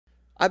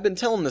I've been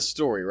telling this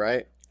story,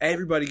 right?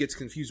 Everybody gets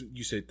confused.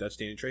 You say that's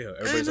Danny Trejo.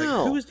 Everybody's I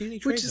know, like, who is Danny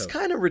Trejo? which is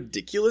kind of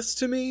ridiculous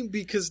to me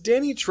because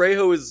Danny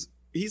Trejo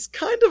he's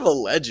kind of a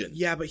legend.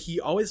 Yeah, but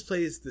he always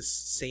plays the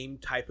same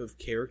type of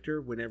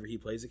character whenever he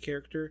plays a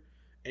character,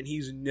 and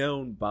he's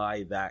known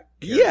by that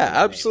character. Yeah,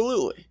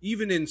 absolutely.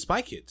 Even in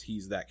Spy Kids,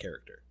 he's that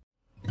character.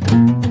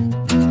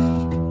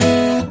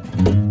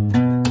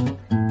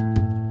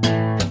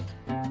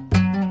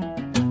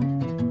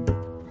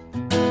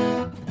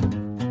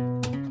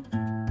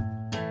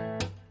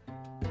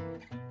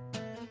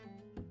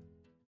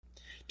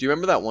 Do you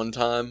remember that one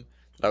time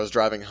that I was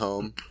driving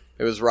home?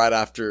 It was right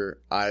after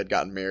I had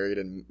gotten married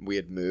and we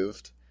had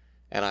moved.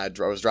 And I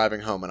was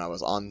driving home and I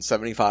was on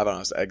 75 and I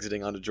was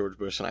exiting onto George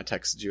Bush and I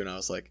texted you and I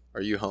was like,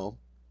 "Are you home?"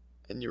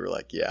 And you were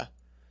like, "Yeah."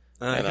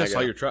 And I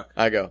saw your truck.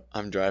 I go,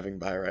 "I'm driving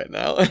by right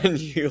now." And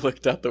you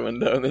looked out the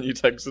window and then you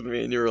texted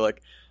me and you were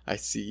like, "I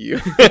see you."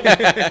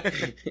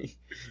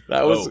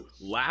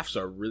 Laughs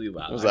are really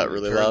loud. Was that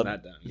really loud?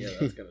 That down. Yeah,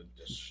 that's going to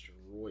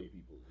destroy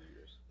people's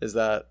ears. Is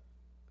that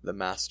the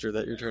master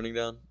that you're turning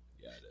down?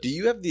 Yeah, it is. Do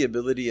you have the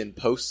ability in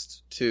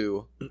post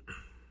to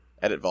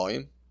edit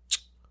volume?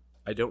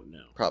 I don't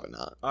know. Probably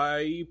not.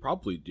 I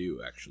probably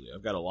do, actually.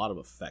 I've got a lot of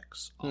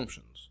effects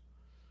options.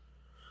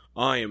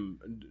 I am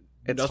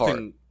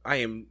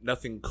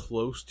nothing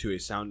close to a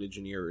sound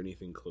engineer or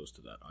anything close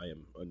to that. I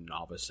am a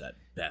novice at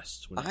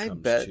best when it comes to... I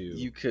bet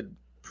you could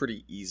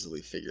pretty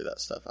easily figure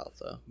that stuff out,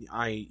 though.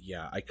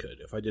 I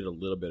could. If I did a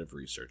little bit of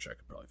research, I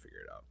could probably figure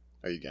it out.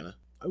 Are you gonna?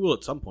 I will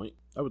at some point.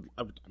 I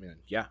mean,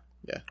 yeah.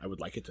 Yeah. I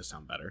would like it to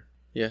sound better.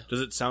 Yeah.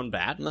 Does it sound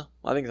bad? No,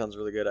 I think it sounds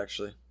really good,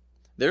 actually.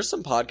 There's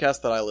some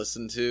podcasts that I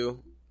listen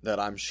to that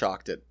I'm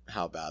shocked at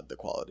how bad the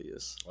quality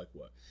is. Like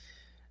what?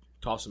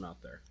 Toss them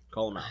out there.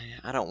 Call them out.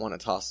 I don't want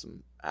to toss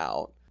them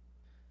out.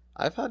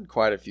 I've had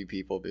quite a few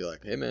people be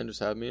like, "Hey man,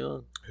 just have me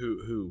on."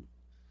 Who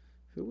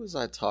was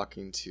I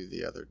talking to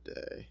the other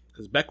day?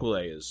 Because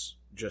Beckwillet is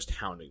just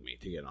hounding me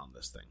to get on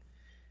this thing.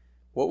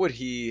 What would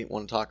he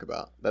want to talk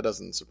about? That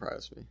doesn't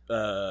surprise me.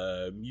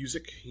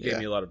 Music. He gave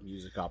me a lot of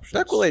music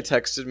options. Beckwillet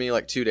texted me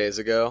like 2 days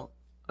ago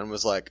and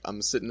was like,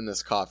 "I'm sitting in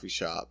this coffee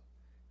shop."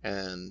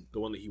 And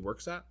the one that he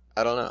works at?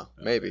 I don't know.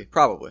 Okay. Maybe.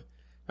 Probably.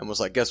 And was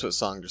like, "Guess what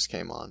song just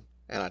came on?"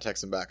 And I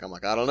text him back. I'm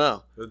like, "I don't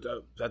know."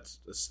 That's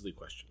a silly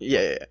question.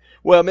 Yeah.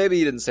 Well, maybe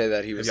he didn't say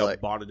that. He was y'all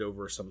like... bonded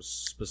over some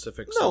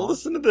specific song? No,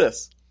 listen to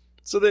this.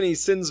 So then he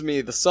sends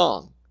me the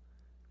song.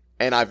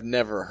 And I've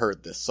never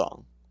heard this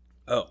song.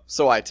 Oh.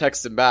 So I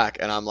text him back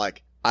and I'm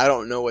like, "I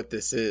don't know what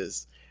this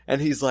is."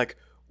 And he's like,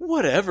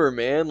 "Whatever,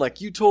 man.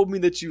 Like, you told me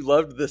that you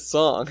loved this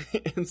song."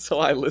 And so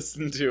I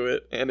listened to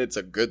it and it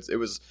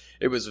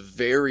was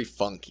very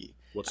funky.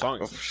 What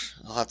song is it?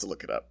 I'll have to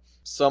look it up.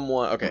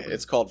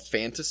 It's called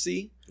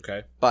Fantasy.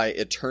 Okay. By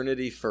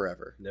Eternity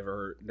Forever.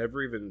 Never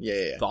even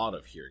thought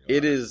of hearing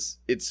it.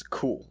 It's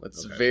cool.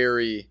 It's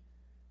very,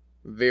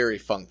 very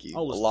funky. A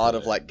lot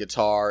of like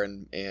guitar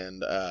and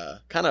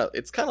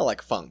it's kind of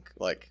like funk,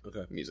 like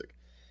music.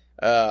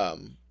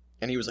 And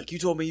he was like, "You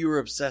told me you were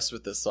obsessed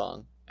with this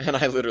song." And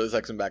I literally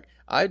texted him back,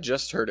 "I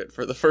just heard it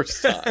for the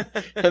first time."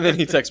 And then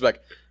he texts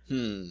back,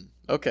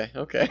 okay.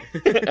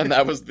 And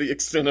that was the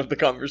extent of the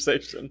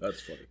conversation.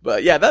 That's funny.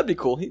 But yeah, that'd be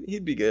cool.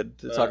 He'd be good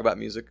to talk about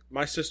music.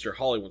 My sister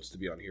Holly wants to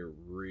be on here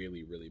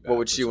really, really bad. What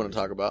would she want to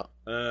talk about?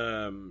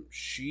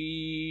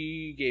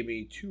 She gave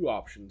me two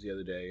options the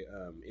other day.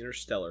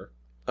 Interstellar.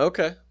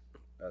 Okay.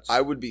 I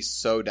would be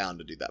so down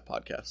to do that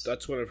podcast.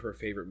 That's one of her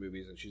favorite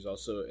movies, and she's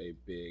also a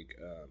big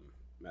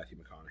Matthew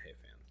McConaughey fan.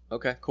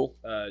 Okay, cool.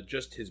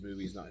 Just his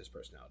movies, not his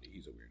personality.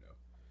 He's a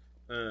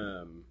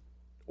weirdo.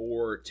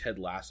 Or Ted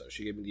Lasso.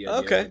 She gave me the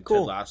idea when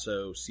Ted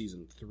Lasso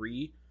season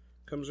 3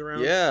 comes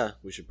around. Yeah.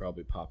 We should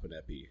probably pop an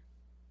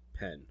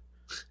EpiPen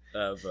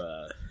of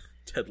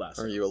Ted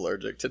Lasso. Are you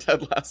allergic to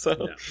Ted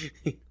Lasso?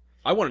 No.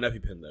 I want an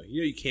EpiPen, though.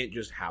 You can't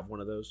just have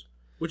one of those,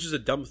 which is a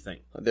dumb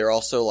thing. They're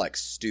also, like,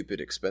 stupid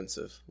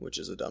expensive, which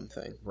is a dumb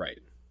thing. Right.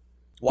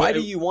 Why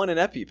do you want an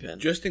EpiPen?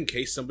 Just in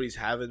case somebody's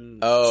having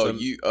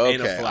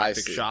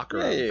anaphylactic shock.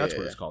 That's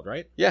what it's called,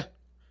 right? Yeah.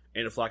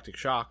 Anaphylactic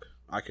shock.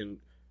 I can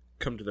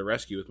come to the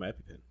rescue with my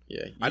EpiPen.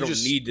 Yeah.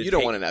 You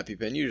don't want an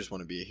EpiPen. You just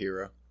want to be a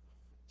hero.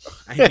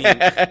 I mean,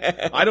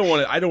 I don't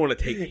want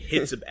to take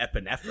hits of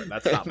epinephrine.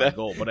 That's not my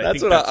goal. But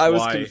I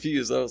was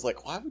confused. I was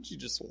like, why would you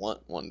just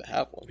want one to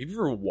have one? Have you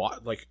ever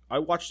I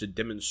watched a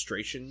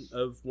demonstration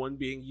of one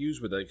being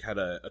used where they had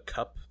a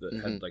cup that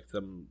had like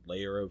some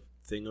layer of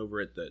thing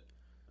over it that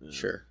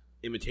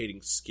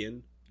imitating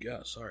skin.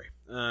 Yeah, sorry.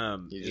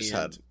 You just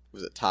had,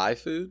 was it Thai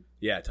food?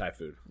 Yeah, Thai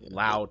food.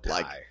 Lao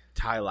Thai.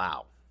 Thai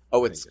Lao.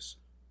 Oh,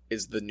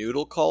 is the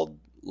noodle called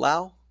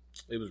Lao?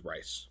 It was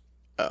rice.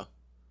 Oh.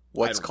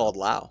 What's called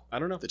Lao? I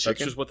don't know. The chicken?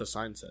 That's just what the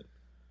sign said.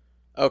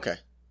 Okay.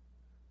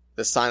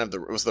 The sign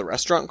was the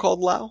restaurant called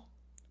Lao?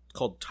 It's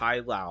called Thai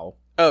Lao.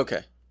 Oh,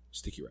 okay.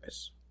 Sticky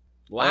rice.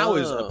 Lao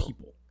is a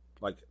people.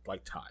 Like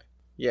Thai.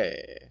 Yeah.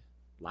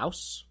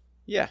 Laos?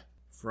 Yeah.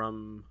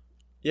 From...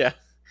 Yeah.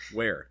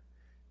 Where?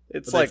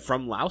 It's like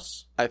from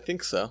Laos? I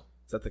think so.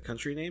 Is that the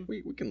country name?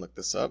 We can look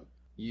this up.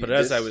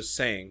 As I was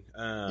saying...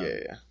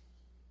 yeah.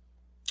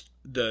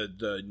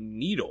 the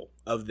needle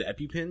of the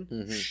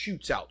EpiPen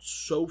shoots out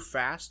so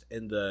fast,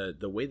 and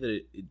the way that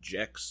it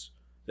ejects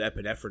the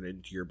epinephrine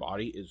into your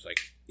body is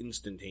like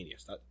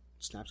instantaneous. That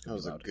snap's that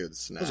was a good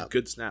snap. That was a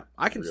good snap.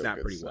 I can snap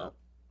pretty well.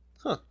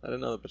 Huh? I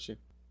didn't know that about you.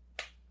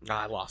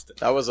 I lost it.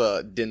 That was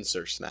a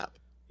denser snap.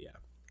 Yeah.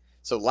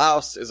 So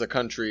Laos is a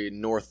country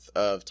north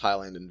of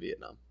Thailand and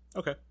Vietnam.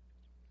 Okay.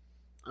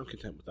 I'm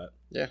content with that.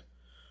 Yeah.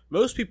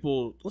 Most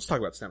people, let's talk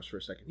about snaps for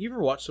a second. You ever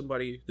watch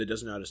somebody that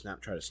doesn't know how to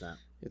snap try to snap?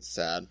 It's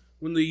sad.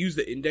 When they use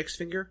the index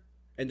finger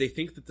and they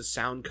think that the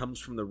sound comes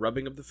from the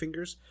rubbing of the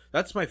fingers.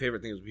 That's my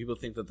favorite thing is when people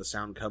think that the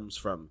sound comes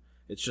from,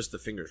 it's just the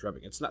fingers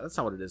rubbing. That's not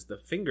what it is. The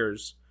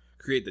fingers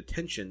create the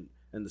tension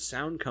and the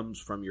sound comes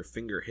from your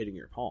finger hitting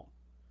your palm.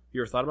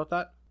 You ever thought about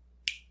that?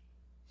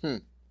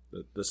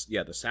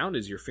 The sound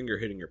is your finger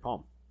hitting your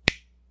palm.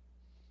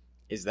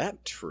 Is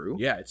that true?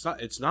 Yeah,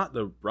 it's not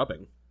the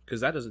rubbing.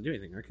 Because that doesn't do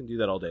anything. I can do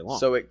that all day long.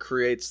 So it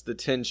creates the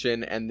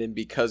tension, and then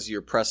because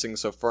you're pressing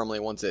so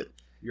firmly, once you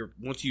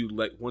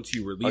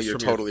release you're from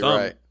totally your thumb,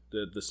 right.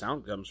 the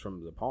sound comes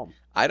from the palm.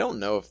 I don't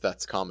know if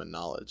that's common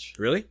knowledge.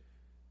 Really?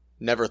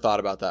 Never thought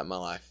about that in my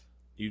life.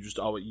 You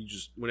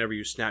just whenever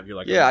you snap, you're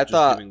like, yeah. I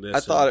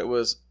thought it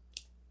was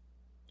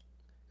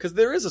because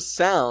there is a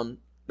sound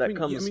that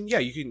comes. I mean, yeah,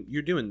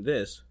 you're doing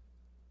this,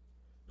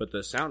 but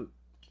the sound.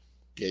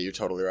 Yeah, you're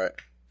totally right.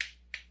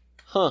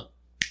 Huh?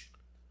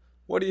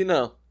 What do you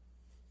know?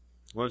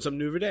 Learn something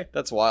new every day.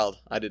 That's wild.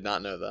 I did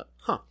not know that.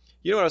 Huh.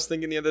 You know what I was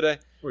thinking the other day?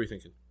 What were you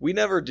thinking? We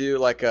never do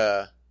like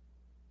a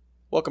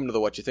welcome to the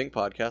What You Think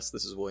podcast.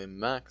 This is William and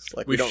Max.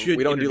 Like we don't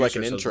do like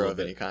an intro of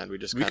any kind. We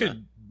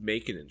could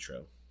make an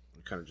intro.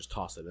 We kind of just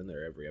toss it in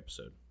there every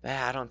episode.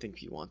 I don't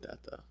think you want that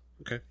though.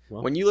 Okay.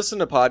 Well, when you listen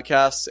to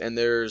podcasts and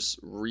there's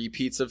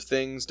repeats of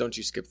things, don't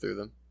you skip through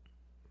them?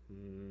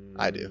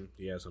 I do.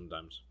 Yeah,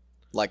 sometimes.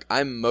 Like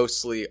I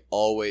mostly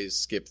always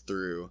skip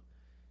through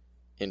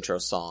intro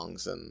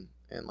songs and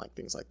like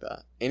things like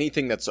that.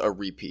 Anything that's a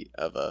repeat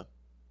of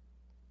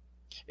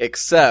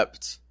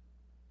except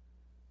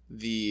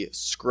the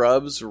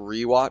Scrubs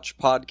Rewatch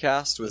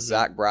podcast with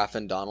Zach Braff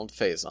and Donald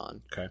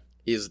Faison. Okay.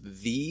 Is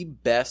the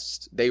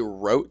best. They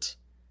wrote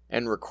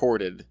and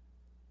recorded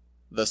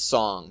the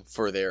song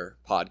for their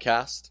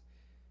podcast.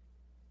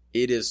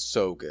 It is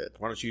so good.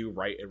 Why don't you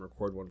write and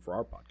record one for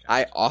our podcast?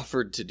 I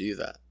offered to do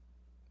that.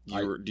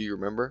 Do you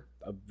remember?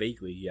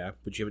 Vaguely, yeah,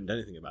 but you haven't done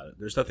anything about it.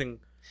 There's nothing.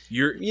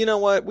 You know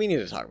what? We need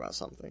to talk about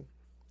something.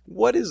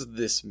 What is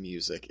this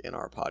music in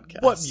our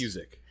podcast? What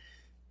music?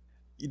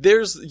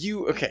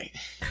 Okay.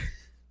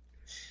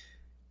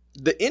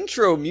 The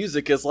intro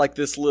music is like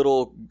this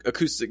little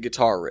acoustic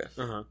guitar riff.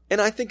 And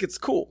I think it's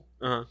cool.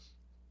 Do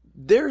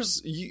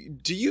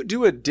you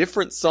do a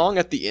different song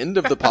at the end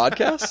of the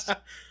podcast?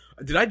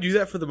 Did I do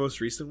that for the most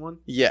recent one?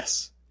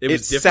 Yes. It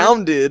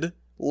sounded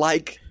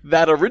like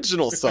that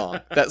original song.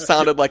 That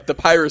sounded like the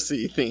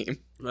piracy theme.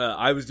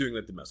 I was doing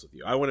that to mess with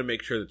you. I want to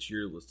make sure that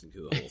you're listening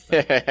to the whole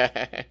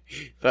thing.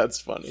 That's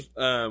funny.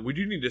 We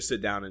do need to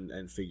sit down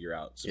and figure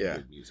out some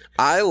good music.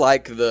 I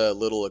like the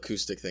little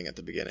acoustic thing at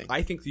the beginning.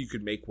 I think that you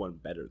could make one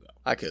better, though.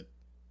 I could.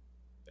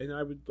 And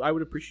I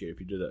would appreciate it if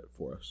you did that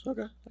for us.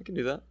 Okay, I can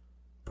do that.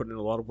 Putting in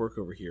a lot of work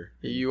over here.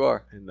 You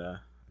are. And I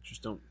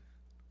just don't.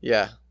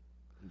 Yeah.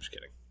 I'm just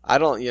kidding. I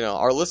don't,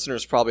 our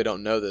listeners probably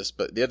don't know this,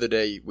 but the other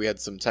day we had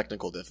some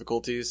technical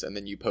difficulties, and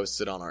then you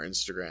posted on our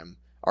Instagram,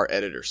 our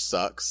editor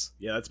sucks.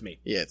 Yeah, that's me.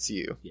 Yeah, it's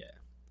you. Yeah.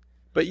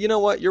 But you know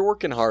what? You're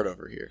working hard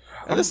over here.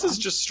 And this is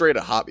just straight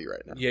a hobby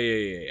right now.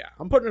 Yeah.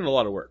 I'm putting in a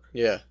lot of work.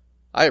 Yeah.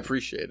 I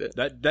appreciate it.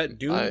 That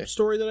Doom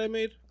story that I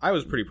made, I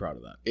was pretty proud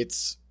of that.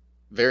 It's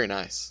very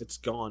nice. It's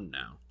gone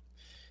now.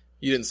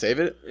 You didn't save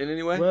it in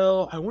any way?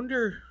 Well, I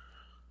wonder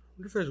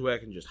if there's a way I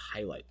can just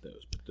highlight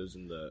those. Put those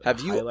in the.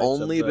 Have you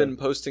only been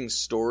posting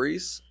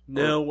stories?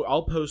 No,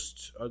 I'll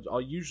post.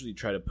 I'll usually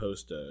try to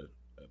post a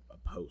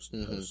post.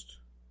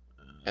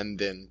 And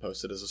then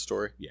post it as a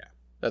story? Yeah.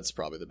 That's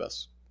probably the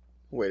best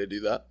way to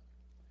do that.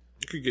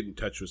 You could get in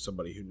touch with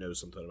somebody who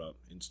knows something about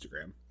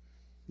Instagram.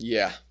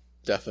 Yeah,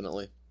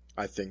 definitely.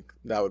 I think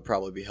that would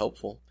probably be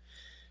helpful.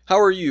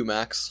 How are you,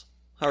 Max?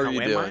 How are you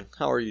doing?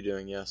 How are you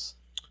doing? Yes.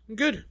 I'm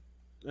good.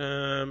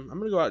 I'm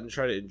going to go out and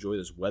try to enjoy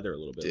this weather a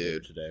little bit later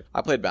today.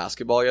 I played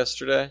basketball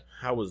yesterday.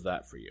 How was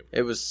that for you?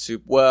 It was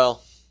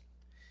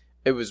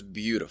it was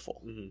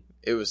beautiful.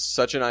 It was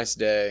such a nice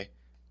day.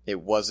 It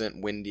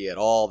wasn't windy at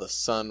all. The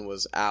sun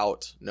was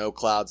out. No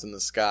clouds in the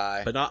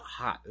sky. But not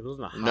hot. It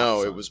wasn't a hot No,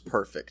 sun. It was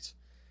perfect.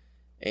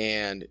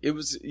 And it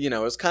was, it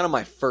was kind of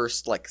my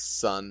first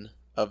sun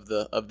of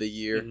the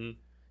year.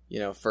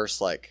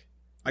 First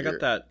I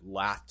got that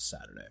last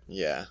Saturday.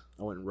 Yeah.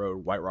 I went and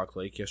rode White Rock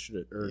Lake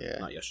yesterday.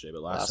 Not yesterday,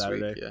 but last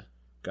Saturday. Week, yeah.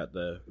 Got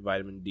the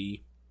vitamin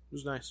D. It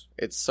was nice.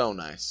 It's so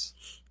nice.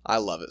 I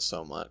love it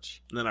so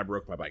much. And then I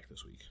broke my bike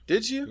this week.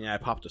 Did you? Yeah, I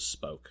popped a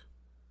spoke.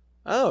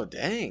 Oh,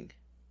 dang.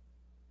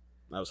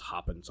 I was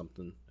hopping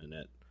something, and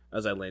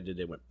as I landed,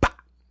 it went bah!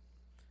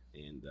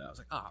 And I was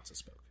like, it's a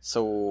spoke.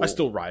 So I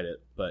still ride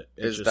it, but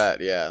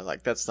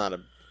that's not a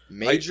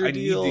major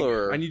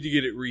deal? I need to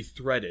get it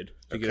rethreaded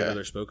to get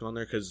another spoke on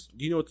there, because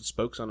do you know what the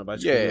spokes on a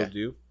bicycle wheel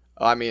do?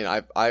 I mean,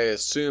 I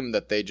assume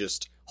that they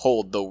just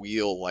hold the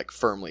wheel like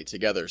firmly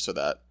together so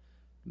that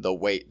the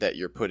weight that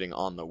you're putting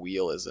on the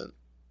wheel isn't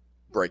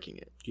breaking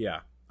it.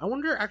 Yeah. I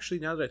wonder, actually,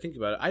 now that I think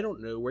about it, I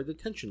don't know where the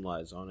tension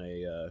lies on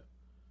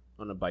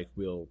a bike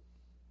wheel.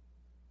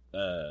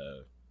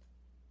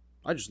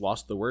 I just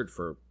lost the word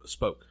for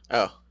spoke.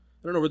 Oh.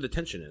 I don't know where the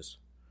tension is.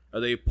 Are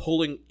they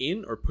pulling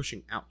in or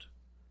pushing out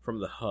from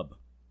the hub?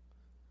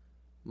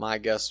 My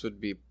guess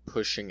would be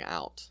pushing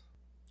out.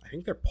 I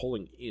think they're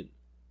pulling in,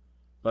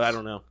 but I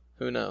don't know.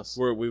 Who knows?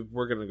 We're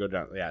going to go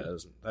down. Yeah,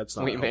 that's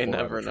not. We may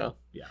never know.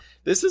 Yeah,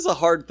 this is a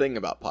hard thing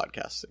about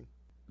podcasting.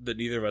 That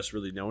neither of us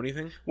really know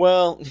anything.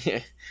 Well,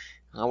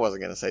 I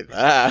wasn't going to say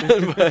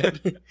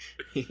that,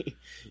 but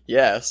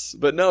yes,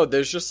 but no.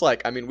 There's just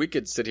like, I mean, we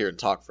could sit here and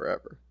talk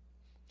forever.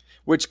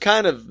 Which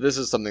kind of, this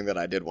is something that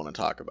I did want to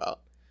talk about.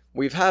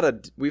 We've had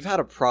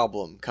a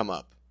problem come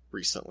up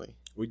recently.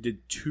 We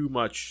did too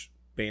much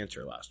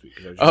banter last week.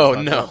 Oh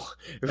no,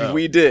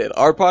 we did.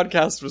 Our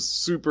podcast was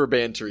super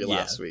bantery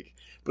last week.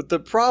 But the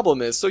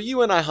problem is, so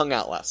you and I hung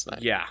out last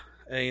night. Yeah,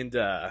 and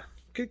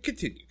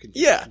continue.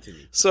 Yeah.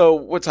 Continue. So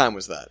what time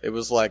was that? It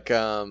was like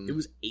it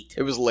was 8.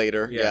 It was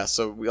later. Yeah.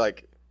 So we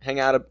like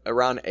hang out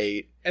around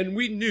 8, and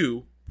we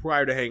knew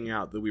prior to hanging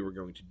out that we were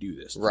going to do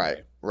this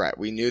today. Right.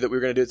 We knew that we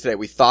were going to do it today.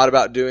 We thought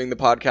about doing the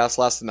podcast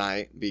last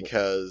night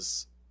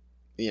because,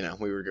 we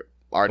were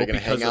already going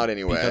to hang out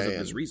anyway. Because of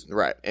this reason.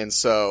 Right. And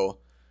so,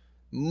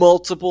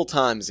 multiple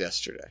times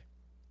yesterday,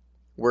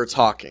 we're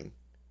talking.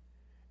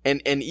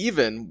 And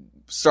even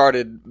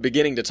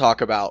beginning to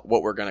talk about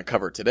what we're going to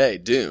cover today,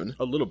 Dune.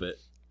 A little bit.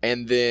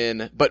 And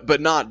then,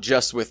 but not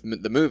just with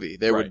the movie.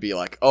 There would be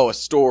like, a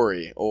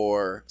story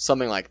or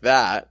something like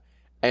that.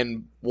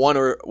 And one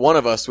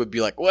of us would be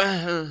like,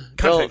 well,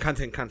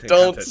 content.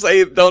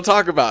 Don't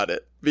talk about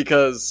it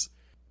because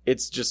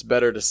it's just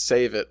better to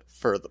save it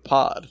for the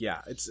pod.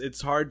 Yeah,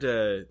 it's hard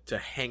to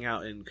hang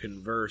out and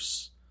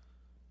converse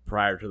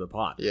prior to the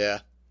pod. Yeah.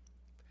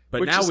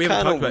 But now we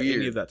haven't talked about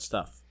any of that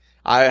stuff.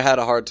 I had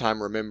a hard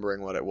time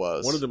remembering what it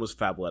was. One of them was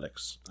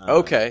Fabletics.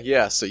 Okay,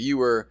 yeah. So you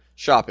were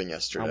shopping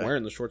yesterday. I'm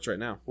wearing the shorts right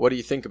now. What do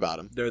you think about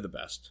them? They're the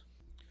best.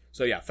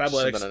 So yeah,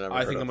 Fabletics,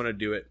 I think I'm going to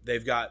do it.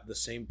 They've got the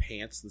same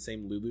pants, the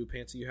same Lulu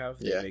pants that you have.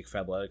 They make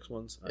Fabletics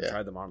ones. I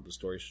tried them on at the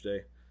store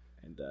today,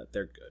 and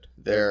they're good.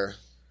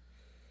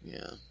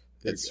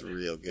 It's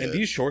real good. And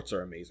these shorts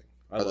are amazing.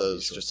 Are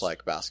those just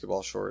like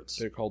basketball shorts?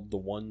 They're called the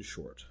One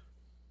Short.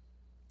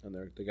 And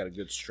they got a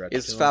good stretch.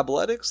 Is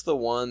Fabletics the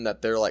one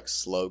that their like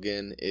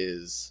slogan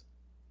is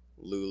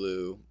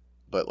Lulu,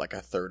 but like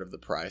a third of the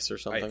price or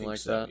something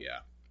like that? Yeah.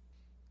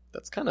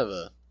 That's kind of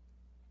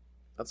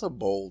a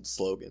bold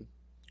slogan.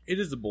 It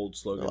is a bold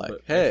slogan,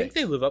 but hey, I think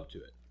they live up to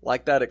it.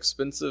 Like that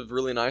expensive,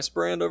 really nice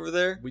brand over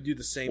there? We do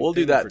the same thing. We'll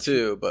do that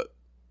too, but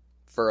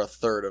for a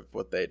third of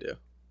what they do.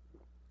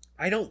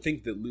 I don't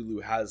think that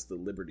Lulu has the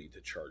liberty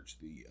to charge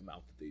the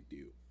amount that they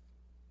do.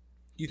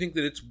 Do you think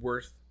that it's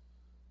worth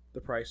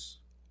the price?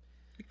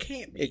 It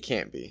can't be. It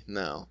can't be,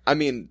 no. I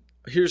mean,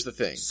 here's the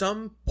thing.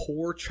 Some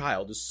poor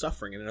child is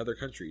suffering in another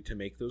country to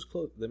make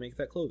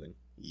that clothing.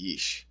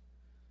 Yeesh.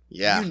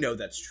 Yeah. You know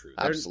that's true.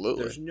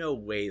 Absolutely. There's no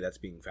way that's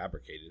being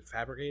fabricated.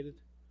 Fabricated?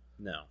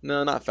 No.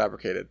 No, not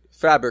fabricated.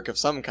 Fabric of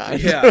some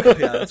kind. Yeah,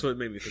 that's what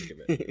made me think of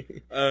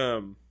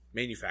it.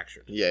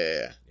 Manufactured.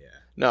 Yeah.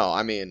 No,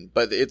 I mean,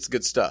 but it's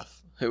good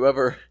stuff.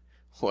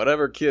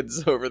 Whatever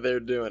kids over there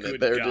doing it,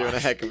 they're doing a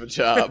heck of a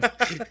job.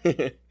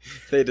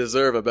 They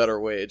deserve a better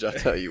wage, I'll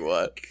tell you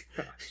what.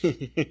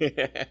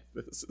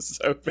 This is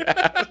so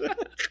bad.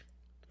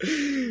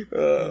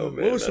 Oh,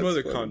 man, what was some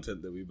other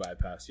content that we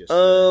bypassed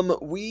yesterday?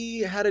 We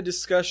had a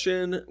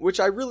discussion, which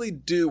I really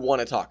do want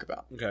to talk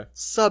about. Okay.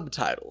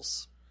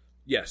 Subtitles.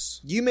 Yes.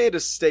 You made a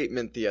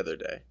statement the other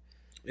day.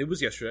 It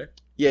was yesterday.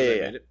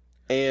 Yeah.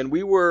 And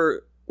we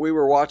were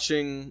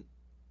watching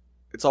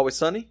It's Always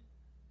Sunny?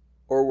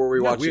 Or were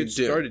we watching Dune? We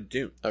started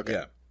Dune. Okay.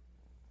 Yeah.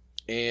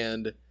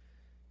 And did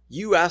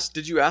you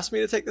ask me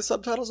to take the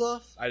subtitles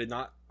off? I did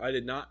not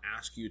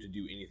ask you to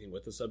do anything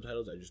with the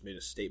subtitles. I just made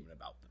a statement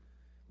about them.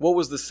 What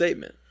was the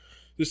statement?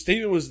 The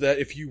statement was that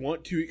if you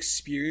want to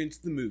experience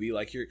the movie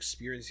like you're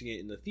experiencing it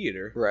in the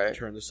theater,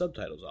 turn the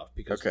subtitles off.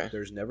 Because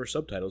there's never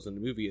subtitles in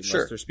the movie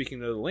unless they're speaking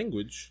another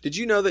language. Did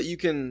you know that you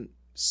can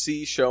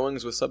see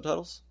showings with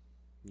subtitles?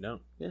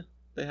 No. Yeah,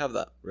 they have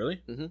that.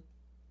 Really? Mm-hmm.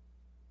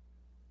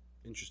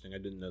 Interesting. I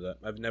didn't know that.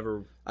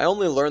 I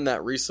only learned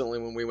that recently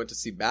when we went to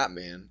see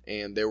Batman,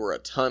 and there were a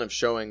ton of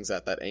showings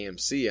at that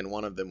AMC, and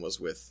one of them was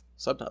with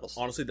subtitles.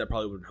 Honestly, that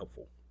probably would have been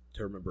helpful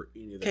to remember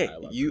any of the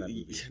dialogue in that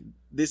movie.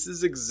 This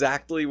is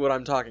exactly what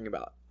I'm talking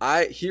about.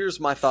 Here's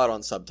my thought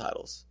on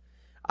subtitles.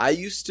 I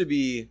used to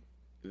be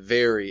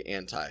very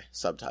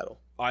anti-subtitle.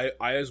 I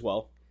as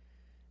well.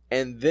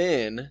 And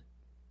then,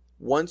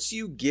 once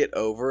you get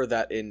over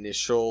that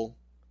initial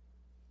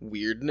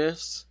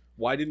weirdness...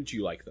 Why didn't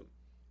you like them?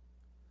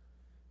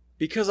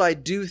 Because I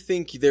do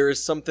think there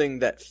is something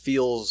that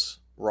feels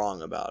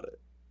wrong about it.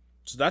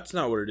 So that's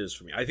not what it is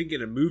for me. I think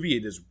in a movie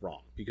it is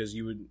wrong. Because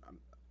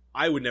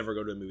I would never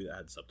go to a movie that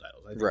had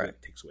subtitles. I think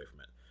it takes away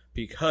from it.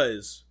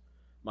 Because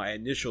my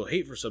initial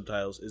hate for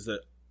subtitles is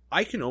that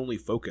I can only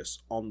focus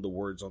on the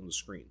words on the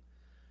screen.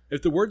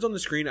 If the word's on the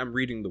screen, I'm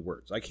reading the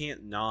words. I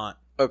can't not.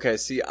 Okay,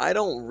 see, I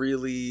don't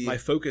really... My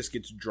focus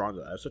gets drawn to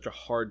that. I have such a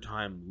hard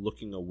time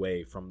looking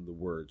away from the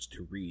words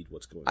to read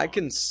what's going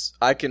on.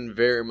 I can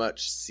very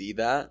much see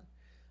that.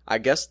 I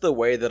guess the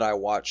way that I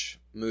watch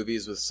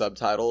movies with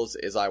subtitles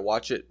is I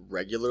watch it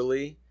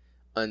regularly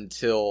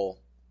until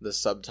the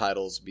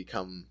subtitles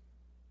become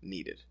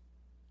needed.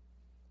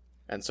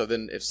 And so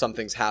then if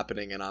something's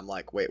happening and I'm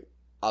like, wait,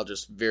 I'll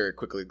just very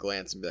quickly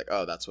glance and be like,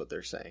 oh, that's what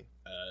they're saying.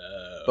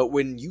 But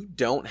when you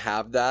don't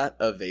have that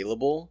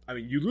available... I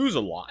mean, you lose a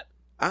lot.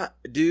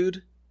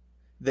 Dude,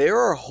 there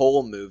are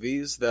whole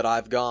movies that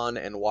I've gone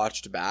and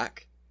watched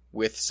back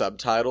with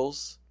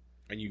subtitles.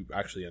 And you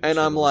actually understood and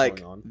I'm what was like,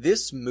 going on.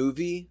 This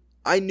movie,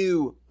 I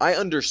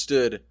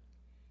understood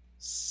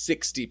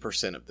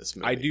 60% of this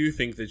movie. I do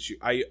think that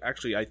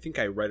I think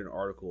I read an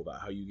article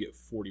about how you get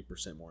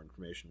 40% more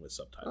information with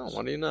subtitles. Oh,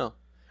 what do you know?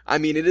 I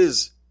mean, it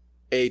is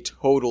a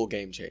total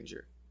game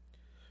changer.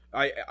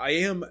 I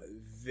am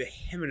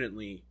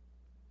vehemently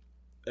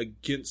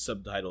against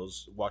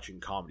subtitles watching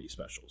comedy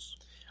specials.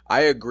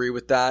 I agree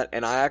with that,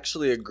 and I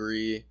actually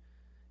agree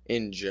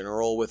in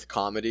general with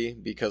comedy,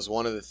 because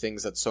one of the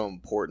things that's so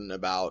important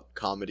about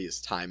comedy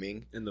is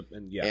timing and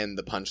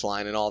the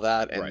punchline and all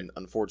that. And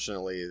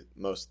unfortunately,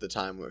 most of the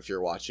time if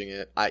you're watching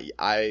it,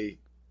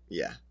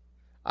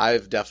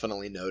 I've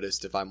definitely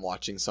noticed if I'm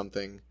watching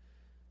something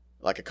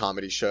like a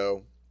comedy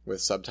show with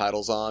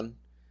subtitles on,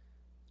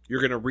 you're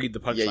going to read the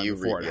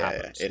punchline before it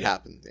happens. It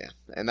happens, yeah.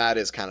 And that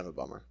is kind of a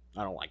bummer.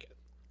 I don't like it.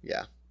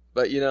 Yeah.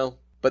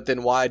 But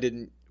then why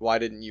didn't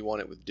you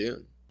want it with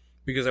Dune?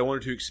 Because I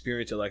wanted to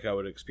experience it like I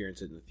would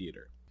experience it in the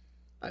theater.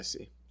 I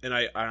see. And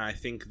I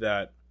think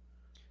that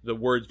the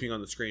words being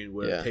on the screen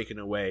would have taken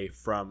away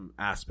from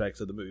aspects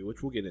of the movie,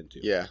 which we'll get into.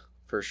 Yeah,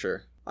 for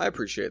sure. I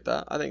appreciate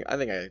that. I think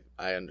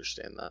I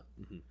understand that.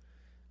 Mm-hmm.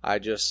 I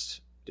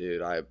just,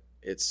 dude,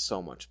 it's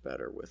so much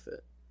better with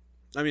it.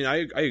 I mean,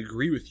 I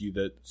agree with you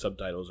that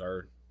subtitles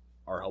are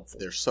helpful.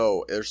 They're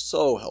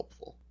so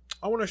helpful.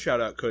 I want to shout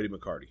out Cody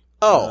McCarty.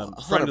 Oh,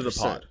 friend of the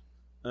pod.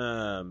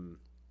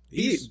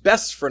 He's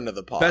best friend of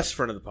the pod. Best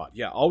friend of the pod.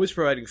 Yeah, always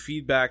providing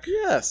feedback.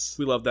 Yes.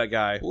 We love that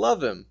guy.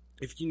 Love him.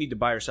 If you need to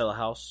buy or sell a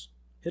house,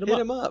 hit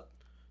him up.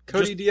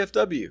 Cody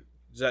DFW.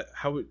 Is that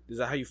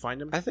how you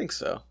find him? I think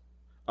so.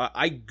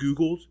 I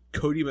Googled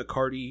Cody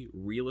McCarty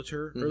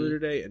Realtor earlier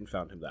today and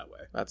found him that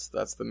way. That's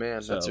the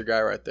man. So, that's your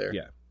guy right there.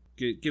 Yeah.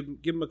 Give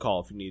him a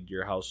call if you need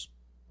your house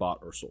bought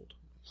or sold.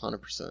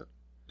 100%.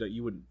 That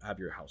you wouldn't have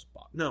your house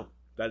bought. No,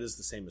 that is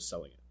the same as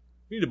selling it.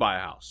 You need to buy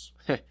a house.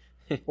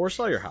 Or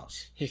sell your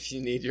house. If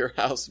you need your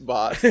house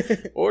bought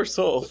or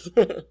sold.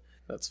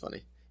 That's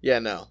funny. Yeah,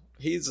 no.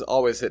 He's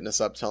always hitting us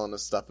up, telling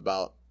us stuff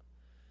about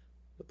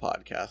the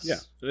podcast. Yeah,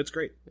 and it's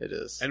great. It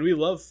is. And we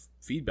love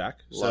feedback.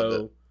 Love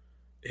it.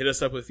 Hit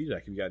us up with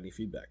feedback if you got any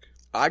feedback.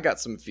 I got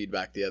some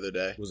feedback the other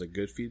day. Was it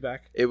good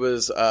feedback? It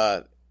was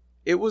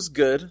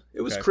good.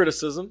 It was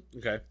criticism.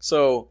 Okay.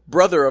 So,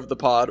 brother of the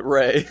pod,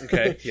 Ray.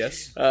 Okay,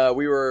 yes.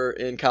 We were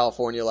in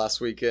California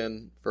last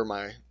weekend for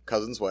my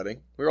cousin's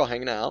wedding. We were all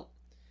hanging out.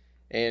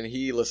 And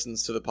he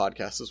listens to the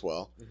podcast as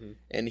well. Mm-hmm.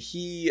 And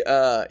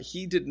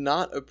he did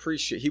not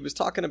appreciate... He was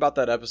talking about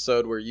that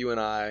episode where you and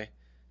I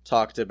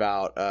talked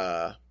about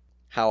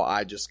how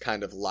I just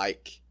kind of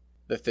like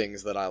the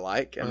things that I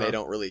like, and they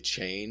don't really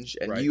change.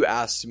 And you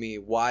asked me,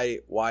 why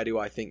do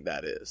I think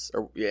that is?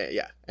 Or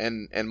yeah.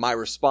 And my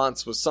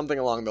response was something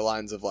along the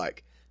lines of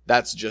like,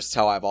 that's just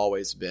how I've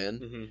always been.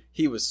 Mm-hmm.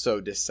 He was so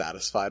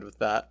dissatisfied with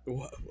that.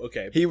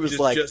 Okay. He was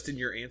just in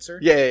your answer?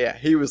 Yeah.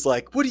 He was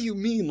like, what do you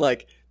mean?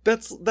 Like,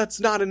 that's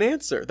not an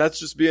answer. That's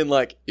just being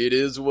like, it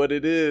is what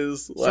it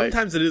is. Like,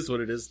 sometimes it is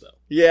what it is, though.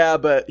 Yeah,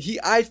 but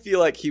I feel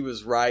like he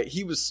was right.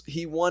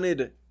 He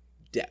wanted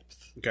depth.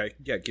 Okay,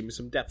 yeah, give me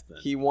some depth then.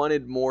 He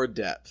wanted more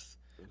depth.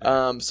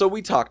 Okay. So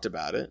we talked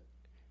about it,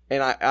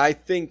 and I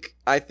think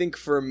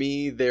for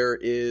me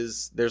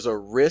there's a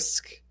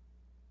risk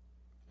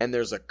and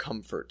there's a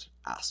comfort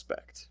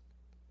aspect.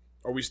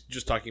 Are we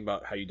just talking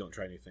about how you don't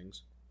try new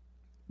things?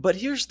 But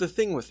here's the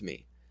thing with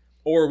me.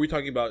 Or are we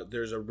talking about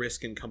there's a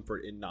risk and comfort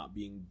in not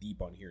being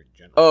deep on here in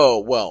general? Oh,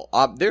 well,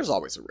 there's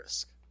always a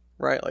risk,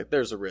 right? Like,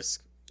 there's a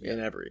risk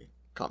in every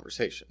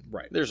conversation.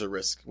 Right. There's a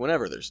risk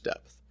whenever there's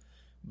depth.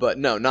 But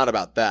no, not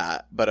about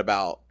that, but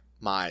about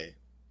my,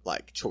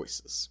 like,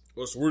 choices.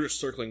 Well, so we're just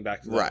circling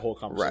back to that whole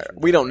conversation.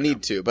 Right. We don't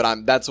need to,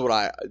 but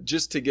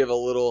just to give a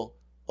little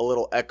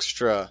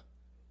extra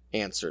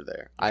answer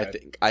there.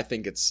 Okay. I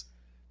think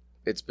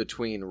it's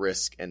between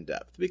risk and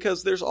depth,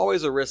 because there's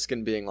always a risk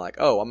in being like,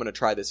 oh, I'm going to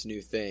try this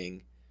new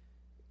thing.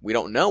 We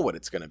don't know what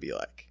it's going to be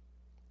like.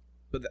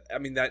 But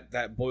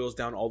that boils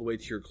down all the way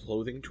to your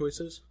clothing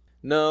choices?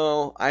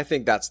 No, I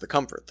think that's the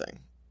comfort thing.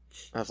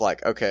 Of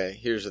like, okay,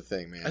 here's the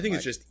thing, man. I think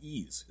it's just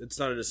ease. It's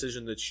not a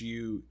decision that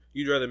you'd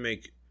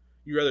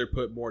rather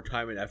put more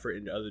time and effort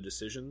into other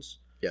decisions.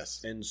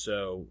 Yes. And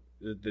so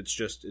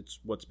it's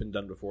what's been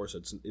done before, so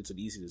it's an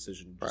easy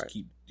decision to just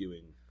keep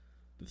doing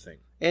the thing.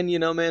 And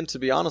man, to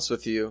be honest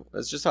with you,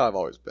 that's just how I've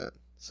always been.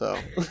 So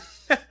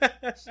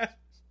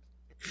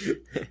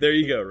there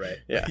you go, Ray.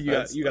 Yeah,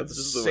 you got the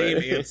same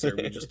answer.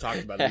 We just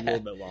talked about it a little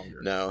bit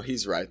longer. No,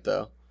 he's right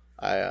though.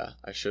 I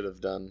should have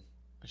been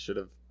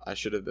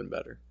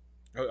better.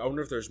 I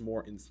wonder if there's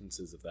more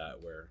instances of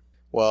that where.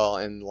 Well,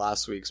 in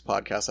last week's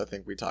podcast, I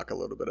think we talked a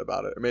little bit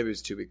about it. Or maybe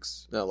it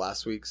was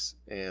last week's,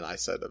 and I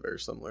said a very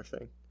similar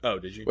thing. Oh,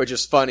 did you? Which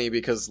is funny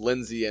because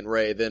Lindsay and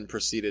Ray then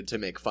proceeded to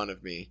make fun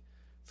of me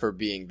for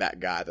being that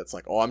guy that's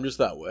like, oh, I'm just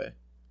that way.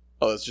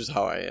 Oh, that's just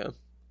how I am.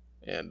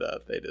 And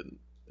they didn't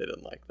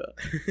like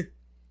that.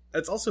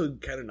 That's also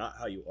kind of not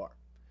how you are.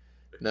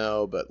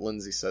 No, but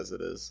Lindsay says it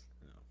is.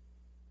 No.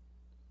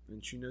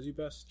 And she knows you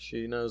best.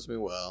 She knows me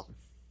well.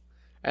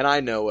 And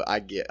I know,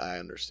 I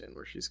understand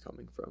where she's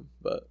coming from,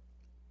 but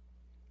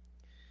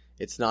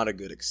it's not a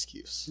good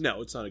excuse.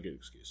 No, it's not a good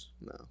excuse.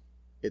 No.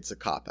 It's a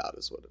cop-out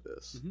is what it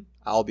is. Mm-hmm.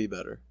 I'll be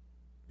better.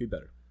 Be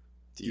better.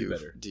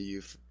 Do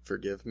you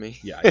forgive me?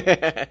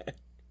 Yeah.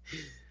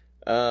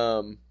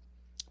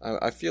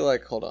 I feel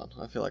like, hold on.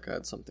 I feel like I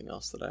had something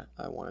else that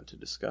I wanted to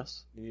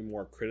discuss. Any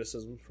more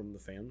criticism from the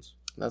fans?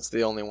 That's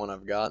the only one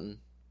I've gotten.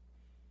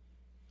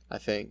 I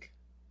think.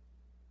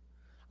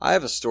 I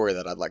have a story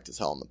that I'd like to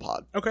tell on the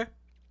pod. Okay.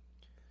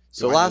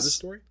 So Do I know this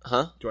story?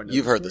 Huh? Do I know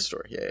You've this heard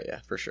story? the story.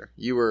 Yeah, for sure.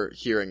 You were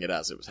hearing it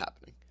as it was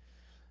happening.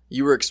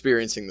 You were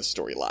experiencing the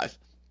story live.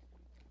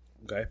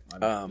 Okay.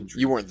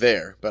 You weren't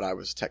there, but I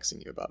was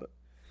texting you about it.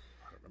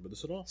 I don't remember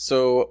this at all.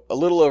 So, a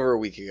little over a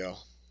week ago,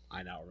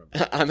 I now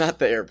remember. I'm at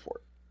the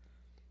airport.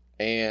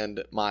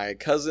 And my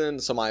cousin,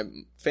 so my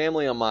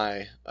family on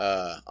my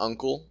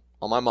uncle,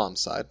 on my mom's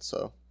side,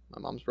 so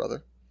my mom's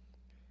brother,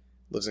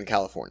 lives in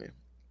California.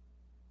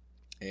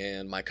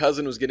 And my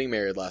cousin was getting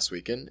married last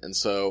weekend, and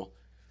so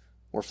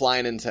we're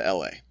flying into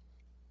LA.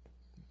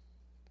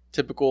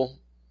 Typical,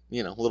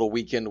 little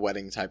weekend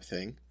wedding type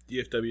thing.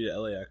 DFW to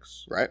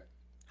LAX. Right?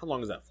 How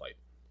long is that flight?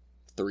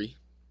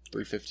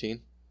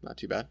 3:15. Not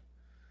too bad.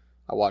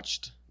 I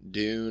watched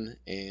Dune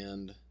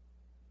and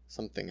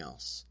something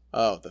else.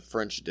 Oh, The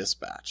French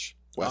Dispatch.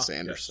 Wes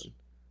Anderson.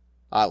 Yes.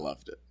 I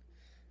loved it.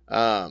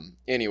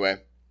 Anyway,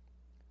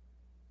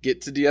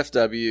 get to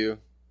DFW.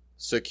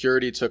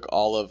 Security took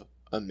all of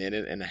a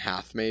minute and a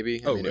half,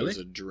 maybe. Really? It was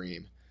a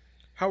dream.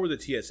 How were the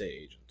TSA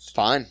agents?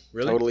 Fine.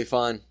 Really? Totally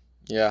fine.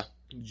 Yeah.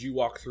 Did you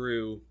walk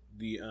through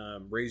the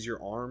raise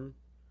your arm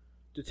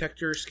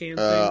detector scan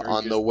thing?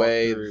 On the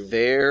way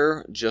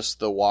there, just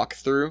the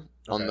walkthrough. Okay.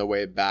 On the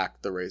way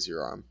back, the raise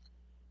your arm.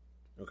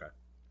 Okay.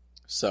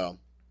 So,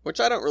 which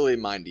I don't really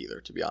mind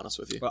either, to be honest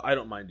with you. Well, I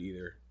don't mind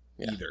either.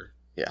 Yeah.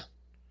 Yeah.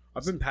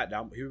 I've been pat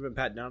down. Have you been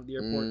pat down at the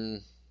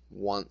airport?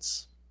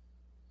 Once.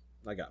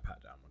 I got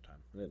pat down one time.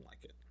 I didn't like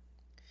it.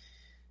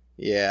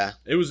 Yeah.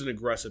 It was an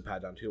aggressive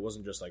pat down too. It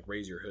wasn't just like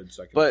raise your hood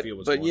so I could feel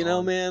what's going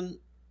on. But man,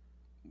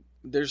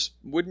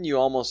 wouldn't you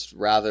almost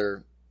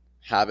rather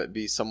have it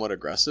be somewhat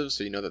aggressive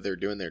so you know that they're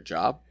doing their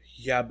job?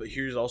 Yeah, but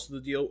here's also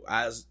the deal.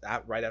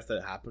 Right after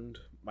that happened,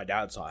 my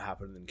dad saw it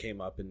happen and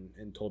came up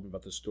and told me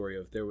about the story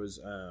of there was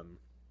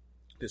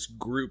this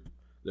group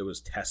that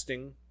was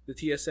testing the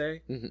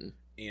TSA, mm-hmm.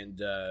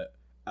 and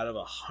out of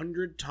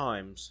 100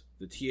 times,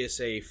 the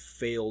TSA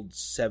failed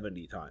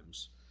 70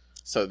 times.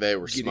 So they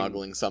were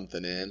smuggling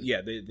something in.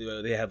 Yeah,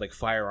 they had like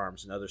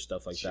firearms and other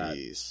stuff like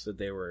that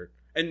they were,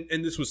 and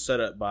this was set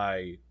up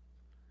by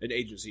an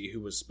agency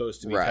who was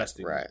supposed to be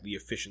testing the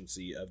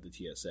efficiency of the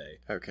TSA.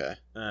 Okay.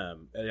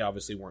 And they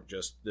obviously weren't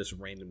just this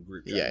random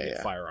group trying to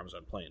get firearms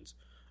on planes.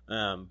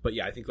 But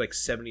yeah, I think like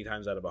 70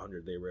 times out of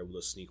 100 they were able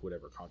to sneak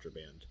whatever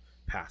contraband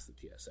past the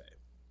TSA.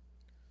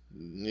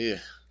 Yeah.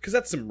 Because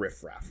that's some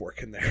riffraff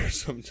work in there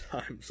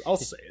sometimes. I'll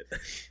say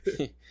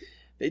it.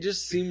 They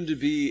just seem to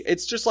be...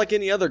 It's just like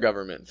any other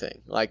government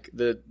thing. Like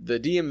the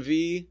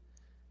DMV,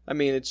 I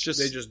mean, it's just,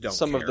 they just don't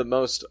some care. of the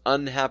most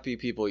unhappy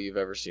people you've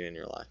ever seen in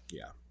your life.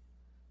 Yeah.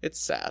 It's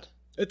sad.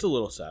 It's a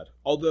little sad.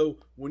 Although,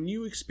 when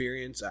you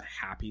experience a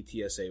happy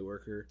TSA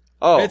worker,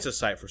 it's a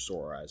sight for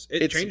sore eyes.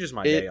 It changes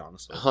my day,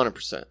 honestly.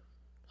 100%.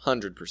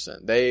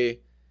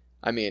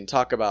 100%.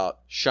 Talk about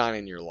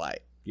shining your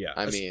light. Yeah.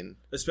 mean...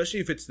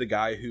 Especially if it's the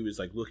guy who is,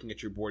 like, looking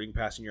at your boarding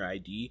pass and your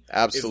ID.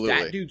 Absolutely.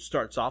 If that dude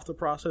starts off the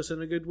process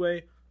in a good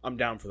way, I'm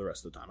down for the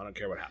rest of the time. I don't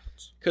care what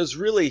happens. Because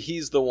really,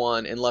 he's the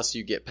one, unless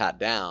you get pat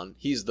down,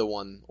 he's the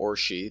one, or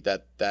she,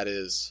 that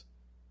is...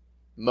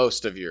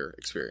 most of your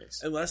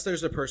experience, unless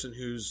there's a person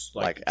who's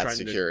like at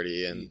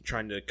security and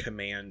trying to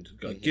command,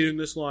 like, get in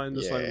this line,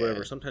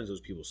 whatever. Sometimes those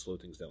people slow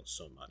things down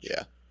so much.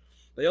 Yeah,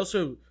 they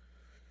also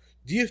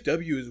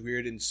DFW is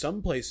weird in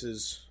some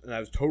places, and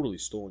I've totally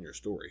stolen your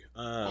story.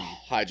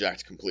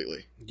 Hijacked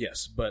completely.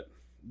 Yes, but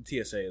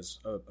TSA is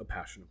a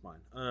passion of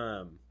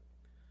mine.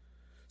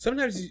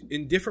 Sometimes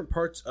in different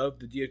parts of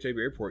the DFW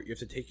airport, you have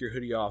to take your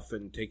hoodie off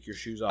and take your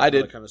shoes off, and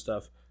all that kind of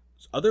stuff.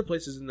 Other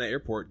places in the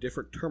airport,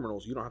 different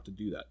terminals, you don't have to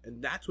do that.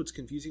 And that's what's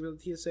confusing about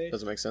the TSA.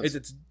 Doesn't make sense. Is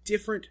it's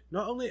different,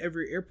 not only at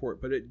every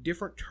airport, but at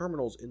different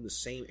terminals in the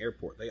same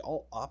airport. They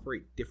all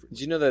operate differently.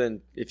 Did you know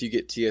that if you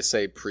get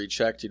TSA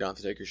pre-checked, you don't have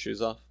to take your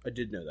shoes off? I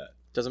did know that.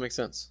 Doesn't make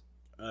sense.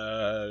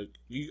 To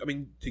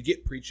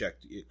get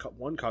pre-checked,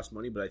 one costs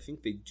money, but I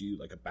think they do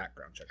like a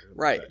background check.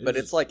 Right, but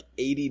it's like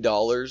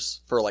 $80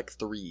 for like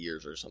 3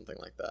 years or something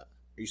like that.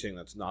 Are you saying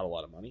that's not a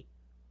lot of money?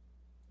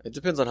 It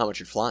depends on how much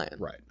you're flying.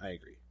 Right, I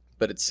agree.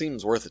 But it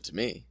seems worth it to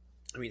me.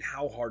 I mean,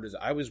 how hard is it?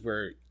 I always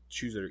wear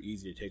shoes that are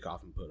easy to take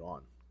off and put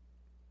on.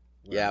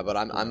 Yeah, but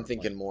I'm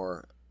thinking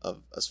more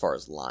of as far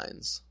as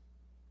lines.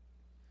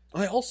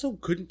 I also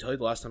couldn't tell you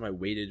the last time I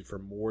waited for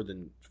more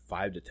than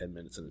 5 to 10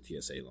 minutes in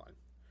the TSA line.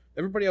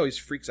 Everybody always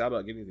freaks out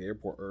about getting to the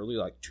airport early,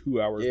 like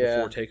 2 hours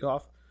before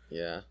takeoff.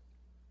 Yeah.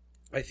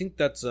 I think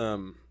that's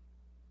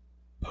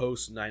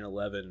post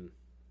 9/11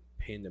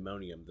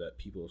 pandemonium that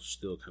people are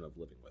still kind of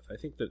living with. I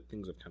think that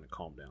things have kind of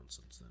calmed down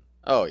since then.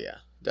 Oh, yeah,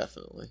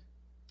 definitely.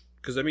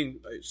 Because, I mean,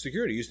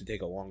 security used to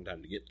take a long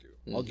time to get through.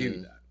 I'll give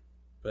you that.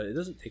 But it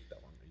doesn't take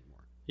that long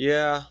anymore.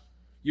 Yeah.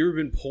 You ever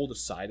been pulled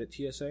aside at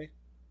TSA?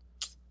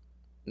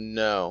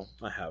 No.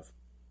 I have.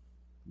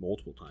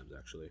 Multiple times,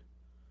 actually.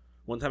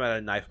 One time I had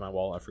a knife in my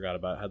wallet I forgot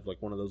about. I had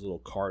like one of those little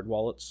card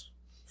wallets.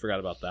 Forgot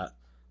about that.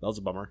 That was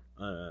a bummer.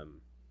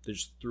 They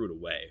just threw it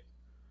away.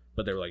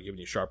 But they were like giving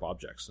you sharp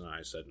objects, and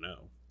I said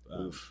no.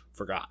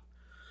 Forgot.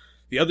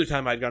 The other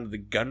time I'd gone to the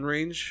gun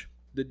range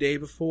the day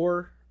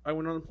before I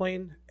went on the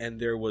plane, and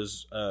there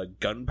was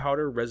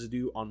gunpowder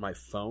residue on my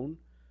phone,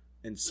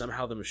 and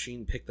somehow the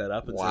machine picked that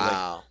up and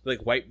so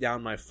like wiped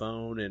down my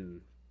phone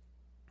and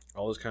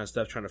all this kind of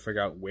stuff, trying to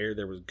figure out where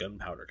there was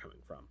gunpowder coming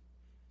from.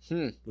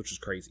 Which is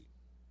crazy.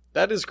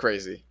 That is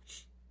crazy.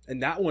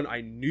 And that one I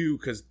knew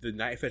because the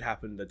knife had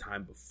happened the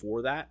time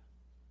before that.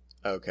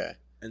 Okay.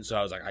 And so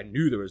I was like, I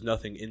knew there was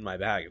nothing in my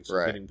bag, and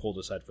so getting pulled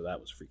aside for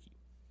that was freaky.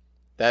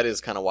 That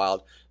is kind of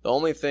wild. The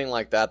only thing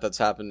like that that's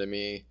happened to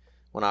me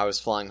when I was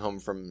flying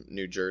home from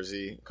New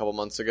Jersey a couple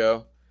months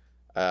ago,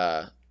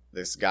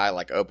 this guy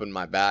like opened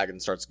my bag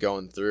and starts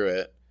going through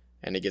it,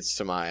 and he gets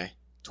to my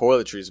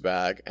toiletries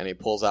bag, and he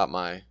pulls out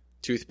my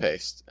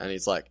toothpaste, and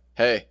he's like,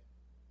 "Hey,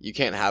 you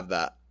can't have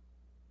that."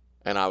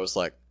 And I was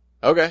like,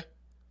 "Okay."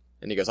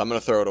 And he goes, "I'm going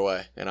to throw it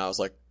away." And I was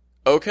like,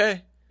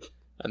 "Okay."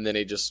 And then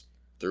he just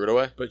threw it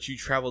away. But you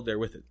traveled there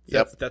with it.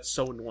 Yep. That's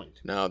so annoying.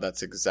 No,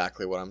 that's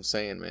exactly what I'm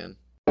saying, man.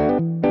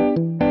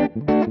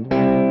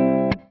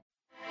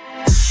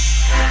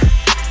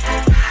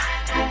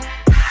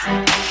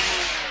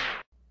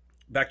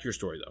 Back to your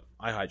story, though.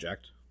 I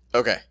hijacked.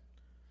 Okay.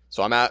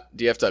 So I'm at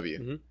DFW.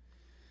 Mm-hmm.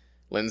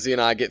 Lindsay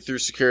and I get through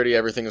security.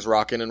 Everything is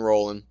rocking and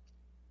rolling.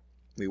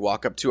 We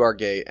walk up to our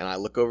gate, and I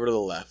look over to the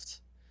left,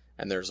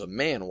 and there's a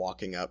man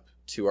walking up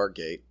to our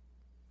gate,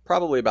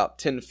 probably about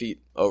 10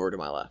 feet over to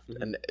my left.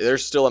 Mm-hmm. And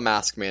there's still a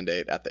mask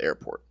mandate at the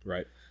airport.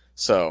 Right.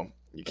 So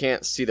you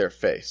can't see their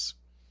face.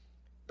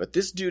 But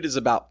this dude is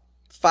about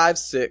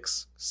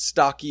 5'6",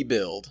 stocky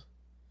build,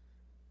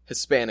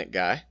 Hispanic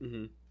guy.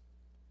 Mm-hmm.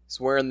 He's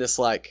wearing this,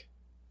 like,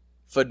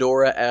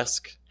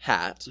 fedora-esque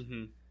hat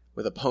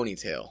with a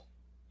ponytail.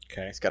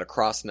 Okay. He's got a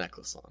cross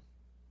necklace on.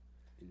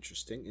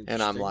 Interesting.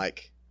 And I'm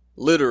like,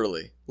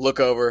 literally, look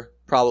over,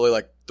 probably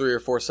like 3 or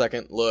 4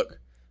 second look.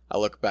 I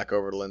look back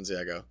over to Lindsay.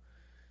 I go,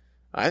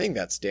 I think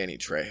that's Danny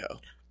Trejo.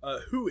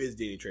 Who is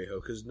Danny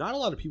Trejo? Because not a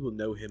lot of people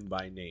know him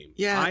by name.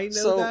 Yeah, I know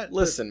so that.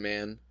 Listen,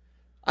 man.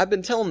 I've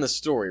been telling this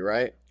story,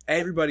 right?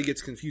 Everybody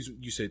gets confused.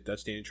 You say,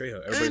 that's Danny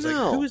Trejo. Everybody's like,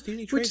 who is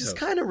Danny Trejo? Which is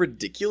kind of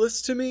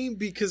ridiculous to me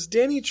because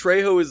Danny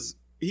Trejo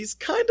he's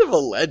kind of a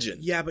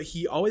legend. Yeah, but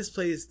he always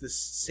plays the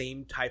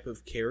same type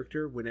of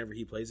character whenever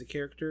he plays a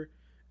character,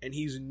 and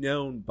he's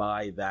known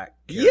by that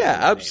character. Yeah,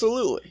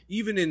 absolutely. Name.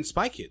 Even in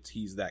Spy Kids,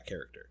 he's that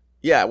character.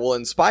 Yeah, well,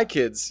 in Spy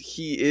Kids,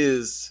 he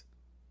is...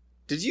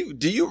 Do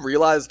you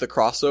realize the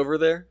crossover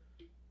there?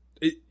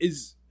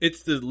 It's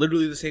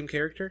literally the same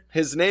character?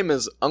 His name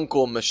is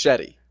Uncle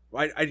Machete.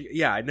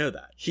 Yeah, I know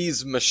that.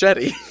 He's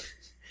Machete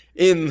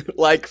in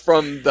like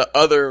from the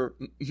other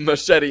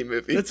Machete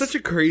movies. That's such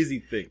a crazy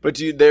thing. But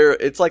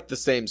it's like the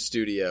same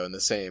studio and the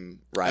same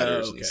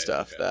writers and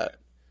stuff the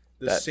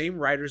same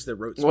writers that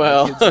wrote.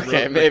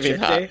 Okay, maybe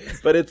not.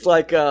 But it's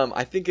like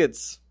I think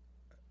it's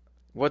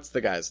what's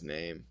the guy's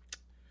name?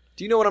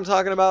 Do you know what I'm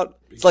talking about?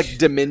 It's like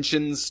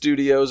Dimension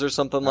Studios or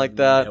something like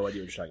that. No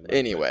idea what you're talking about.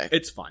 Anyway,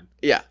 it's fine.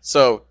 Yeah.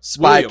 So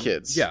Spy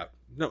Kids. Yeah.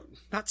 No,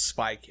 not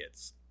Spy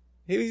Kids.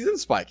 He's in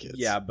Spy Kids.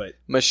 Yeah, but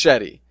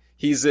Machete.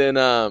 He's in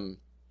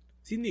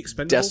Is he in the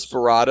Expendables?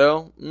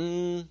 Desperado.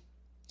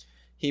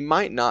 He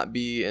might not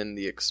be in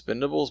the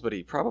Expendables, but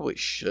he probably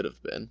should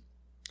have been.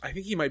 I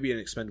think he might be in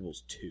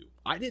Expendables 2.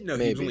 I didn't know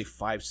he was only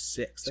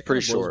 5'6". That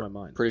pretty short. Blows my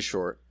mind. Pretty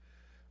short.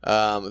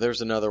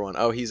 There's another one.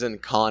 Oh, he's in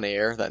Con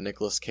Air, that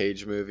Nicolas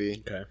Cage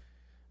movie.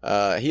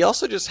 Okay. He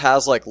also just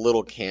has like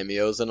little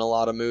cameos in a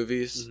lot of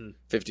movies.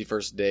 50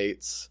 First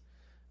Dates.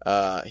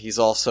 He's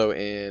also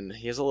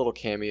he has a little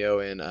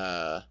cameo in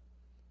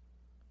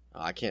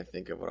I can't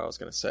think of what I was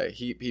going to say.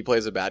 He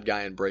plays a bad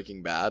guy in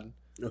Breaking Bad.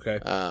 Okay.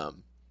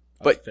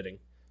 But fitting.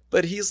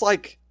 But he's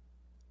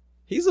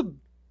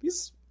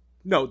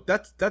no,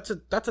 that's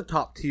a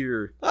top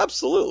tier.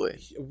 Absolutely.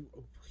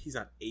 He's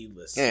not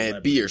A-list. Yeah,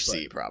 B or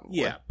C probably.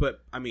 Yeah,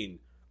 but I mean,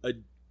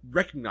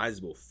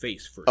 recognizable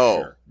face for Oh,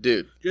 sure.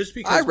 dude. Just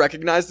because I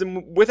recognized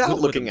him without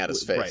looking at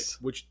his face. Right,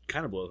 which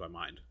kind of blows my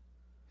mind.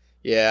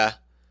 Yeah.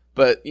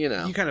 But, you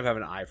know. You kind of have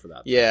an eye for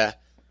that. Yeah.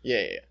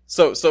 Yeah.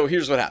 So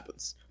here's what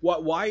happens.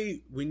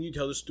 Why, when you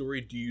tell the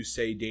story, do you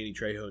say Danny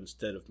Trejo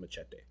instead of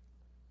Machete?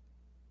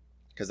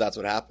 Because that's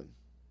what happened.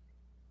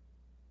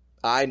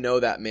 I know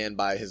that man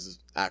by his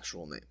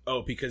actual name.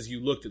 Oh, because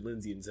you looked at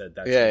Lindsay and said,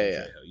 that's Danny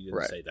Trejo. You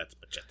didn't say, that's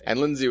Machete. And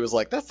Lindsay was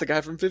like, that's the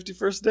guy from 50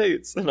 First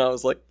Dates. And I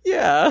was like,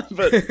 yeah,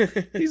 but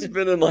he's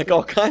been in like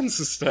all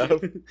kinds of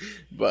stuff.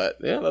 But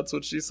yeah, that's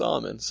what she saw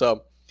him in.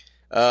 So,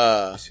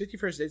 is 50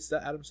 First Dates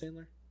that Adam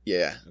Sandler?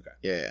 Yeah. Okay.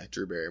 Yeah.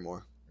 Drew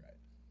Barrymore. Right.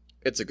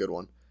 It's a good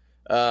one.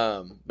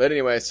 But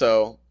anyway,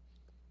 so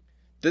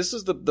this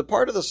is the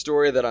part of the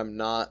story that I'm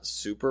not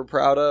super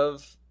proud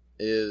of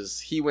is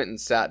he went and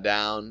sat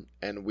down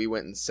and we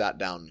went and sat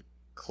down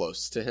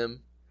close to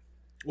him.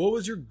 What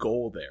was your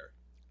goal there?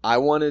 I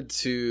wanted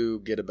to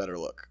get a better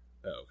look.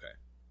 Oh, okay.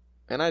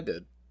 And I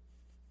did.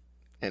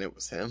 And it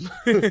was him.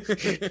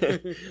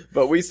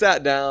 But we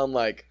sat down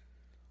like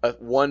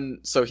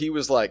so he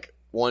was like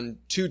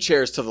 2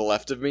 chairs to the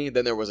left of me,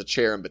 then there was a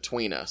chair in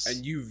between us.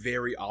 And you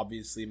very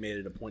obviously made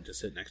it a point to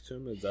sit next to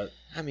him? Is that?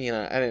 I mean,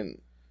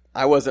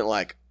 I wasn't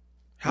like,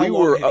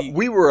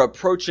 we were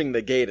approaching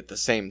the gate at the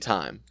same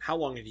time. How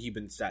long had he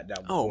been sat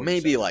down? Oh,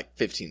 maybe like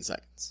 15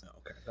 seconds. Oh,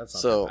 okay,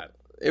 that's not that bad.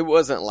 It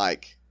wasn't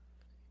like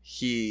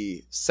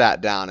he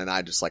sat down and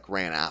I just like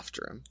ran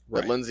after him.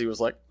 Right. But Lindsay was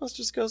like, let's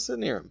just go sit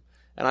near him.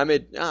 And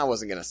I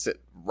wasn't going to sit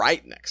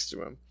right next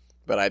to him,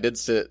 but I did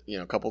sit,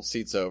 a couple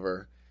seats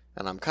over,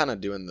 and I'm kind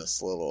of doing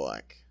this little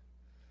like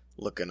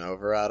looking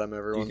over at him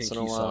every once in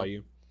a while. Saw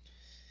you?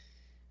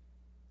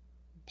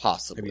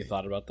 Possibly. Have you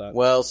thought about that?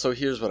 Well, so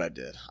here's what I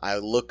did. I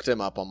looked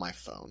him up on my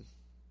phone.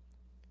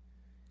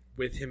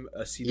 With him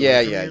a seat Yeah.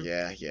 I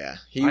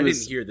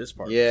didn't hear this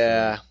part.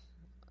 Yeah.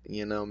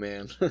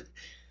 Man.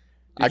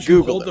 I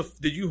Googled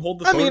it. Did you hold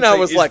the phone? I mean, I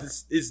was like,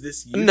 is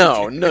this you?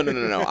 No.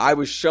 I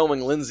was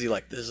showing Lindsay,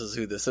 like, this is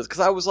who this is.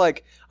 Because I was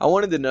like, I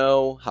wanted to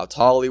know how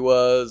tall he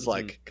was,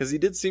 like, because he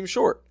did seem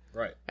short.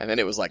 Right. And then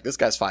it was like, this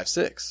guy's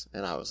 5'6".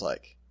 And I was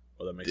like,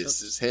 well, that makes this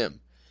sense. is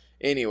him.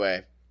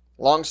 Anyway,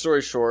 long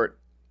story short,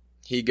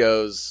 he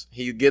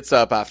gets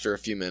up after a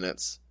few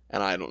minutes,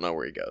 and I don't know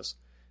where he goes.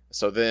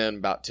 So then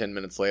about 10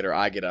 minutes later,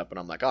 I get up, and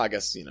I'm like, oh, I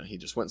guess, he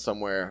just went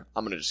somewhere.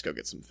 I'm going to just go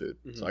get some food.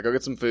 Mm-hmm. So I go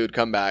get some food,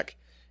 come back.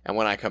 And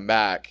when I come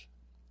back,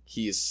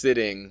 he is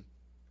sitting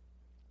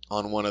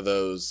on one of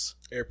those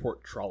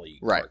airport trolley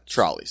carts. Right,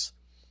 trolleys.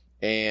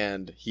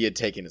 And he had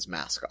taken his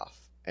mask off,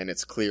 and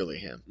it's clearly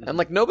him. Mm-hmm. And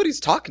like nobody's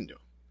talking to him.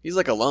 He's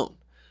like alone.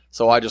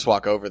 So I just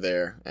walk over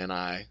there and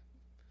I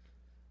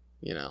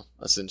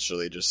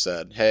essentially just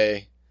said,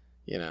 "Hey,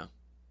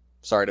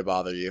 sorry to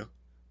bother you,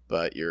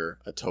 but you're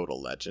a total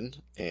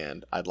legend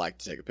and I'd like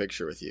to take a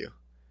picture with you."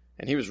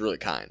 And he was really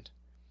kind.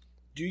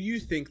 Do you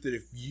think that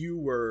if you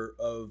were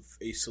of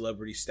a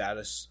celebrity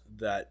status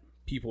that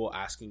people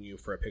asking you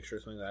for a picture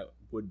or something like that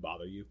would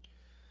bother you?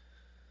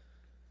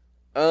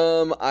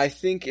 I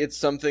think it's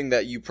something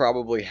that you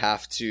probably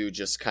have to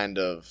just kind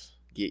of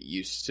get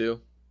used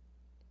to,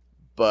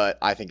 but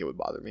I think it would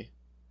bother me.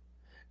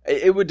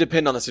 It would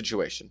depend on the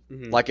situation.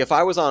 Mm-hmm. Like if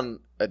I was on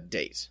a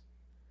date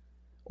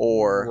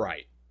or...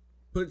 Right.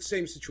 But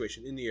same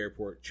situation, in the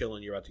airport,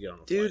 chilling, you're about to get on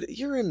a flight.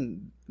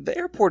 Dude, the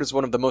airport is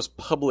one of the most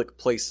public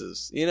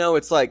places.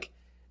 It's like,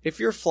 if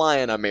you're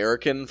flying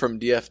American from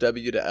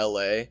DFW to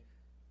LA,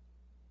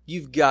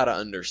 you've got to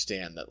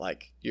understand that,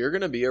 like, you're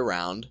going to be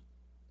around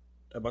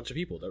a bunch of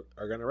people that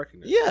are going to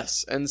recognize you.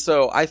 Yes, and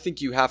so I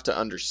think you have to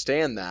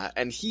understand that.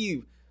 And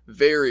he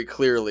very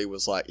clearly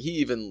was like, he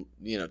even,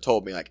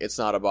 told me, like, it's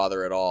not a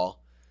bother at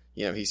all.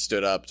 He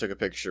stood up, took a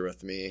picture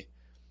with me,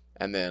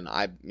 and then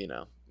I,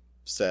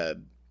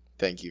 said...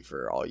 Thank you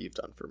for all you've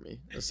done for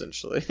me,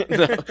 essentially.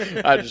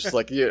 I just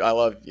like you. I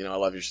love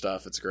your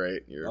stuff. It's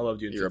great. I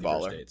loved you. You're a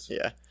baller.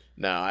 Yeah.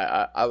 No,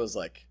 I was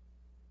like,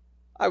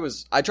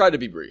 I tried to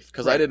be brief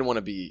because I didn't want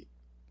to be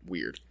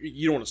weird.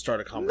 You don't want to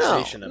start a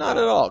conversation. No, not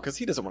at all. Because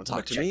he doesn't want to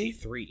talk to me.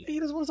 He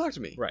doesn't want to talk to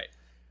me. Right.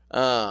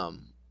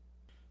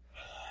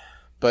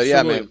 But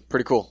yeah, man,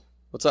 pretty cool.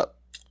 What's up?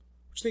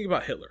 What you think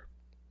about Hitler?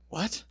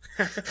 What?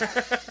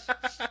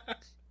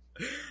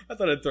 I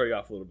thought I'd throw you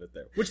off a little bit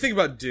there. What you think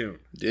about Dune?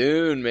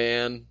 Dune,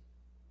 man.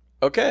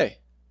 Okay.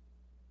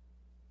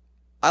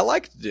 I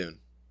liked Dune.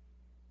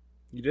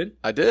 You did?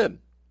 I did.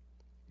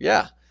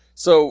 Yeah.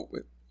 So,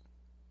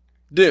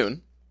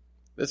 Dune.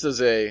 This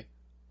is a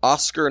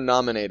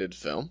Oscar-nominated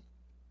film.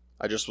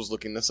 I just was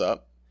looking this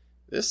up.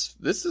 This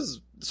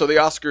is so the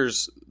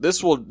Oscars.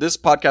 This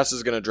podcast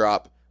is going to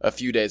drop a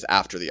few days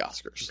after the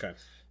Oscars. Okay.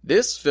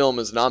 This film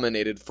is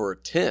nominated for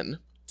 10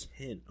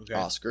 okay.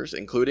 Oscars,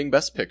 including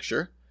Best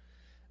Picture.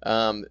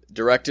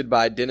 Directed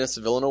by Denis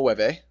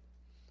Villeneuve.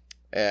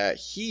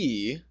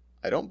 He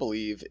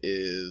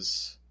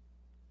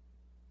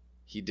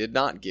did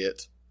not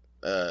get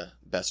a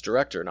Best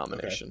Director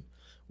nomination,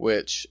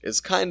 which is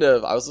kind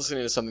of, I was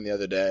listening to something the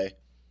other day.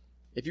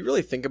 If you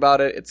really think about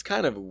it, it's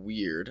kind of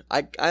weird.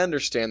 I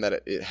understand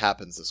that it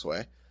happens this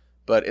way,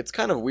 But it's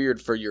kind of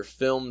weird for your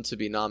film to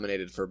be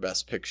nominated for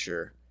Best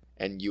Picture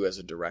and you as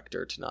a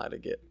director to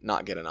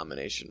not get a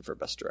nomination for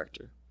Best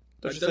Director.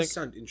 That does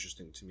sound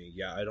interesting to me.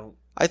 Yeah,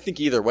 I think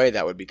either way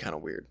that would be kind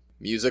of weird.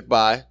 Music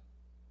by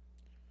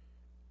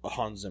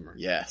Hans Zimmer.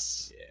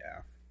 Yes.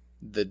 Yeah.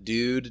 The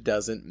dude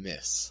doesn't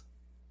miss.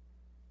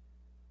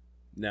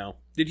 No.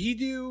 Did he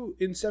do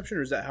Inception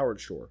or is that Howard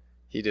Shore?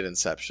 He did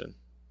Inception.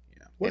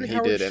 Yeah. And he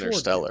did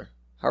Interstellar.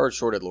 Howard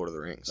Shore did Lord of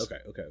the Rings. Okay.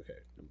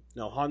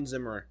 No, Hans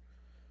Zimmer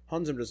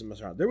doesn't mess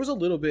around. There was a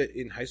little bit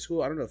in high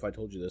school, I don't know if I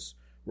told you this,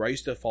 where I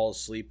used to fall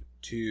asleep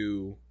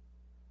to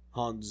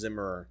Hans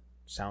Zimmer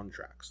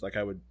soundtracks. Like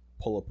I would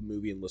pull up a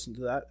movie and listen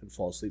to that and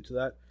fall asleep to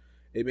that.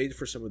 It made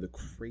for some of the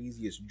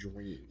craziest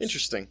dreams.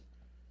 Interesting.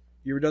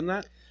 You ever done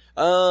that?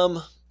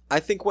 I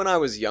think when I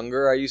was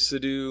younger, I used to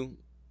do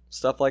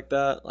stuff like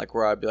that, like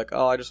where I'd be like,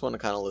 oh, I just want to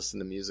kind of listen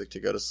to music to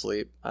go to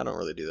sleep. I don't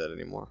really do that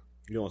anymore.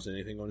 You don't listen to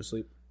anything going to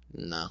sleep?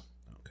 No.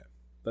 Okay.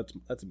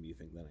 That's a me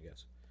thing then, I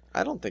guess.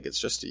 I don't think it's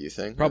just a you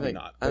thing. Probably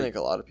not. I think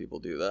a lot of people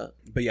do that.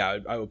 But yeah,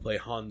 I would play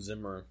Hans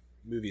Zimmer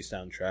movie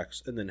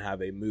soundtracks and then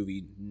have a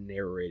movie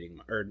narrating,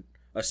 or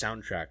a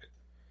soundtrack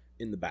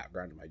in the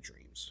background of my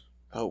dreams.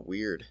 Oh,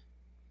 weird.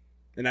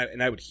 And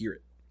I would hear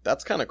it.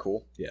 That's kind of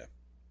cool. Yeah.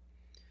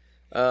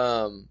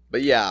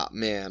 But yeah,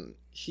 man,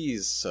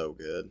 he's so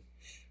good.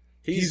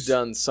 He's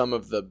done some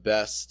of the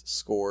best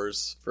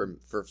scores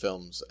for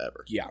films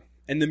ever. Yeah.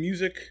 And the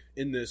music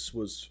in this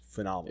was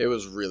phenomenal. It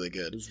was really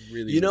good. It was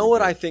really, you know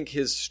what I think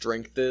his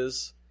strength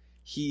is?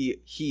 He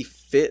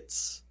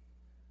fits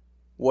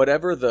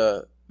whatever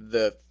the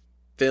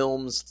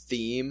film's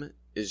theme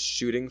is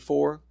shooting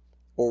for,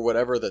 or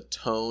whatever the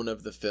tone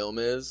of the film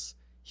is.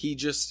 He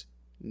just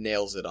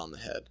nails it on the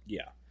head.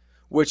 Yeah.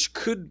 Which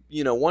could,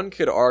 one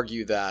could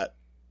argue that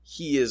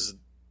he is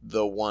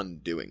the one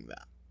doing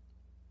that.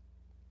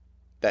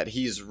 That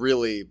he's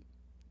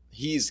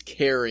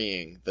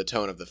carrying the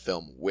tone of the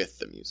film with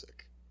the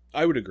music.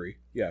 I would agree.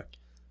 Yeah.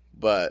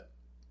 But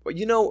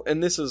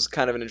and this is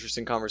kind of an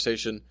interesting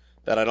conversation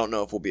that I don't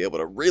know if we'll be able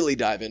to really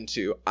dive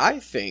into. I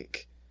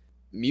think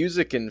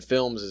music in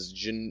films is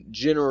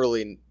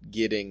generally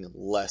getting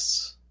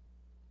less.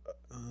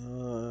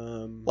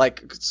 So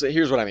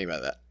here's what I mean by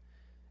that.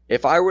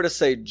 If I were to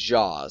say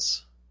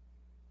Jaws,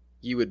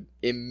 you would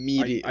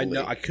immediately. I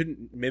know I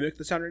couldn't mimic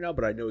the sound right now,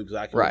 but I know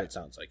exactly what it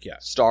sounds like. Yeah.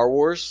 Star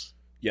Wars.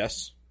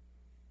 Yes.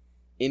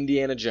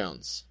 Indiana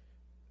Jones.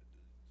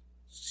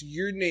 So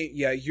you're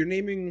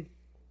naming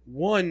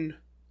one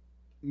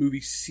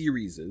movie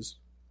series.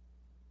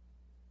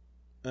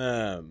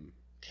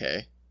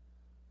 Okay.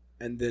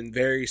 And then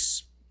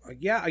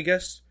I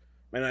guess.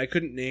 And I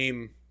couldn't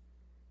name.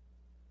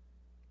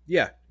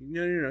 Yeah,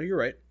 no, you're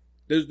right.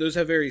 Those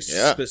have very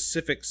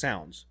specific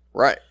sounds.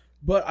 Right.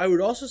 But I would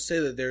also say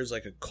that there's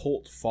like a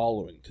cult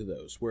following to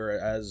those,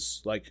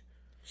 whereas like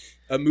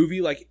a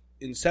movie like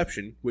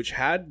Inception, which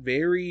had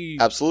very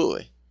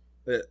absolutely,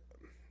 the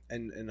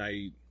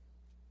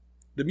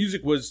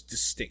music was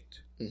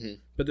distinct,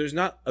 but there's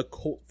not a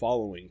cult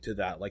following to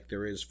that like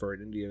there is for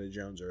an Indiana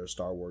Jones or a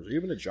Star Wars or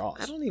even a Jaws.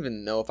 I don't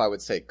even know if I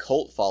would say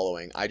cult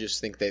following. I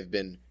just think they've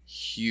been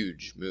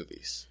huge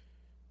movies,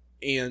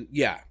 and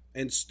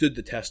stood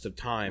the test of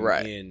time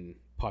in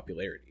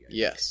popularity.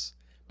 Yes.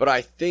 But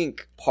I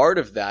think part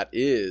of that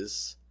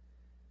is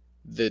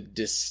the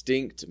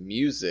distinct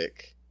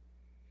music.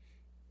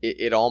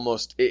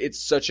 It's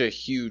such a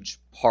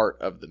huge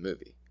part of the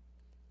movie.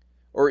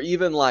 Or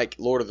even like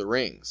Lord of the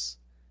Rings.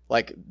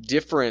 Like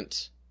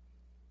different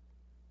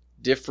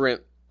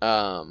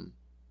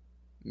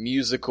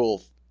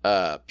musical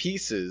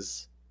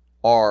pieces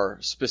are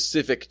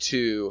specific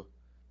to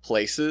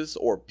places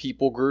or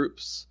people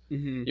groups.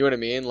 Mm-hmm. You know what I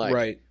mean? Like,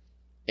 right.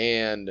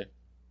 And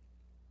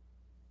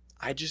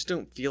I just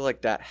don't feel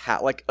like that.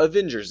 Like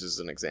Avengers is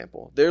an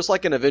example. There's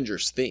like an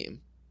Avengers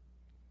theme.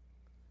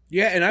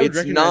 Yeah, and I would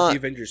recognize the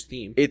Avengers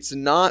theme. It's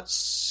not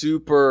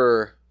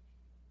super.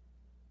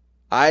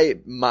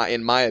 In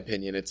my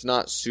opinion, it's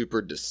not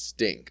super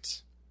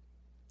distinct.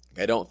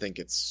 I don't think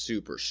it's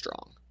super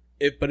strong.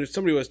 But if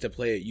somebody was to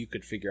play it, you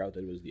could figure out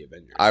that it was the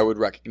Avengers. I would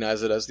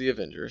recognize it as the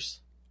Avengers.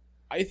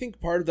 I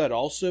think part of that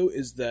also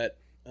is that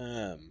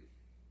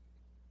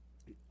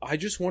I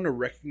just want to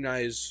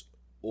recognize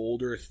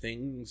older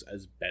things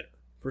as better.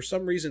 For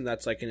some reason,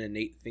 that's like an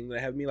innate thing that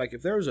I have in me. Like,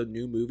 if there was a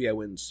new movie I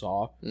went and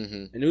saw,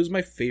 and it was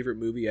my favorite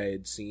movie I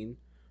had seen,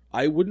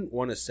 I wouldn't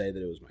want to say that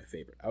it was my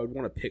favorite. I would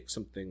want to pick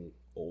something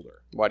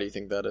older. Why do you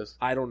think that is?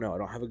 I don't know. I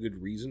don't have a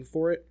good reason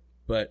for it,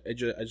 but I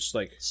just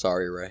like...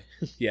 Sorry, Ray.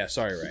 Yeah,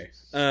 sorry, Ray.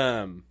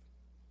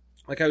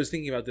 Like, I was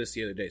thinking about this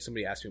the other day.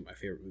 Somebody asked me what my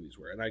favorite movies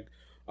were, and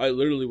I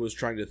literally was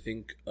trying to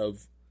think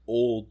of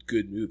old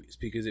good movies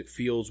because it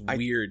feels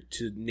weird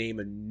to name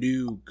a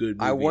new good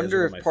movie. I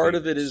wonder if part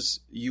of it is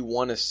you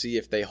want to see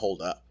if they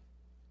hold up.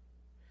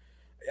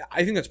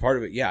 I think that's part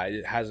of it. Yeah,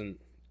 it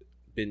hasn't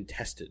been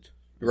tested.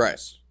 Right.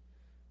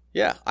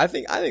 Yeah, I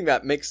think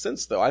that makes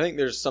sense though. I think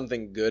there's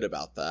something good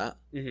about that.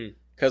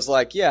 Because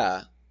let's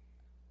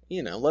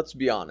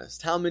be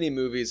honest. How many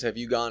movies have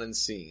you gone and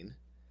seen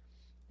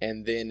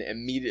and then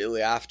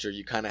immediately after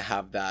you kind of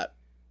have that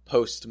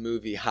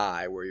post-movie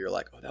high where you're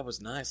like, oh, that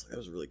was nice. Like, that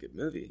was a really good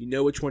movie. You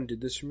know which one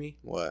did this for me?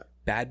 What?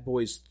 Bad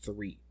Boys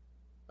 3.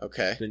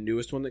 Okay. The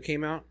newest one that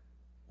came out.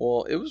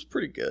 Well, it was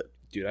pretty good.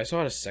 Dude, I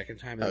saw it a second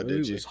time. That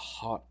movie was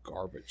hot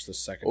garbage the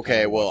second time.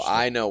 Okay, well,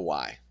 I know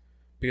why.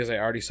 Because I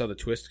already saw the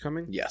twist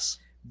coming? Yes.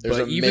 There's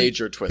a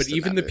major twist But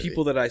even the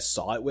people that I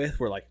saw it with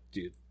were like,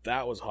 dude,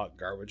 that was hot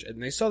garbage.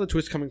 And they saw the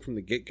twist coming from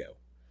the get-go.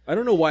 I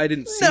don't know why I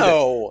didn't see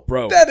that.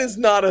 Bro. That is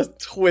not a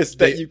twist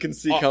that you can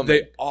see coming.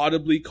 They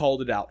audibly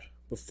called it out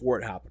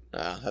before it happened.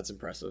 That's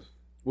impressive.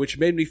 Which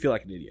made me feel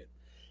like an idiot.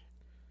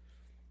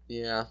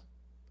 Yeah.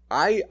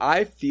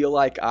 I feel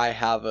like I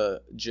have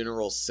a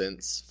general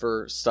sense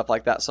for stuff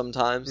like that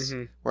sometimes,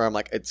 where I'm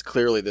like, it's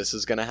clearly this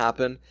is going to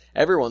happen.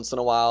 Every once in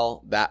a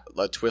while, that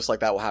a twist like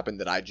that will happen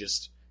that I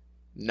just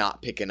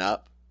not picking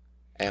up,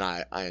 and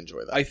I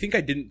enjoy that. I think I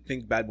didn't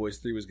think Bad Boys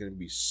 3 was going to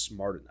be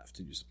smart enough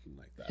to do something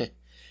like that.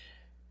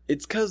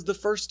 It's because the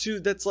first two,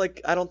 that's like,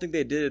 I don't think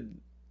they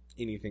did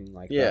anything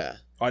like that.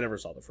 Oh, I never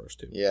saw the first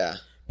two. Yeah.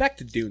 Back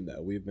to Dune,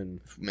 though. We've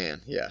been...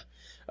 Man, yeah.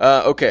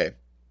 Okay.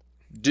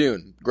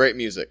 Dune. Great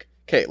music.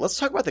 Okay, let's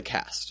talk about the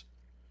cast.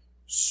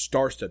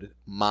 Star-studded.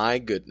 My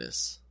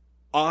goodness.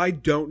 I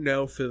don't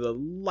know for the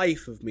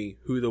life of me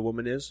who the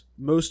woman is.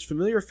 Most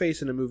familiar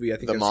face in a movie I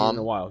think I've seen in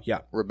a while. Yeah.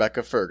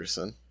 Rebecca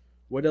Ferguson.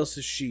 What else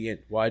is she in?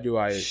 Why do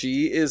I...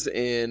 She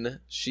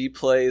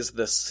plays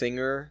the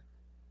singer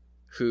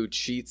who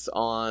cheats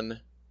on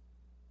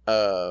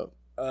The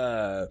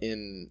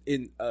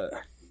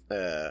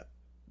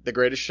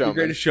Greatest Showman.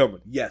 The Greatest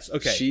Showman. Yes.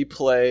 Okay. She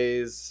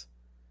plays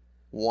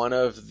one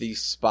of the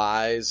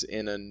spies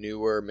in a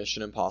newer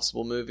Mission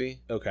Impossible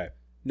movie. Okay.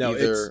 No,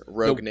 either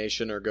Rogue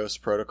Nation or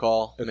Ghost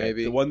Protocol,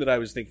 maybe. The one that I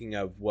was thinking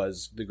of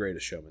was The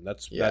Greatest Showman.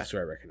 That's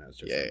where I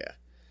recognized her.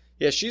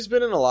 Yeah, she's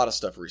been in a lot of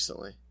stuff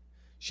recently.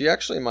 She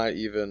actually might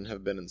even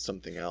have been in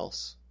something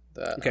else.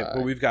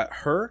 Well, we've got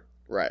her.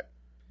 Right.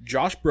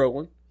 Josh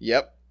Brolin.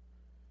 Yep.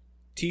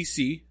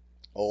 TC.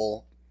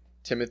 Old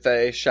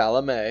Timothée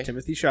Chalamet.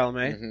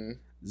 Mm-hmm.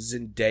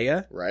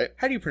 Zendaya. Right.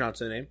 How do you pronounce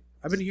that name?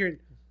 I've been hearing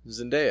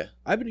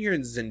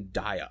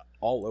Zendaya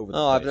all over the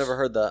place. I've never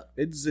heard that.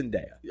 It's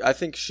Zendaya. I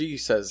think she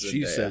says Zendaya.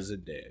 She says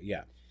Zendaya,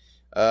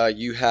 yeah.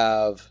 You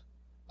have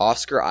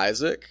Oscar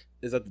Isaac.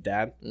 Is that the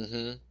dad?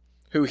 Mm-hmm.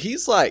 Who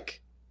he's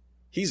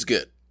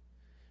good.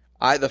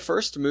 The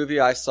first movie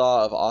I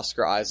saw of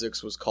Oscar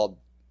Isaac's was called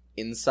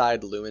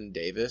Inside Llewyn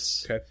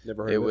Davis. Okay,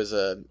 never heard of it. It was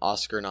an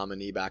Oscar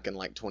nominee back in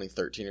like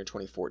 2013 or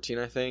 2014,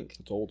 I think.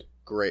 It's old.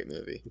 Great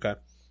movie. Okay.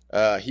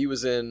 He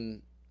was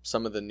in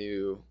some of the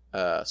new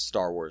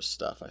Star Wars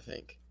stuff, I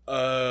think.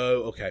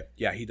 Okay.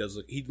 Yeah, he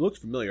does. He looked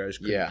familiar.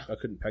 I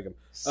couldn't peg him.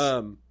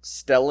 Stellan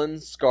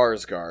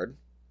Skarsgård.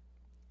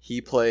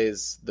 He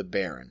plays the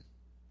Baron.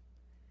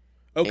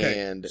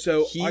 Okay, and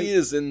so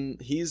he's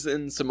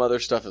in some other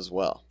stuff as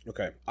well.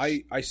 Okay,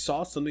 I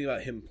saw something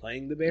about him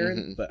playing the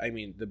Baron, but I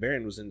mean the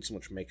Baron was in so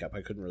much makeup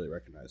I couldn't really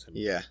recognize him.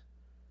 Yeah,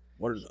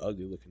 what an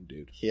ugly looking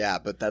dude. Yeah,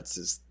 but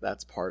that's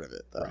part of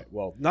it, though. Right.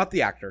 Well, not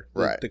the actor,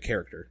 the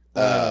character.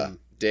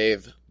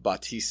 Dave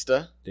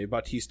Bautista,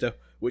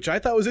 which I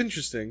thought was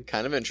interesting.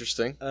 Kind of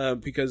interesting,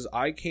 because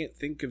I can't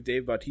think of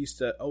Dave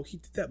Bautista. Oh, he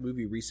did that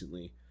movie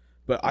recently.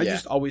 But I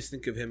just always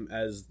think of him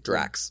as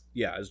Drax.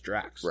 As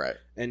Drax. Right.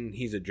 And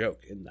he's a joke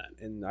in that.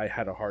 And I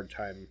had a hard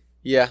time.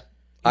 Yeah.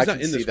 He's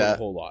not in this one a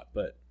whole lot,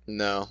 but...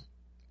 No.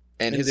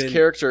 And his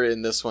character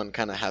in this one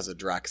kind of has a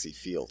Draxy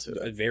feel to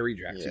it. A very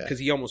Draxy. Because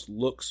he almost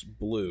looks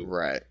blue.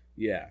 Right.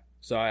 Yeah.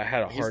 So I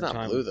had a hard time. He's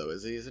not blue, though,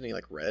 is he? Isn't he,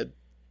 like, red?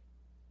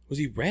 Was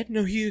he red?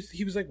 No, he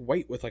was, like,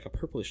 white with, like, a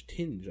purplish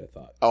tinge, I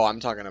thought. Oh,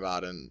 I'm talking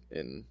about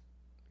in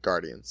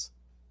Guardians.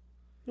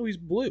 No, he's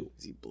blue.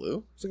 Is he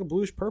blue? It's like a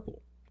bluish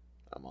purple.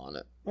 I'm on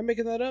it. Am I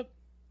making that up?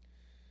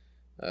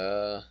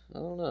 I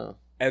don't know.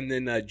 And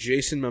then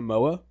Jason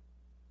Momoa.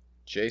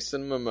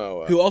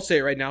 Who I'll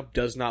say right now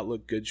does not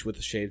look good with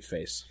a shaved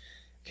face.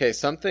 Okay,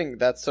 something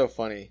that's so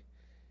funny.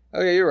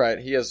 Oh yeah, you're right.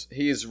 He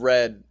has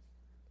red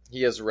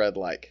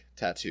like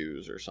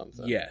tattoos or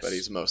something. Yes. But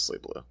he's mostly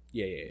blue.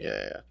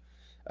 Yeah.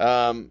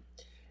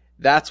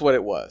 That's what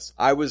it was.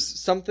 I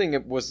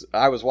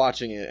was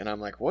watching it and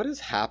I'm like, what is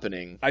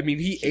happening? I mean,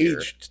 he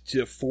aged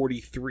to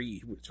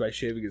 43 by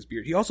shaving his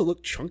beard. He also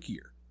looked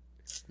chunkier.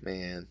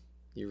 Man,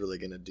 you're really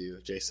going to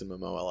do Jason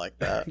Momoa like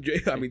that.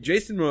 I mean,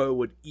 Jason Momoa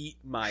would eat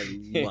my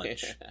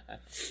lunch.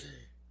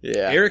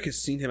 Yeah. Eric has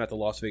seen him at the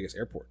Las Vegas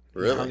airport.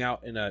 Really? He hung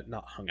out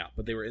not hung out,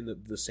 but they were in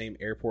the same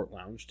airport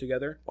lounge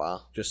together.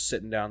 Wow. Just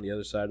sitting down the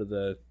other side of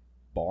the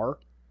bar.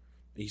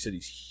 He said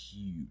he's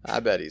huge.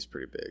 I bet he's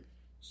pretty big.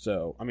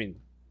 So, I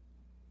mean...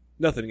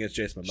 Nothing against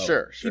Jason Momoa.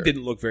 Sure. He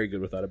didn't look very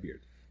good without a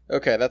beard.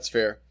 Okay, that's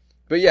fair.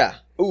 But yeah.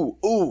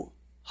 Ooh.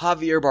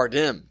 Javier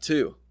Bardem,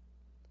 too.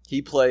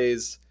 He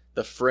plays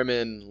the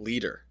Fremen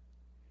leader.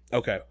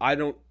 Okay.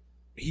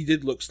 He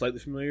did look slightly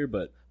familiar,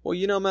 but... Well,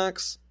 you know,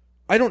 Max...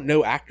 I don't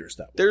know actors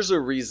that well. There's a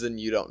reason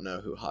you don't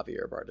know who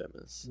Javier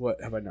Bardem is.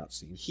 What have I not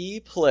seen? He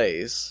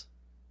plays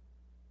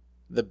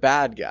the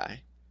bad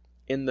guy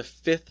in the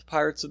 5th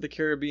Pirates of the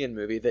Caribbean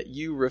movie that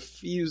you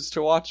refuse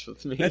to watch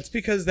with me. That's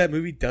because that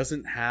movie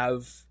doesn't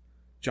have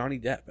Johnny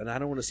Depp, and I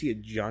don't want to see a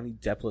Johnny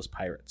Deppless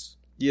Pirates.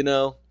 You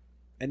know?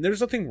 And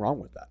there's nothing wrong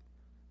with that.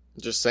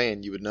 Just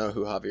saying, you would know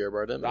who Javier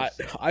Bardem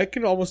is. I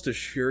can almost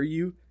assure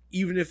you,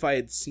 even if I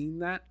had seen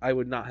that, I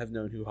would not have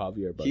known who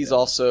Javier Bardem is. He's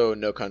also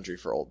No Country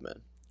for Old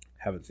Men.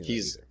 Haven't seen that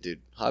either.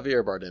 Dude,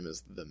 Javier Bardem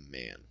is the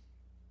man.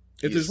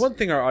 If there's one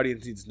thing our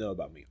audience needs to know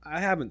about me, I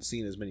haven't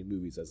seen as many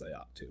movies as I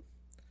ought to.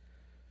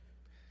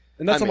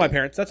 And that's on my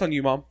parents. That's on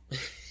you, Mom.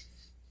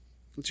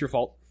 It's your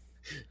fault.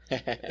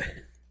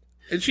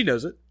 And she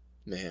knows it.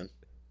 Man.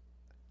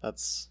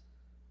 That's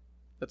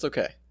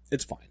okay.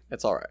 It's fine.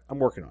 It's all right. I'm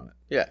working on it.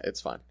 Yeah, it's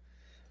fine.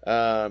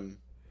 We're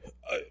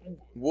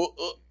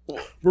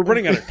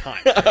running out of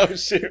time. Oh,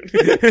 shoot.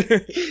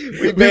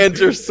 We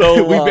banter so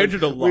long. We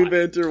bantered a lot. We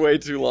banter way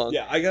too long.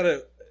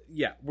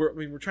 Yeah,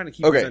 we're trying to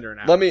keep this under an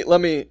hour.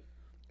 Let me.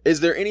 Is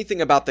there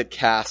anything about the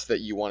cast that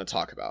you want to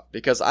talk about?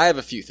 Because I have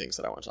a few things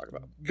that I want to talk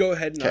about. Go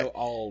ahead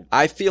and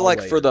I feel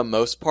like for the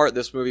most part,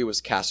 this movie was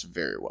cast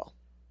very well.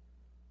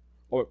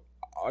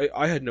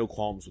 I had no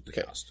qualms with the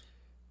cast.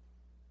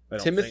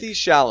 Timothée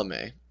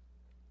Chalamet.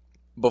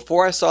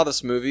 Before I saw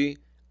this movie,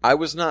 I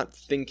was not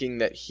thinking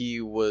that he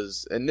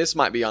was, and this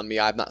might be on me,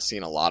 I've not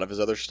seen a lot of his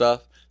other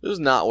stuff. This is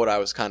not what I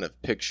was kind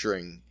of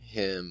picturing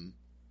him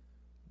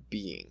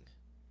being.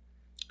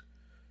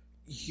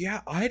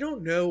 Yeah, I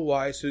don't know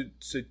why. So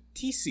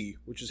TC,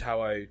 which is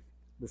how I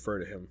refer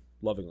to him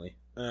lovingly,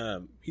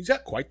 he's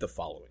got quite the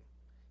following.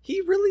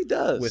 He really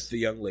does. With the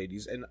young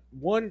ladies. And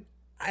one,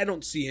 I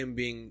don't see him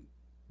being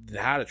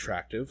that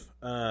attractive.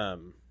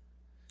 And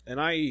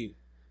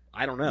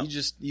I don't know.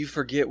 You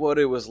forget what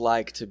it was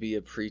like to be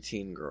a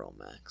preteen girl,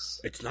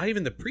 Max. It's not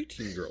even the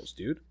preteen girls,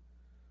 dude.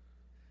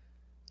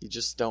 You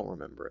just don't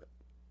remember it.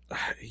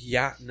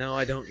 Yeah, no,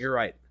 I don't. You're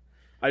right.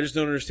 I just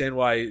don't understand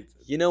why.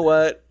 You know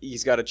what?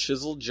 He's got a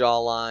chiseled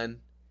jawline.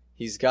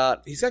 He's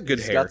got good hair.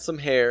 He's got some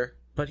hair.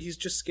 But he's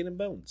just skin and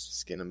bones.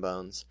 Skin and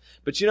bones.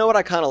 But you know what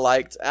I kind of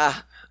liked?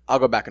 I'll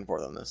go back and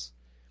forth on this.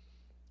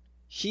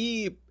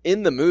 He,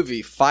 in the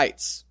movie,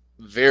 fights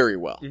very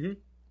well. Mm-hmm.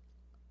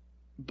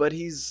 But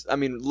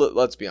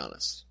let's be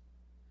honest.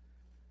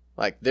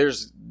 Like,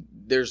 there's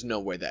no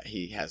way that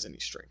he has any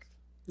strength.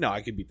 No,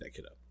 I could beat that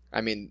kid up. I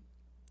mean,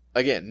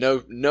 again,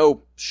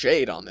 no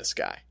shade on this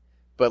guy.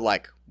 But,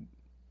 like,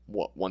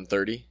 what,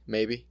 130,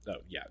 maybe? Oh,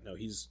 yeah. No,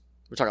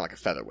 we're talking like a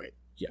featherweight.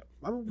 Yeah.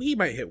 I mean, he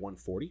might hit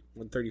 140,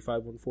 135,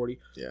 140.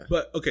 Yeah.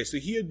 But, okay, so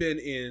he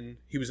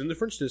was in The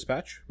French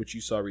Dispatch, which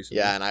you saw recently.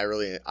 Yeah, and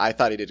I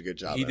thought he did a good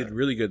job. He did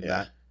really good in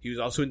that. He was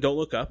also in Don't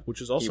Look Up,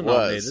 which is also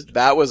nominated.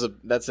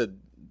 That's a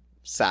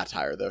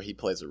satire, though. He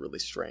plays a really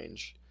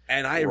strange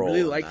and I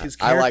really liked his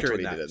character. I liked what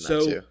he did in that,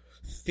 too.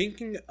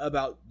 Thinking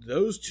about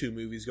those two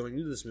movies going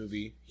into this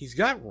movie, he's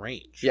got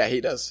range. Yeah,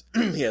 he does.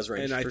 He has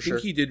range, and I think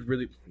he did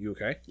really... You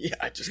okay? Yeah,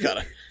 I just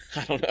gotta...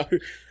 I don't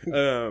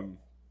know.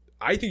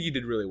 I think he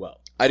did really well.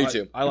 I do,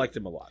 too. I liked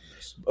him a lot in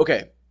this.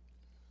 Okay.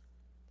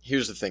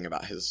 Here's the thing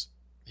about his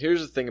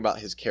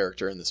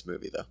character in this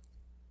movie, though.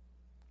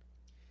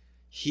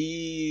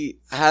 He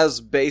has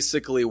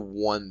basically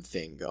one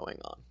thing going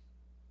on.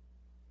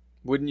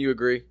 Wouldn't you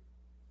agree?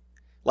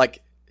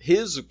 Like,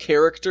 his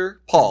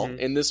character, Paul,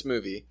 in this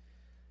movie,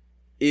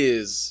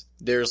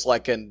 there's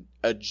like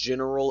a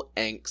general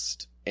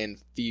angst and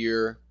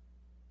fear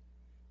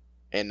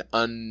and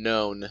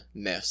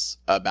unknownness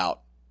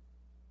about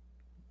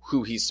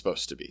who he's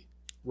supposed to be.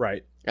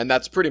 Right. And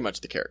that's pretty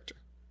much the character.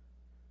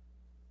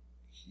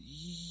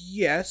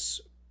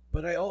 Yes,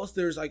 but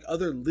there's like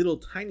other little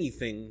tiny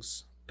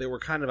things that were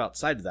kind of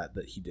outside of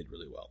that he did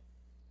really well.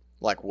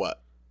 Like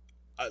what?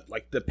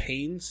 Like the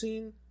pain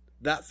scene,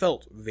 that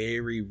felt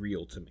very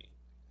real to me.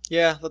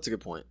 Yeah, that's a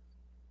good point.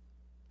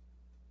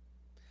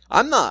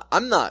 I'm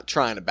not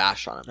trying to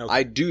bash on him. Okay.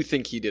 I do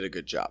think he did a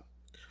good job.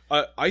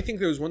 I think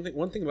there was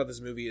one thing about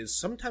this movie is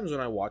sometimes when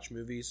I watch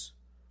movies,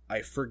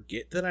 I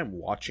forget that I'm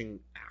watching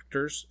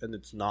actors and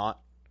it's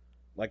not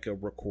like a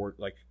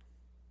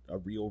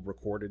real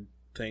recorded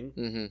thing.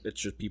 Mm-hmm.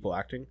 It's just people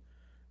acting.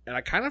 And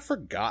I kind of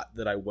forgot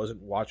that I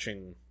wasn't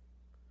watching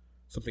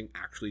something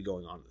actually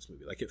going on in this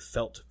movie. Like, it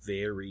felt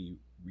very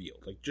real.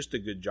 Like, just a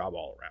good job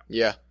all around.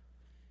 Yeah.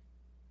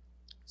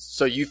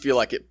 So you feel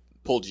like it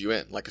pulled you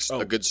in, like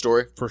a good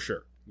story? For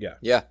sure. Yeah.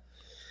 Yeah.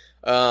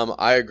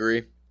 I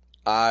agree.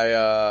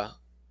 So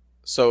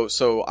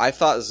I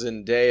thought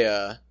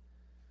Zendaya...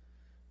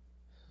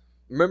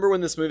 Remember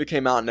when this movie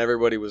came out and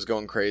everybody was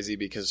going crazy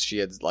because she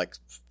had, like,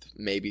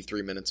 maybe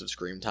 3 minutes of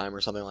screen time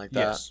or something like that?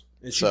 Yes.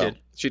 And she did.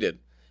 She did.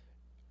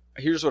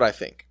 Here's what I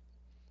think.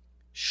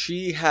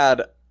 She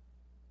had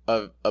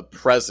a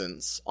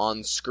presence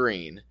on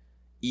screen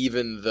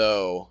even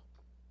though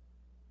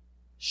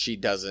she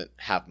doesn't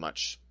have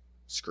much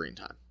screen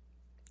time.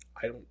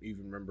 I don't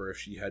even remember if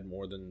she had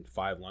more than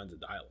 5 lines of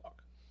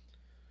dialogue.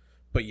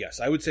 But yes,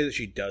 I would say that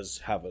she does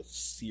have a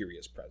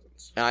serious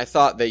presence. And I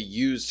thought they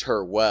used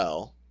her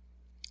well.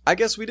 I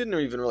guess we didn't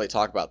even really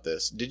talk about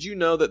this. Did you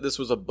know that this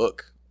was a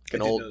book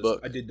An old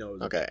book? I did know it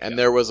was okay, and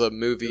there was a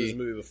movie... There was a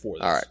movie before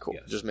this. All right, cool.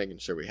 Yes. Just making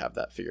sure we have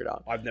that figured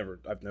out. I've never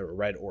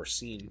read or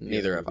seen...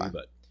 Neither have I.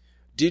 But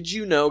did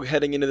you know,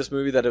 heading into this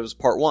movie, that it was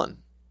part 1?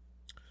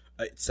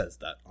 It says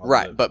that.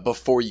 Right, but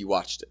before you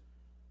watched it?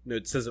 No,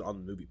 it says it on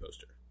the movie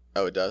poster.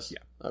 Oh, it does?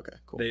 Yeah. Okay,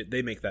 cool.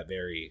 They make that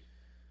very...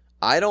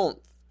 I don't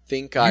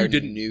think You I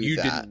didn't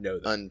didn't know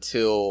that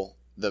until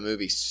the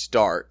movie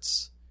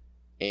starts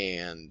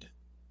and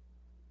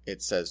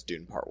it says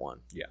Dune Part 1.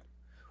 Yeah.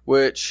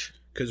 Which...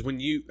 Because when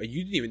you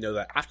didn't even know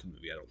that after the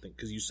movie, I don't think.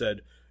 Because you said,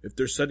 if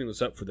they're setting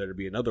this up for there to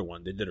be another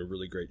one, they did a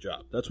really great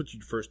job. That's what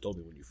you first told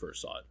me when you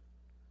first saw it.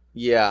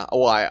 Yeah,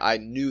 well, I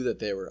knew that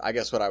they were... I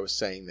guess what I was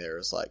saying there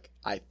is, like,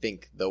 I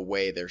think the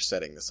way they're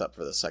setting this up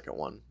for the second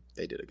one,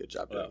 they did a good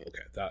job doing it.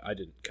 Okay, I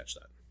didn't catch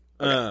that.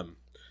 Okay.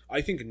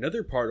 I think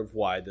another part of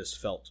why this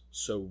felt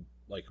so,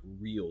 like,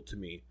 real to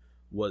me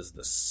was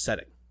the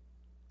setting.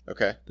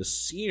 Okay. The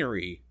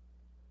scenery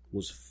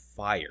was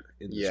fire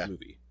in this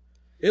movie.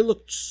 It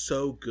looked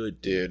so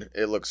good, dude.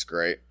 It looks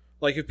great.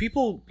 Like, if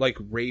people, like,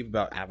 rave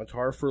about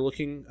Avatar for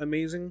looking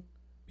amazing,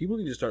 people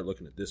need to start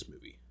looking at this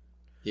movie.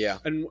 Yeah.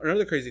 And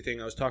another crazy thing,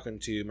 I was talking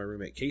to my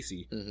roommate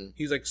Casey. Mm-hmm.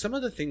 He's like, some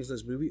of the things in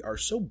this movie are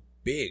so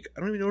big.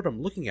 I don't even know what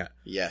I'm looking at.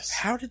 Yes.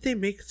 How did they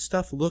make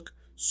stuff look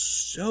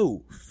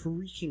so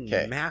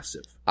freaking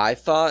massive? I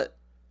thought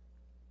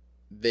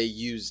they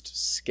used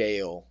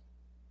scale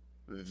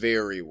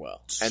very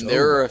well. And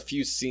there are a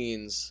few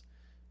scenes,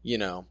 you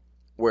know,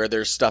 where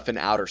there's stuff in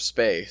outer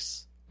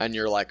space, and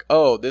you're like,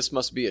 oh, this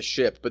must be a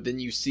ship. But then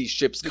you see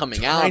ships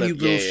coming out of it. Tiny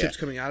little ships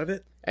coming out of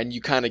it? And you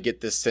kind of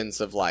get this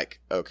sense of like,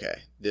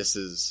 okay, this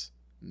is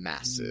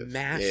massive.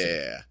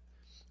 Yeah.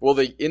 Well,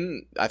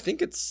 I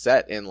think it's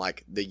set in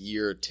like the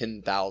year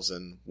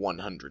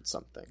 10,100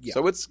 something. Yeah.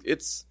 So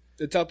it's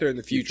out there in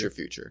the future.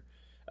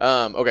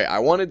 Okay, I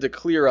wanted to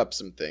clear up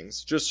some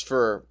things just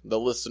for the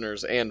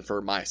listeners and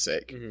for my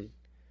sake. Mm-hmm.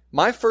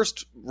 My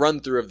first run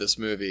through of this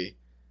movie,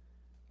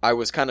 I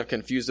was kind of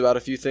confused about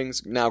a few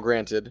things. Now,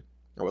 granted,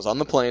 I was on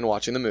the plane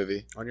watching the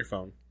movie. On your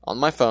phone. On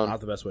my phone. Not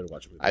the best way to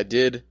watch a movie. I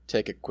did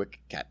take a quick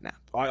cat nap.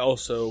 I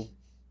also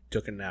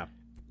took a nap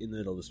in the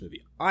middle of this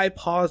movie. I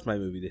paused my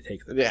movie to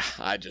take the nap.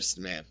 Yeah,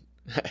 man.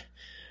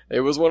 It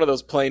was one of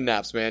those plane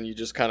naps, man. You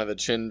just kind of, the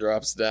chin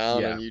drops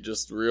down and you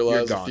just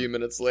realize a few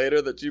minutes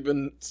later that you've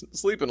been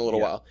sleeping a little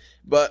while.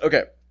 But,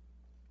 okay.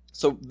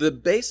 So, the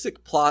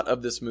basic plot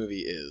of this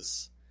movie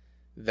is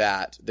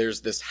that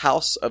there's this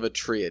house of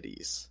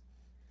Atreides.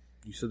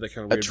 You said that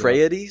kind of weird.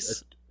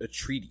 Atreides?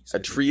 Atreides.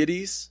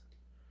 Atreides?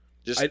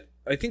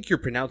 I think you're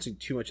pronouncing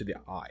too much of the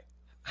I.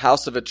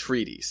 House of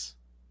Atreides.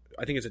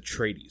 I think it's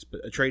Atreides,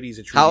 but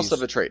Atreides. House of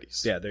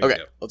Atreides. Yeah, there you go.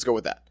 Okay, let's go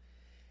with that.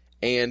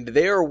 And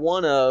they are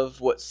one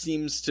of what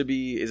seems to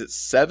be, is it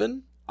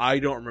 7? I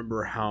don't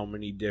remember how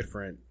many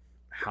different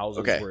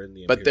houses were in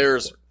the Imperial but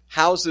there's Court.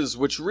 Houses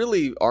which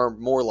really are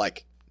more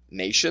like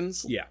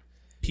nations. Yeah.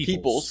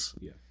 Peoples.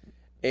 Yeah.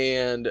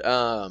 And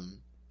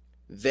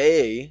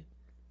they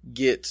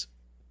get,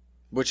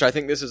 which I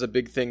think this is a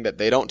big thing that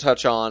they don't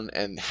touch on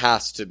and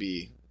has to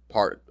be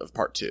part of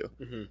part 2.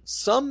 Mm-hmm.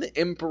 Some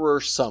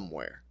emperor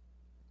somewhere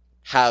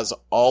has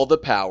all the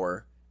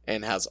power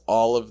and has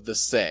all of the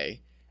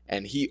say,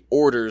 and he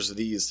orders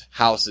these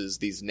houses,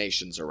 these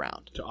nations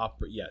around. To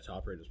operate a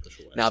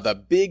special way. Now, the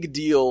big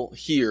deal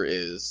here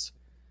is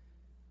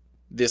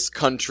this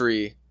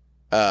country,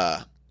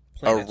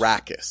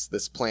 Arrakis,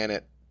 this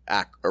planet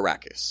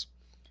Arrakis.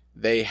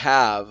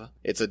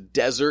 It's a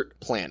desert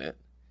planet.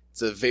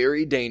 It's a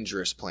very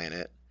dangerous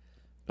planet,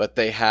 but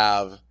they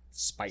have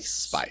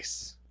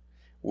spice,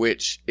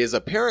 which is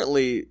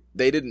apparently,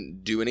 they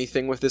didn't do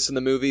anything with this in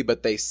the movie,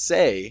 but they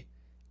say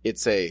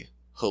it's a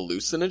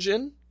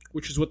hallucinogen.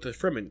 Which is what the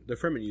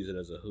Fremen use it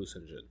as a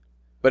hallucinogen.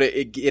 But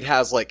it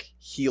has like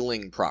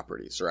healing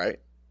properties, right?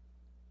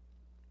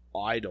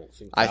 I don't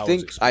think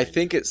I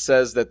think it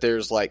says that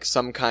there's like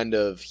some kind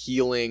of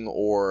healing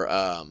or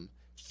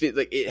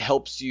like it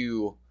helps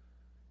you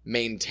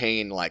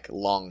maintain like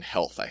long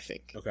health, I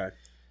think. Okay.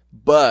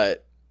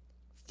 But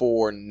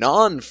for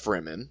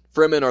non-Fremen,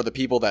 Fremen are the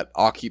people that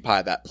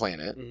occupy that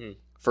planet. Mm-hmm.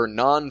 For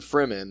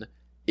non-Fremen,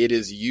 it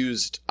is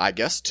used, I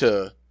guess,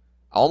 to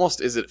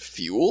almost, is it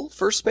fuel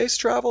for space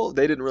travel?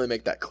 They didn't really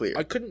make that clear.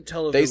 I couldn't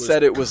tell if they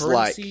said it was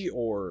like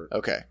or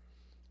okay.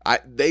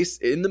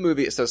 In the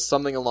movie it says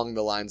something along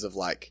the lines of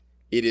like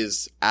it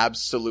is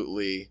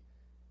absolutely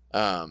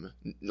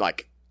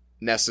like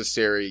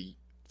necessary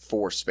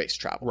for space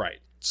travel. Right.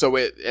 So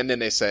and then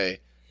they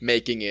say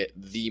making it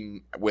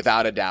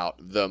without a doubt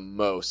the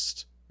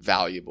most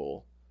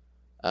valuable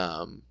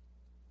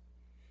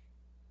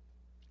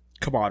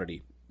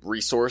commodity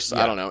resource,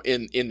 I don't know,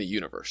 in the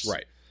universe.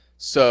 Right.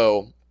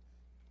 So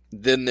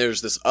then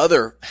there's this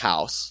other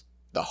house,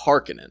 the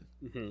Harkonnen.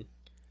 Mm-hmm.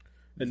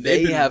 And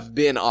they have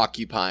been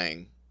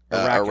occupying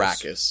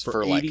Arrakis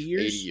for like 80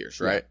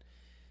 years, right? Yeah.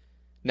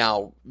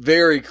 Now,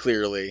 very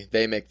clearly,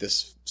 they make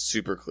this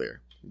super clear.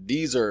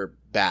 These are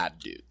bad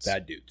dudes.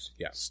 Bad dudes,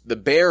 yes. The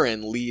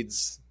Baron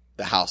leads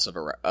the house of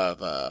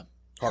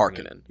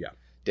Harkonnen. Yeah.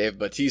 Dave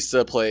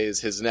Bautista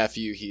plays his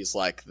nephew. He's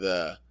like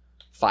the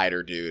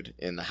fighter dude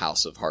in the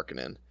House of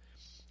Harkonnen.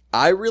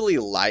 I really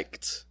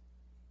liked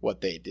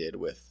what they did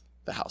with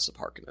the House of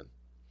Harkonnen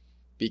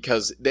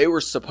because they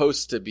were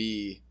supposed to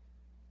be.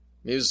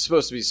 It was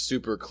supposed to be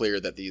super clear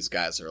that these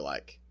guys are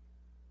like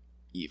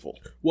evil.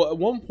 Well, at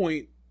one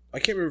point, I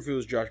can't remember if it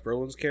was Josh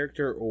Brolin's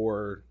character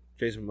or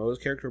Jason Momoa's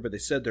character, but they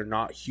said they're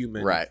not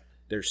human. Right.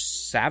 They're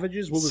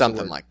savages. What was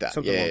something like that.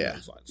 Something along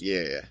those lines.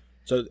 Yeah.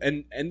 So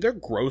and they're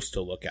gross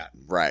to look at.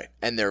 Right.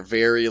 And they're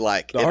very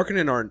like the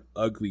Harkonnen aren't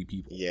ugly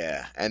people.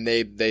 Yeah. And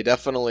they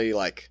definitely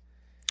like.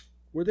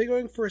 Were they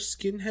going for a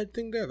skinhead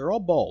thing there? They're all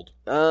bald.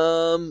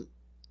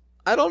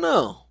 I don't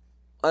know.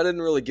 I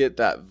didn't really get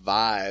that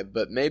vibe,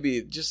 but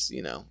maybe just,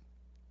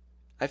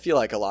 I feel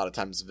like a lot of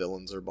times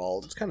villains are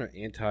bald. It's kind of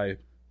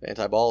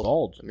anti-bald.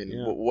 Bald. I mean,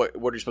 yeah. what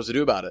are you supposed to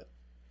do about it?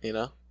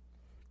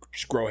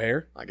 Just grow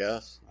hair? I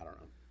guess. I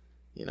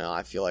don't know.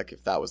 I feel like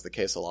if that was the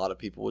case, a lot of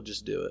people would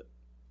just do it.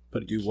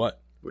 But do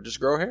what? Would just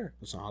grow hair.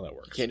 That's not how that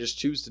works. You can't just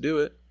choose to do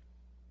it.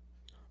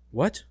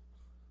 What?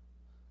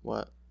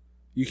 What?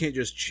 You can't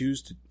just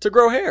choose to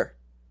grow hair.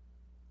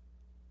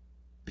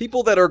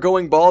 People that are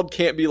going bald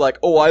can't be like,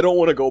 oh, I don't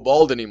want to go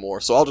bald anymore,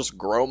 so I'll just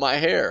grow my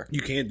hair.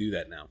 You can do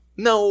that now.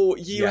 No,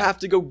 you have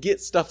to go get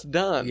stuff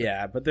done.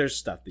 Yeah, but there's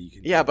stuff that you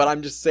can do. Yeah, but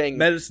I'm just saying,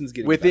 medicine's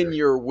getting within better.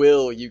 Your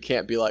will, you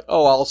can't be like,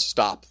 oh, I'll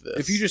stop this.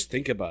 If you just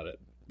think about it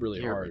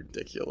really You're hard.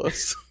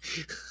 Ridiculous.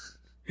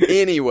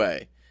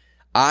 Anyway,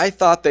 I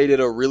thought they did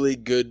a really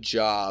good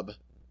job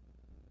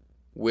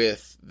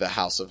with the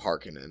House of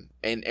Harkonnen.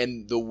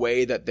 And the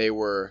way that they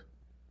were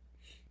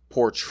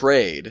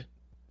portrayed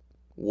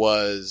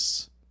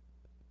was...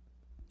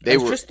 They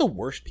were just the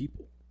worst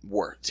people.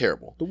 Were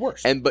terrible. The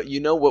worst. But you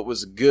know what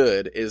was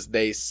good is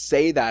they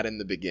say that in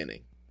the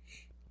beginning.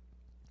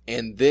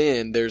 And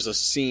then there's a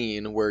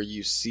scene where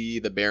you see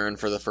the Baron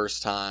for the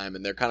first time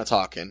and they're kind of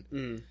talking.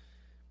 Mm.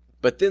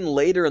 But then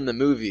later in the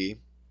movie,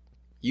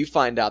 you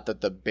find out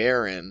that the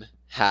Baron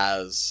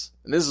has,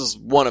 and this is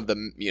one of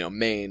the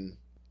main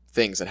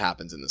things that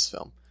happens in this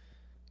film.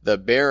 The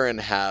Baron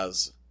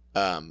has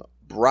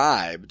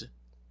bribed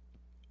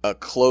a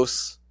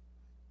close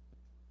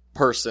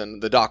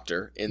person, the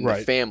doctor, in the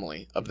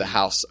family of the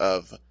House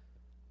of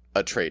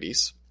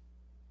Atreides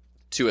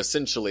to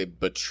essentially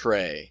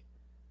betray.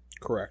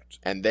 Correct.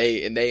 And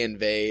they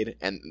invade,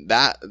 and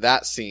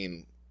that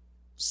scene,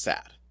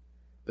 sad.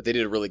 But they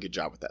did a really good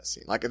job with that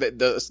scene. Like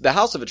the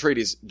House of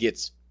Atreides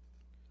gets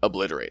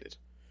obliterated.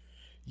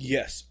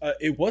 Yes.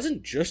 It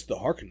wasn't just the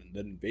Harkonnen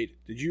that invaded.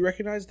 Did you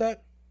recognize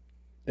that?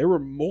 There were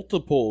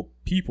multiple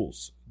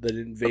peoples that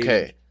invaded.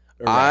 Okay.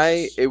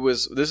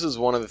 This is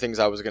one of the things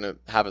I was going to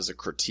have as a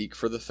critique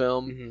for the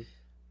film.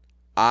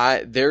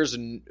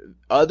 Mm-hmm.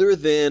 Other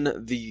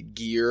than the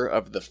gear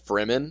of the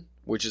Fremen,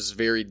 which is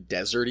very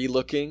deserty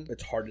looking.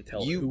 It's hard to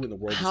tell who in the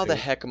world. How the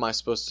heck am I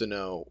supposed to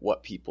know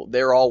what people?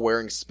 They're all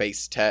wearing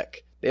space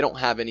tech. They don't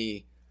have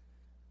any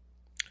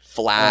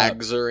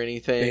flags or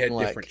anything. They had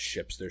different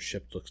ships. Their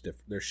ship looks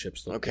different. Their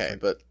ships look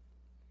different. But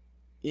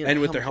and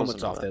with their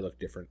helmets off, they look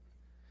different.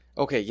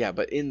 Okay, yeah,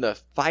 but in the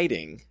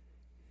fighting,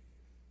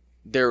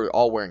 they're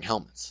all wearing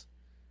helmets.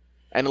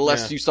 And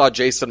unless you saw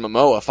Jason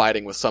Momoa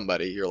fighting with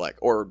somebody, you're like,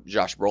 or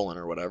Josh Brolin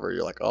or whatever,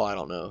 you're like, oh, I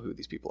don't know who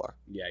these people are.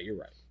 Yeah, you're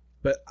right.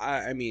 But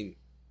I mean,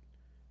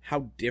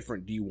 how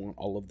different do you want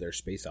all of their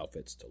space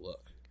outfits to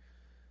look?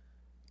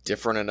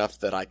 Different enough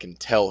that I can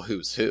tell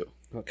who's who.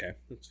 Okay,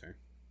 that's fair.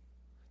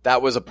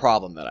 That was a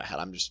problem that I had.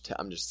 I'm just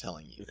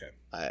telling you. Okay,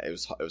 it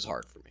was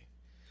hard for me.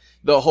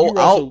 The whole. You were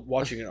also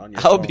watching it on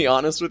your phone. I'll be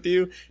honest with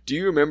you. Do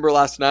you remember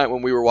last night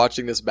when we were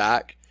watching this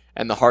back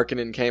and the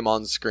Harkonnen came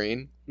on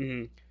screen?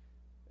 Mm-hmm.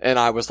 And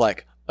I was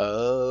like,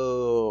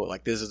 oh,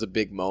 like this is a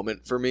big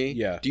moment for me.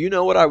 Yeah. Do you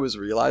know what I was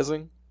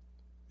realizing?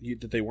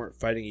 That they weren't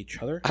fighting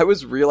each other? I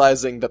was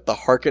realizing that the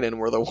Harkonnen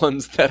were the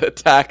ones that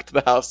attacked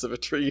the House of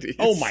Atreides.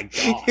 Oh my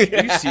god.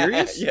 Are you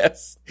serious?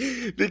 Yes.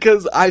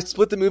 Because I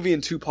split the movie in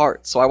 2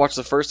 parts. So I watched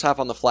the first half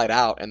on the flight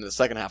out and the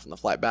second half on the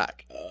flight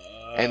back.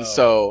 And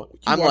so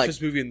I'm like,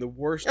 this movie in the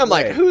worst I'm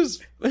way. like,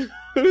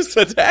 who's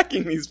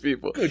attacking these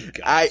people? Good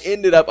gosh. I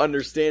ended up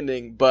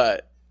understanding,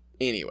 but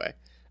anyway.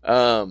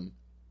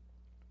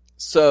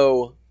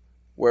 So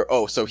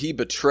he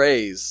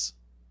betrays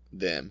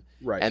them.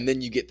 Right. And then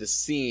you get the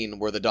scene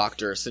where the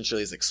doctor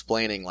essentially is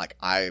explaining, like,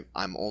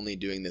 I'm only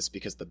doing this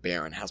because the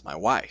Baron has my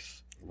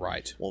wife.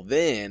 Right. Well,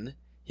 then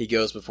he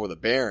goes before the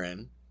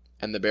Baron,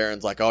 and the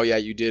Baron's like, oh, yeah,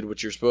 you did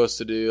what you're supposed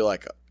to do,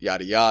 like,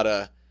 yada,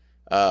 yada.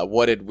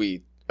 What did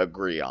we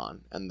agree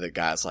on? And the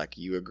guy's like,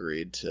 you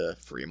agreed to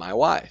free my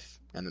wife.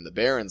 And then the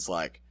Baron's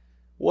like,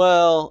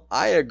 well,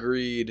 I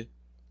agreed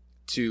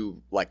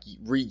to, like,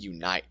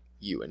 reunite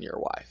you and your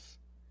wife.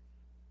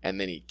 And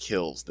then he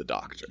kills the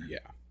doctor. Yeah.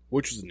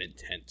 Which was an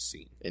intense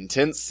scene.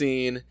 Intense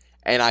scene.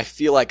 And I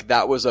feel like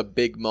that was a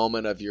big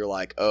moment of you're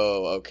like,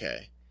 oh,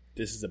 okay.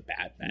 This is a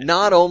bad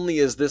Not only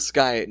is this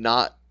guy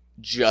not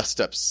just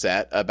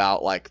upset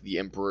about, like, the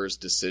Emperor's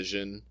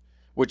decision,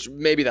 which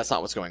maybe that's not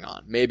what's going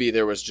on. Maybe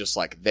there was just,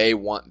 like, they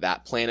want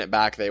that planet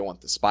back. They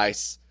want the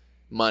spice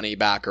money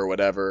back or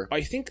whatever.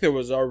 I think there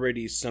was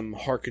already some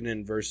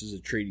Harkonnen versus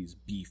Atreides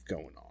beef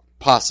going on.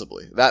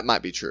 Possibly. That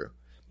might be true.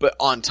 But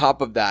on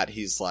top of that,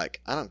 he's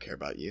like, I don't care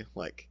about you.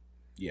 Like,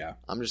 yeah,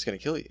 I'm just going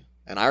to kill you.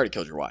 And I already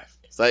killed your wife.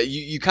 So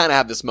you kind of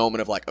have this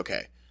moment of like,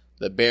 okay,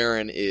 the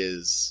Baron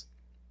is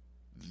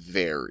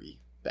very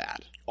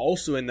bad.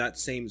 Also in that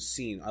same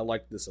scene, I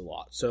liked this a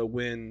lot. So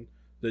when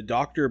the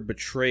Doctor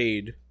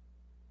betrayed,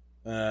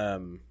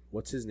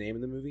 what's his name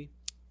in the movie?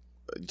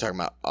 You talking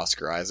about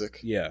Oscar Isaac?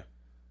 Yeah.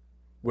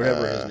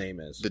 Whatever his name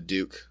is. The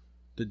Duke.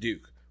 The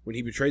Duke. When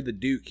he betrayed the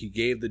Duke, he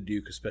gave the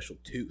Duke a special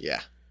tooth.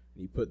 Yeah.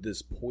 And he put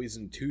this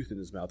poisoned tooth in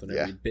his mouth, and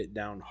he bit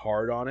down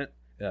hard on it.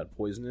 It had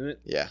poison in it.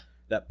 Yeah.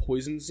 That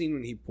poison scene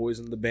when he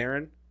poisoned the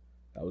Baron,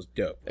 that was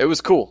dope. It was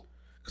cool.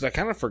 Because I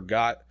kind of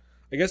forgot.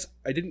 I guess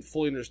I didn't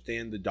fully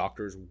understand the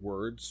Doctor's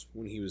words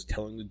when he was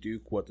telling the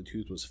Duke what the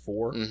tooth was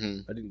for.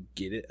 Mm-hmm. I didn't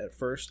get it at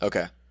first.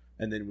 Okay.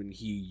 And then when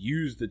he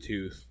used the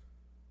tooth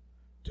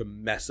to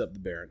mess up the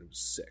Baron, it was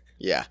sick.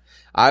 Yeah.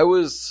 I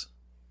was...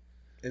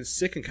 And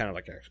sick and kind of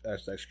like,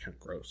 actually kind of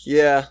gross.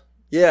 Yeah.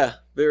 Yeah.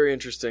 Very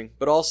interesting.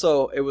 But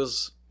also, it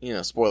was,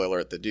 spoiler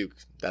alert, the Duke,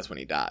 that's when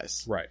he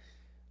dies. Right.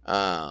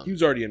 He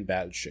was already in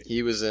bad shape. He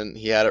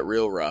had it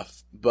real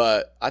rough.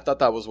 But I thought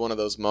that was one of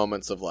those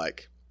moments of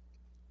like,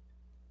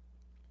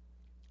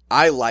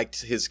 I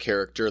liked his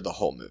character the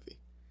whole movie.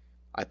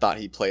 I thought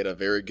he played a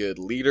very good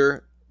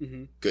leader,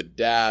 good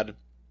dad,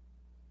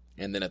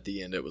 and then at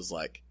the end it was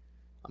like,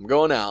 I'm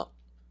going out,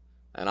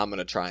 and I'm going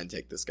to try and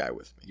take this guy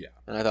with me. Yeah.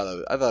 And I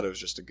thought it was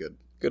just a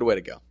good way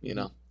to go, you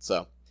know?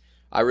 So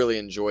I really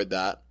enjoyed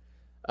that.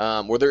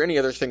 Were there any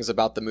other things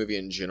about the movie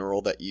in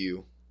general that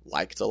you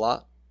liked a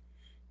lot?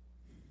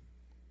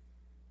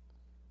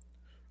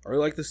 I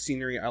really liked the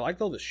scenery. I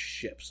liked all the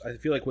ships. I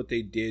feel like what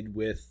they did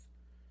with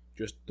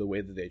just the way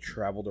that they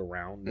traveled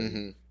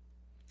around.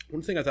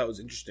 One thing I thought was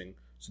interesting,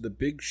 so the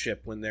big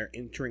ship, when they're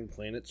entering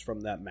planets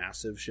from that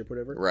massive ship,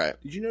 whatever. Right.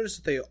 Did you notice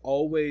that they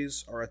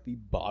always are at the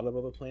bottom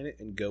of a planet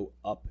and go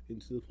up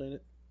into the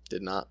planet?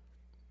 Did not.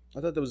 I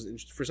thought that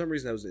was for some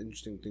reason that was an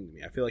interesting thing to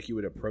me. I feel like you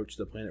would approach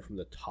the planet from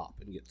the top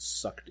and get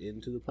sucked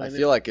into the planet. I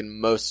feel like in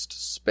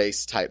most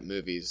space type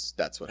movies,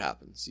 that's what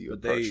happens. You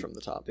approach from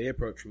the top. They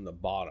approach from the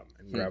bottom,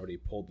 and gravity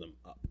pulled them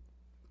up.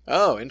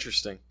 Oh,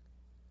 interesting.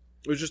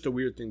 It was just a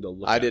weird thing to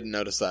look at. I didn't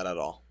notice that at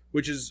all.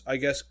 Which is, I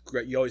guess,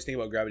 you always think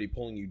about gravity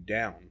pulling you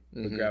down.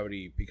 But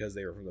gravity, because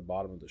they were from the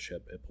bottom of the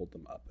ship, it pulled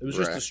them up. It was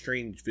just a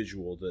strange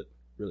visual that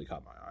really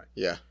caught my eye.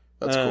 Yeah,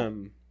 that's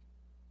cool.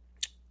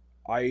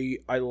 I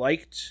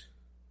liked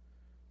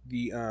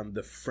the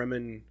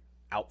Fremen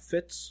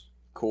outfits.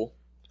 Cool.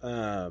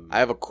 I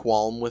have a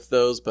qualm with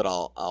those, but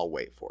I'll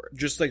wait for it.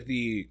 Just like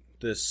the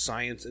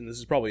science, and this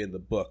is probably in the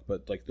book,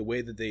 but like the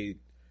way that they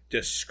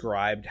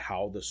described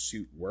how the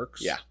suit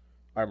works. Yeah.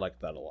 I like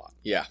that a lot.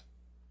 Yeah.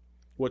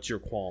 What's your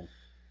qualm?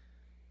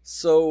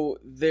 So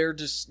they're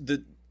just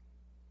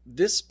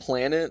this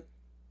planet,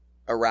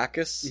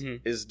 Arrakis,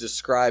 is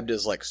described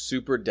as like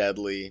super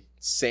deadly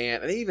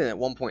sand, and they even at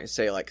one point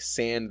say like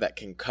sand that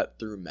can cut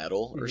through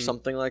metal or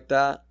something like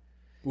that.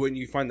 When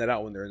you find that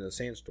out when they're in the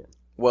sandstorm.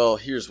 Well,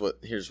 here's what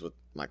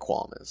my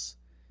qualm is.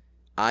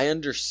 I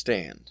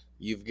understand.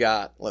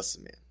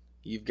 Listen, man.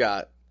 You've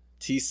got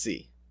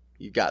TC.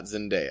 You've got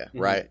Zendaya,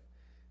 right?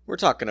 We're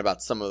talking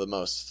about some of the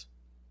most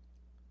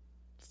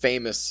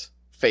famous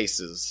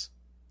faces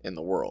in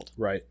the world.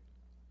 Right.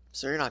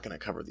 So you're not going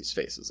to cover these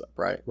faces up,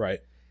 right? Right.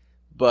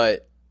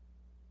 But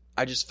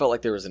I just felt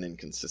like there was an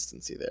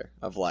inconsistency there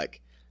of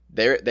like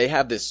they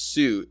have this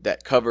suit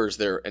that covers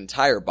their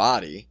entire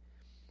body,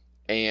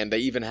 and they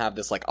even have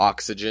this like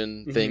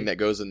oxygen thing that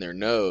goes in their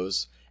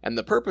nose, and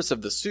the purpose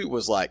of the suit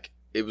was like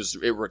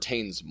it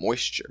retains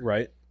moisture.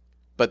 Right.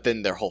 But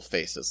then their whole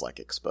face is like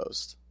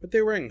exposed. But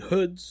they're wearing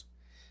hoods.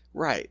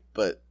 Right,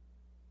 but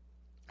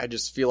I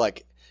just feel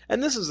like,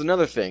 and this is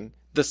another thing,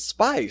 the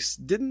spice,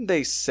 didn't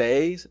they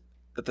say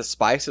that the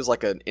spice is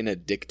like an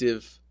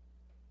addictive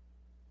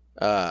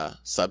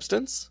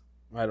substance?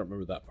 I don't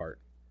remember that part.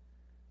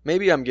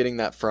 Maybe I'm getting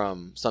that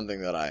from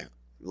something that I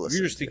listened to.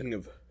 You're just thinking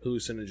of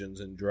hallucinogens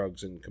and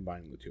drugs and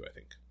combining the two, I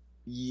think.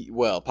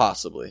 Well,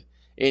 possibly.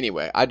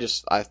 Anyway,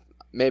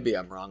 maybe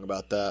I'm wrong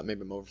about that.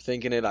 Maybe I'm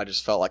overthinking it. I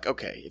just felt like,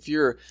 okay, if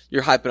you're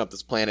hyping up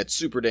this planet, it's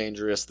super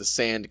dangerous. The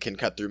sand can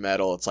cut through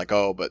metal. It's like,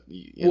 oh, but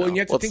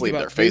let's leave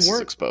their faces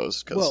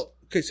exposed. Well,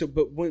 okay, so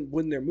but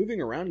when they're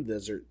moving around the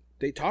desert,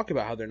 they talk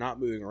about how they're not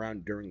moving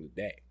around during the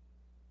day.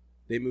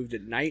 They moved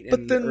at night and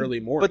in the early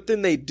morning. But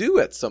then they do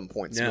at some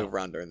points move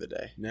around during the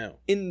day. No.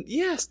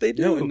 Yes, they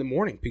do. No, in the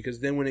morning, because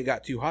then when it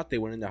got too hot, they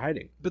went into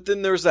hiding. But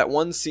then there's that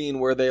one scene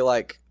where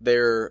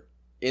they're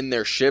in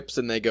their ships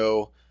and they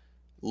go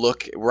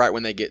look right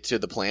when they get to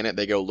the planet.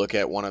 They go look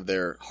at one of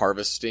their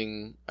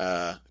harvesting.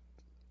 That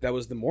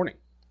was the morning.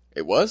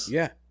 It was?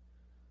 Yeah.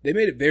 They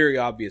made it very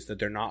obvious that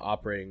they're not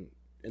operating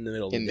in the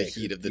middle of the day. In the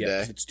heat of the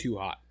day? It's too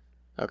hot.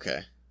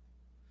 Okay.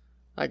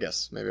 I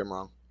guess. Maybe I'm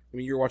wrong. I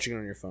mean, you're watching it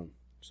on your phone,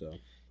 so...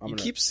 You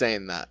keep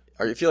saying that.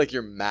 Or you feel like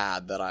you're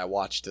mad that I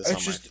watched this on my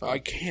phone. I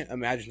can't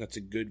imagine that's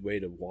a good way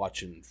to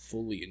watch and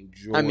fully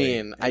enjoy. I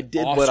mean, I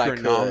did what I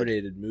could.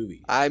 Oscar-nominated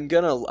movie. I'm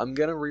gonna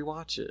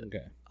rewatch it.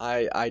 Okay.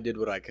 I did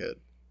what I could.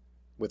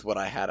 with what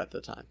I had at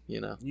the time.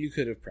 You know, you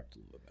could have prepped a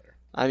little bit better.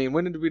 I mean,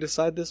 when did we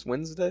decide this?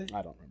 Wednesday?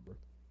 I don't remember.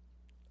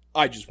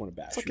 I just want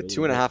to bash. It's like a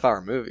 2.5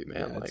 hour movie,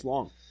 man. Yeah, it's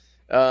long.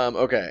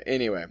 Okay.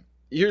 Anyway,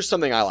 here's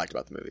something I liked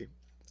about the movie.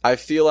 I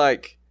feel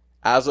like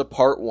as a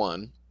part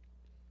one,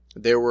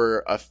 there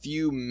were a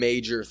few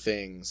major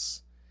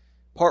things.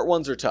 Part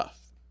ones are tough,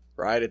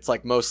 right? It's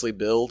like mostly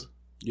build.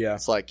 Yeah.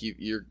 It's like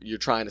you're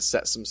trying to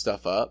set some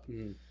stuff up.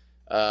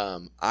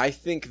 Mm-hmm. I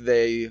think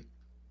they,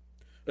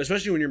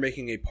 especially when you're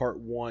making a part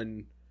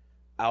one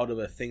out of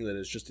a thing that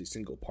is just a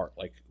single part,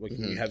 like when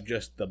you have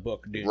just the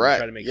book Dune. Right. You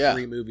try to make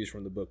 3 movies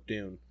from the book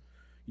Dune.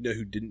 You know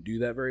who didn't do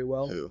that very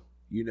well? Who?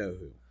 You know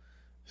who?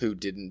 Who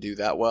didn't do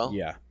that well?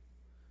 Yeah.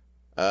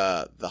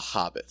 The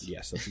Hobbit.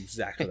 Yes, that's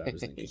exactly what I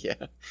was thinking.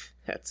 Yeah,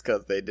 that's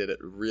because they did it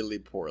really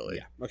poorly.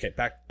 Yeah. Okay,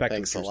 back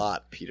Thanks to a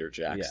lot, Peter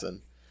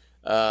Jackson.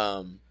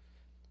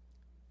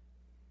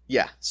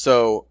 Yeah,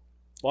 so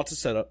lots of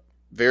setup.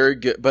 Very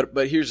good.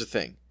 But here's the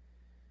thing.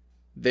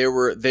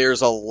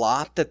 There's a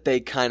lot that they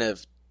kind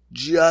of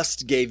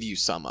just gave you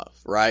some of,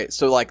 right?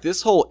 So like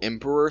this whole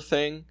Emperor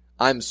thing,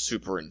 I'm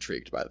super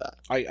intrigued by that.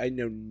 I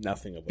know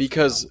nothing of what's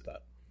because going on with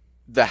that.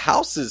 The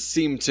houses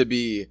seem to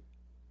be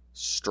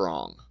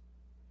strong.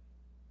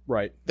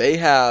 Right. They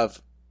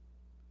have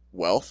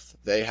wealth,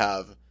 they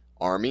have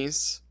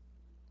armies,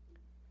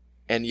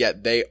 and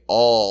yet they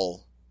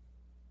all,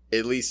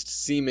 at least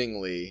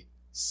seemingly,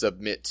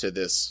 submit to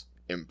this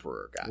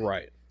Emperor guy.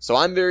 Right. So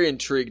I'm very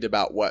intrigued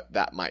about what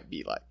that might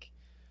be like.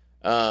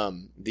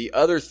 The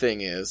other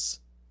thing is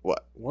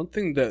what? One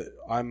thing that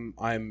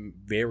I'm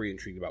very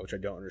intrigued about, which I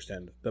don't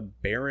understand, the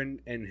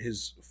Baron and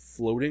his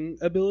floating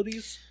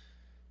abilities.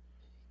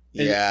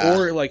 And, yeah.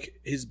 Or like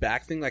his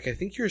back thing. Like I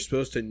think you're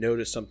supposed to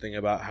notice something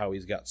about how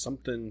he's got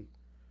something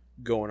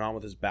going on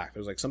with his back.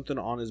 There's like something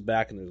on his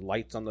back and there's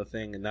lights on the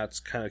thing, and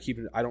that's kind of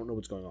keeping. I don't know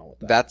what's going on with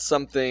that. That's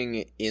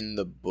something in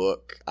the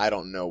book. I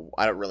don't know.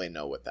 I don't really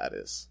know what that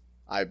is.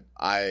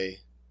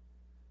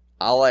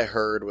 All I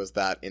heard was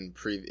that in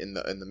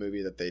the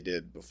movie that they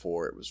did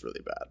before, it was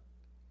really bad.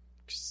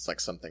 It's like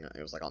something.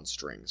 It was like on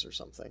strings or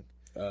something.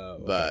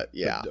 Okay. But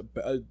yeah,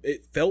 but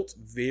it felt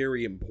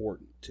very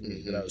important to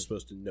me that I was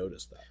supposed to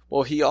notice that.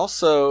 Well, he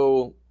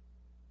also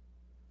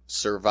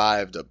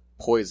survived a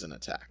poison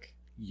attack.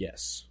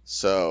 Yes.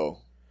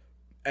 So,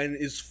 and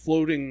is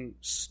floating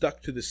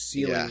stuck to the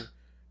ceiling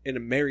in a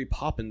Mary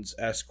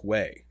Poppins-esque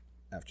way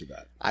after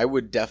that. I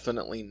would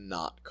definitely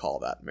not call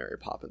that Mary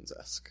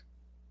Poppins-esque.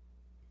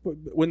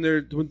 When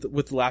they're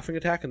with the laughing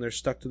attack and they're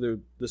stuck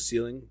to the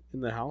ceiling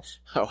in the house?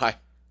 Oh,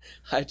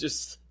 I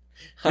just...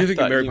 You think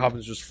Mary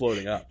Poppins just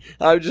floating up?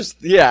 And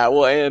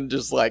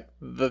just like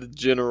the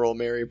general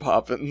Mary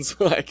Poppins.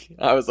 Like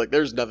I was like,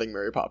 there's nothing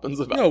Mary Poppins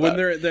about. No, when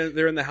they're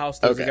in the house,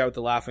 there's a guy with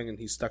the laughing, and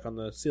he's stuck on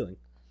the ceiling.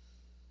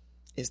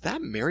 Is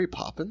that Mary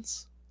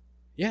Poppins?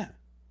 Yeah.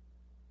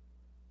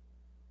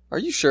 Are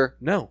you sure?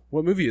 No.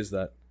 What movie is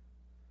that?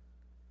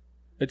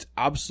 It's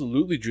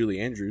absolutely Julie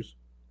Andrews.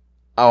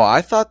 Oh,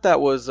 I thought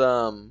that was.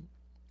 I'm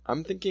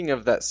thinking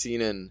of that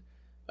scene in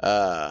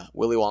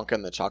Willy Wonka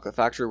and the Chocolate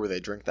Factory where they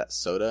drink that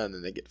soda and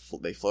then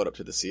they float up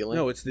to the ceiling.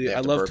 No, it's the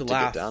I love to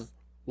laugh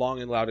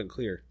long and loud and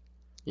clear.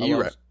 I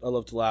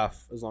love to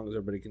laugh as long as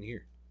everybody can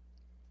hear.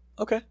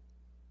 Okay.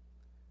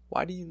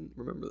 Why do you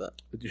remember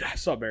that? Dude, I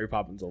saw Mary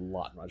Poppins a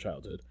lot in my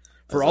childhood.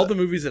 For all the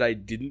movies that I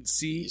didn't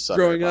see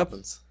growing up,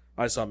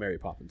 I saw Mary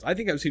Poppins. I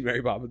think I've seen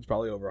Mary Poppins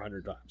probably over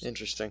 100 times.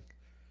 Interesting.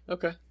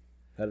 Okay.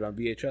 Had it on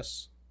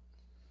VHS.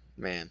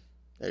 Man,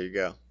 there you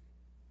go.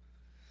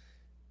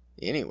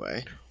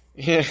 Anyway.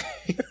 Yeah,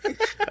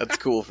 that's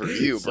cool for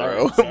you,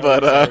 bro.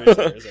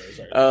 Sorry.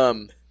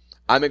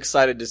 I'm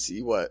excited to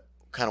see what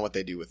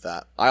they do with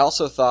that. I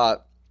also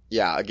thought,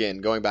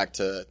 again, going back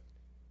to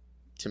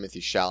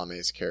Timothée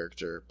Chalamet's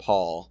character,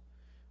 Paul,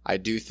 I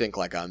do think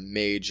like a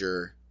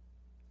major.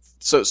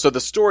 So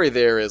the story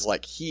there is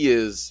like he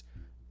is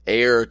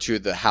heir to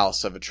the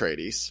house of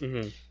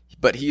Atreides,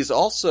 but he's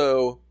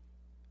also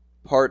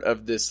part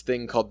of this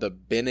thing called the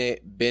Bene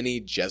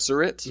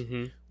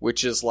Gesserit,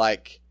 which is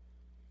like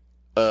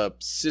a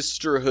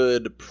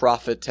sisterhood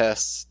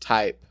prophetess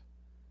type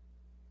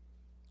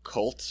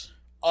cult.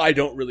 I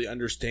don't really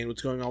understand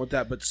what's going on with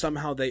that, but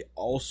somehow they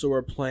also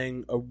are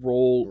playing a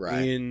role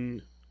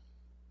in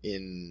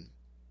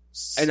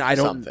and I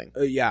don't something.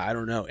 I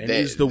don't know. And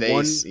is the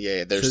one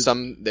there's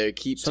they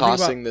keep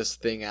tossing this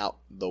thing out,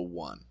 the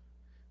one,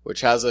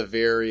 which has a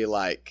very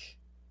like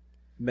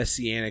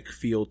messianic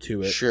feel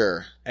to it.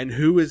 Sure. And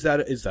who is that?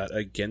 Is that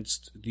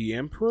against the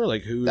Emperor?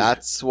 Like who?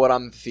 That's what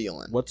I'm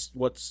feeling.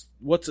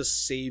 What's a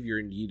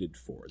savior needed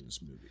for in this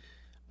movie?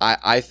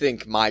 I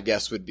think my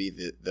guess would be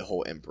the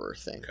whole Emperor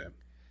thing. Okay.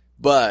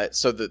 But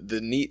so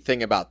the neat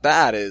thing about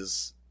that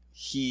is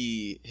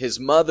his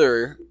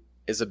mother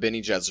is a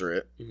Bene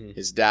Gesserit.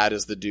 His dad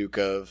is the Duke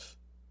of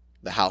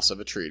the House of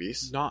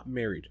Atreides. Not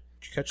married.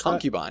 Did you catch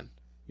concubine?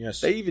 That?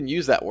 Yes. They even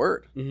use that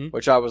word,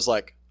 which I was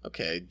like,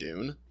 okay,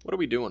 Dune, what are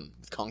we doing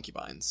with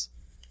concubines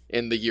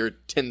in the year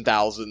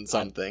 10,000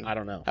 something? I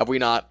don't know. Have we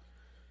not?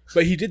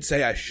 But he did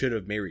say, I should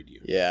have married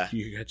you. Yeah. Did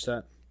you catch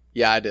that?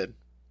 Yeah, I did.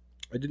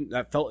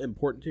 That felt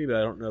important to me, but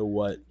I don't know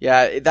what.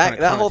 Yeah,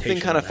 that whole thing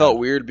kind of felt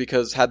weird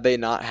because had they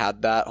not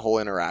had that whole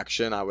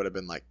interaction, I would have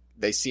been like,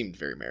 they seemed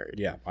very married.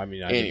 Yeah, I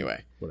mean,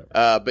 anyway,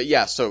 whatever. But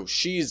yeah, so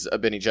she's a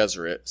Bene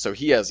Gesserit, so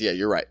he has, yeah,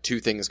 you're right, two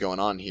things going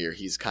on here.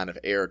 He's kind of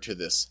heir to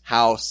this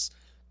house,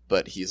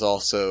 but he's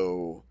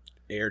also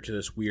heir to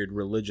this weird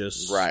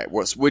religious, right?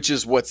 Which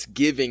is what's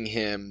giving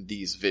him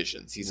these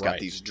visions. He's got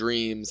these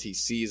dreams. He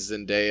sees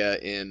Zendaya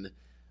in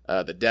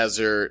the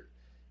desert.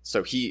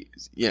 So he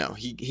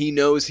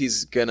knows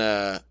he's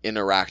gonna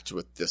interact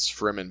with this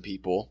Fremen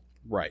people,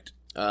 right?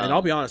 And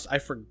I'll be honest, I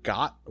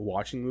forgot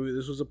watching the movie.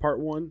 This was a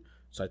part 1,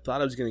 so I thought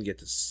I was gonna get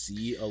to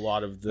see a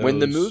lot of those. When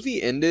the movie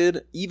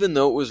ended, even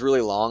though it was really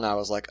long, I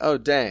was like, "Oh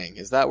dang,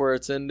 is that where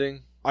it's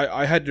ending?"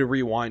 I had to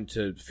rewind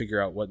to figure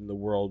out what in the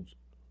world.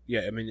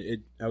 Yeah, I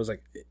mean, I was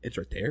like, "It's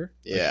right there."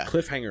 Yeah,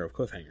 like cliffhanger of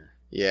cliffhanger.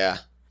 Yeah,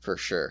 for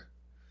sure.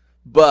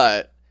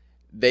 But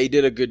they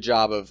did a good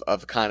job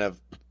of kind of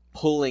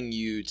pulling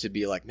you to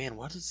be like, man,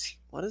 what is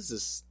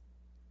this?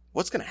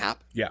 What's going to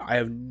happen? Yeah, I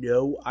have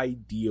no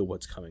idea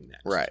what's coming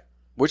next. Right.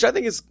 Which I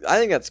think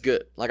that's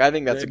good. Like, I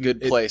think that's a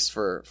good place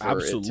for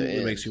absolutely it to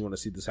end. Makes you want to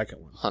see the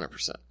second one.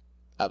 100%.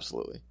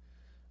 Absolutely.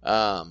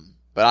 But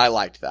I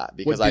liked that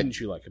because what didn't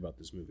you like about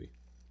this movie?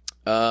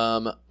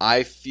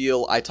 I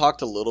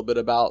talked a little bit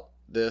about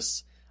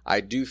this. I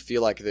do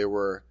feel like there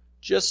were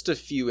just a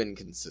few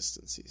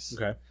inconsistencies.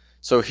 Okay.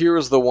 So here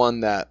was the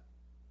one that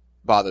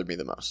bothered me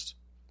the most.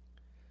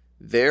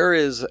 There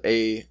is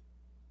an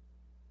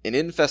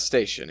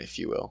infestation, if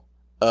you will,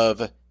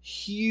 of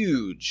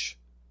huge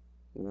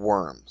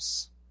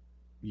worms.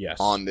 Yes.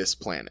 On this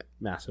planet.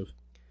 Massive.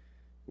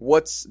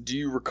 Do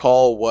you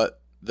recall what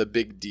the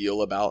big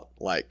deal about,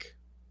 like,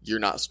 you're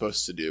not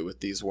supposed to do with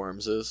these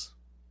worms is?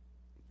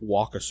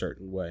 Walk a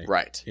certain way.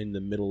 Right. In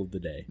the middle of the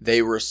day.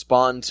 They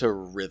respond to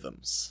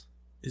rhythms.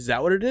 Is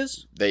that what it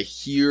is? They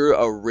hear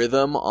a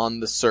rhythm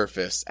on the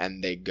surface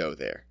and they go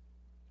there.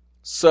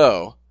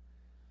 So,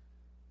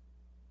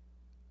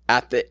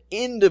 at the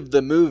end of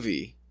the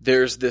movie,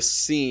 there's this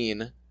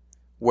scene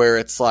where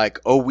it's like,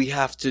 oh, we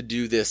have to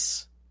do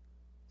this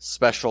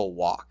special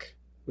walk.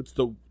 It's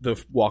the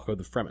walk of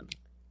the Fremen.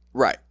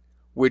 Right.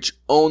 Which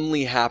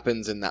only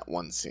happens in that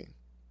one scene.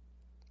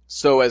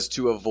 So as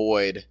to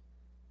avoid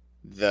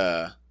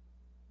the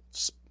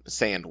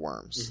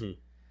sandworms. Mm-hmm.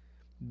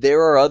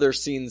 There are other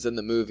scenes in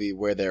the movie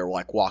where they're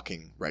like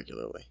walking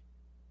regularly.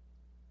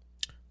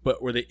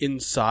 But were they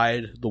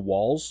inside the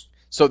walls?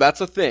 So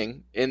that's a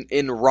thing.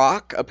 In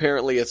Rock,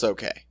 apparently it's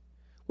okay.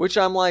 Which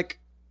I'm like...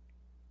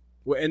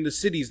 Well, in the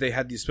cities, they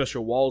had these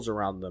special walls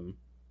around them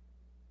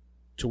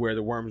to where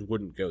the worms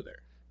wouldn't go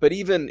there. But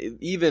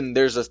even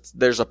there's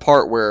a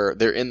part where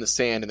they're in the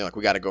sand and they're like,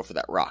 we got to go for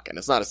that rock. And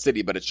it's not a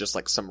city, but it's just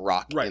like some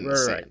rock in the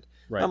sand.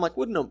 Right. I'm like,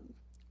 wouldn't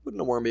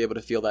a worm be able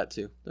to feel that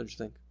too? Don't you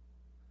think?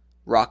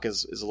 Rock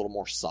is a little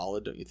more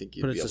solid. Don't you think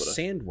you'd be able to? But it's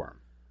a sandworm.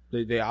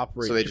 They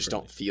operate. So they just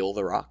don't feel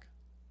the rock.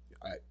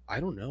 I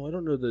don't know. I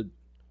don't know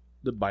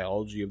the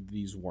biology of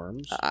these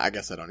worms. I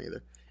guess I don't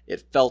either.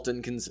 It felt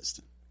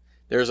inconsistent.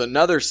 There's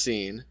another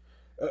scene.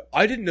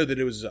 I didn't know that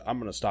it was... I'm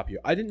going to stop you.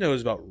 I didn't know it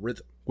was about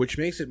rhythm, which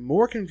makes it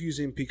more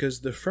confusing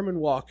because the Fremen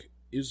walk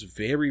is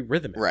very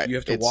rhythmic. Right. You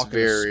have to walk in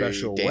a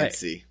special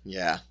dancey way.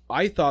 Yeah.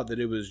 I thought that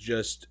it was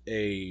just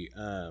a...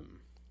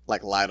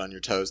 like light on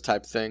your toes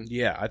type thing?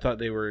 Yeah, I thought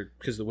they were...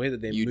 Because the way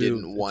that they moved,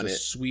 didn't want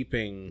it's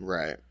sweeping...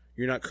 Right.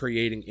 You're not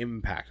creating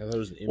impact. I thought it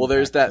was an impact. Well,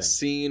 there's that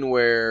scene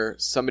where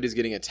somebody's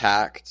getting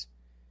attacked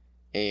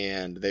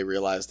and they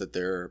realize that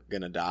they're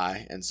going to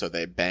die, and so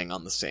they bang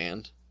on the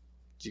sand.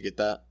 Did you get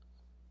that?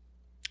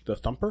 The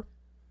thumper?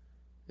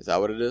 Is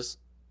that what it is?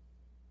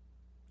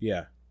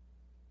 Yeah.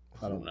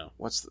 I don't know.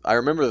 I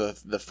remember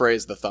the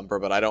phrase "the thumper,"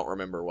 but I don't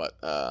remember what.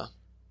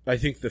 I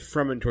think the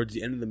Fremen towards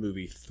the end of the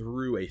movie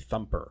threw a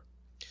thumper,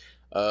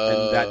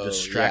 and that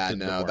distracted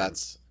the worm.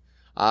 That's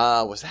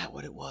was that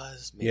what it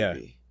was? Maybe. Yeah,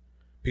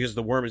 because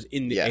the worm is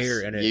in the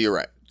air and you're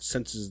right.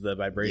 senses the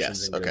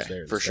vibrations and goes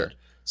there for sure.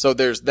 So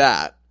there's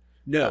that.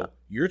 No,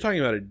 you're talking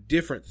about a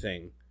different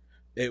thing.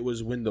 It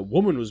was when the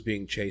woman was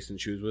being chased and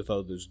she was with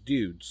all those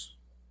dudes.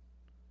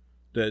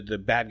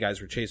 The bad guys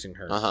were chasing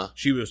her. Uh-huh.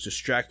 She was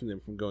distracting them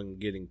from going and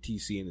getting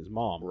TC and his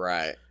mom.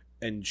 Right.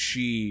 And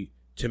she,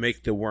 to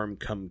make the worm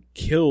come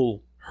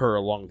kill her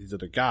along with these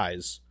other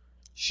guys,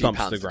 she thumps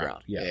pounds the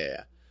ground.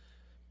 Yeah.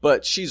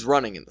 But she's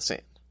running in the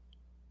sand.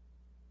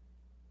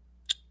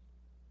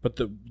 But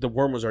the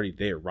worm was already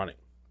there running.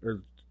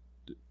 Or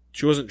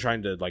she wasn't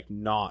trying to, like,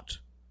 not...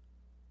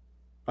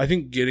 I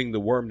think getting the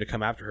worm to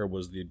come after her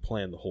was the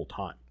plan the whole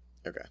time.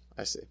 Okay,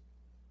 I see.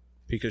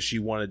 Because she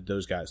wanted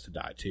those guys to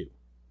die, too.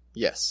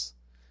 Yes.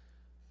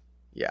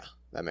 Yeah,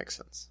 that makes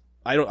sense.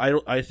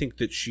 I think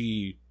that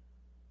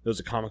there was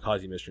a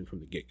kamikaze mission from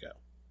the get-go.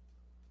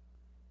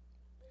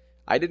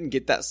 I didn't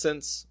get that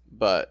sense,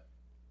 but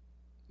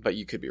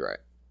you could be right.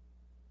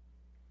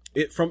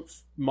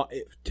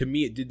 To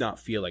me, it did not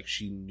feel like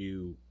she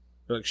knew,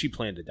 like she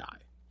planned to die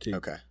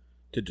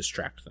to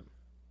distract them.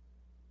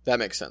 That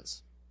makes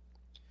sense.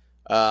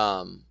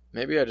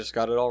 Maybe I just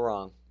got it all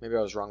wrong. Maybe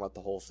I was wrong about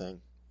the whole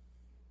thing.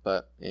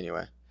 But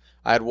anyway,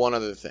 I had one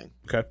other thing.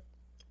 Okay.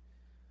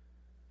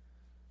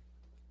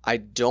 I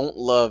don't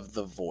love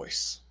the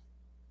voice.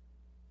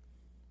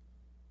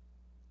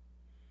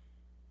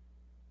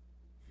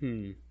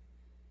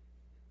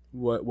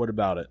 What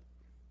about it?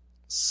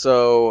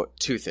 So,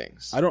 two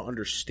things. I don't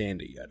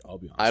understand it yet, I'll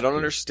be honest. I don't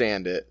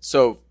understand it.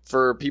 So,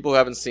 for people who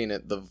haven't seen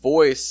it, the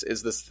voice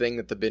is this thing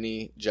that the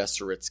Bene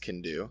Gesserits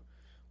can do,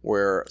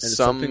 where it's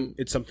something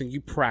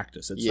you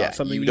practice. It's not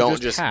something you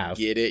don't just have.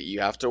 Get it.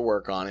 You have to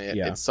work on it.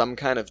 Yeah. It's some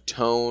kind of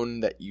tone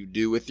that you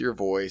do with your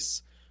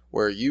voice,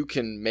 where you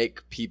can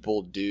make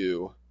people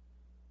do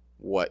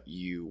what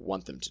you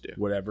want them to do.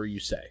 Whatever you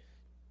say.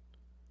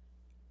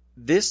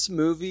 This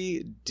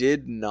movie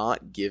did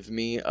not give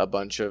me a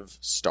bunch of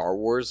Star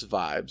Wars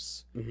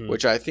vibes,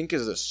 which I think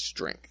is a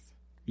strength.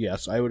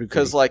 Yes, I would agree.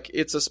 Because, like,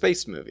 it's a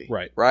space movie.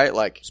 Right. Right?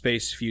 Like,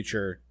 space,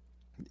 future.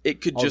 It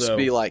could just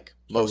be, like,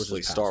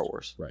 mostly Star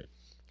Wars. Right.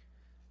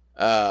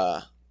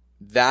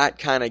 That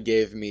kind of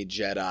gave me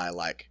Jedi,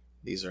 like,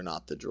 these are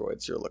not the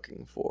droids you're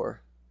looking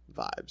for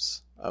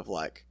vibes. Of,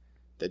 like,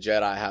 the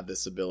Jedi have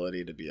this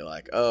ability to be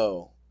like,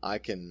 oh, I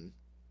can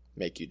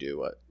make you do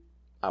what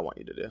I want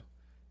you to do.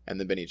 And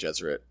the Bene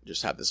Gesserit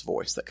just have this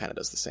voice that kind of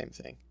does the same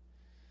thing.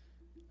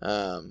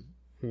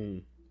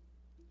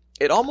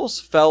 It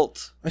almost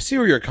felt... I see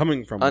where you're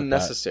coming from.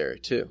 Unnecessary,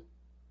 too.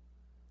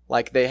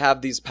 Like, they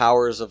have these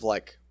powers of,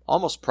 like,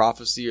 almost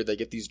prophecy, or they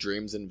get these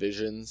dreams and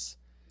visions,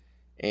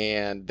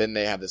 and then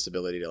they have this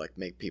ability to, like,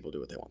 make people do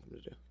what they want them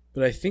to do.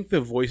 But I think the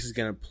voice is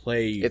going to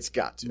play... It's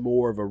got to.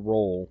 More of a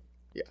role.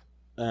 Yeah.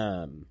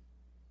 I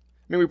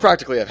mean, we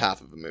practically have half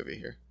of a movie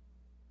here.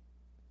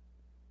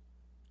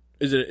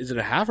 Is it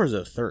a half or is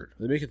it a third?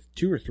 They make it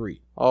 2 or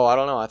 3. Oh, I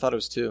don't know. I thought it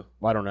was 2.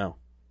 Well, I don't know.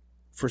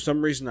 For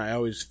some reason, I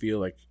always feel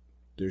like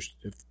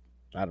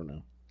I don't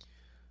know.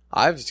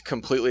 I've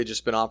completely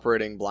just been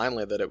operating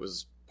blindly that it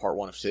was part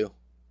 1 of 2.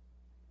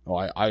 Oh,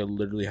 I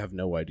literally have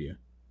no idea.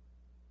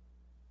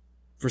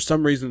 For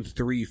some reason,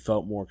 3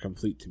 felt more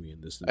complete to me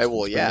in this instance.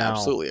 Well, yeah,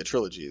 absolutely. A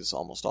trilogy is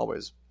almost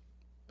always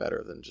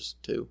better than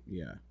just 2.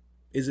 Yeah.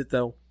 Is it,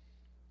 though?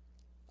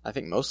 I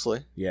think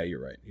mostly. Yeah,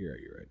 you're right. You're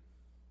right.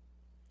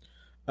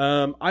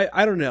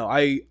 I don't know.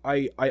 I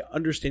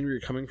understand where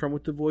you're coming from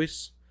with the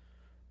voice,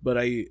 but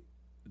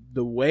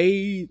the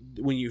way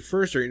when you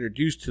first are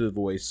introduced to the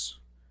voice,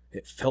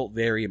 it felt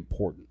very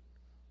important.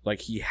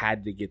 Like he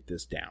had to get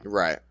this down.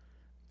 Right.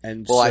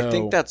 And I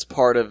think that's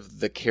part of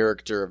the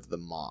character of the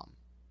mom.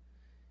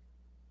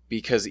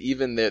 Because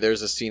even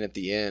there's a scene at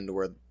the end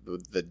where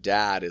the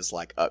dad is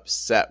like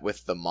upset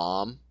with the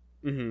mom.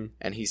 Mm-hmm.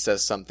 And he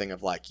says something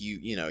of like,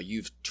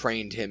 you've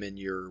trained him in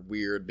your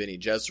weird Bene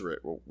Gesserit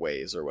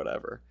ways or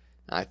whatever.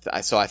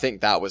 So I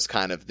think that was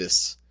kind of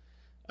this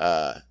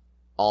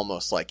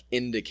almost like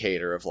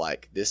indicator of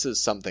like, this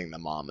is something the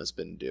mom has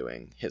been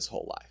doing his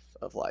whole life,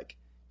 of like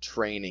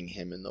training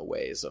him in the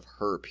ways of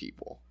her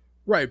people.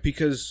 Right,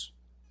 because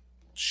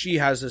she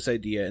has this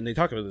idea, and they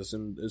talk about this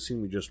in the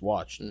scene we just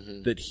watched,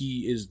 that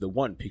he is the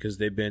one, because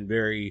they've been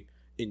very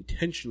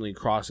intentionally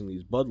crossing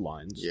these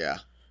bloodlines. Yeah.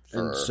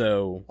 And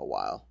so a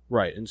while.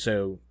 Right. And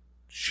so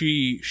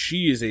she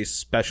is a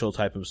special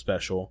type of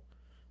special,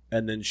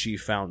 and then she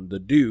found the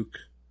Duke,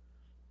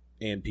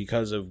 and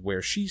because of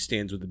where she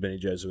stands with the Bene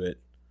Gesserit,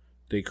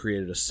 they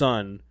created a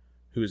son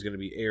who is going to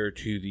be heir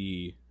to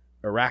the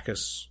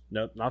Arrakis,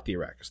 no, not the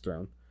Arrakis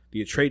throne,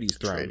 the Atreides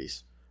throne,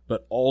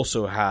 but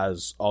also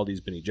has all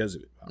these Bene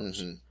Gesserit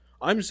powers. Mm-hmm.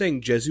 I'm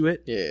saying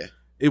Jesuit. Yeah.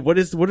 What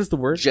is the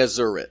word?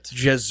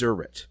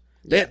 Gesserit.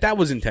 Yeah. That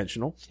was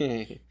intentional.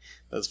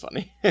 That's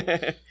funny.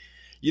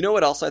 You know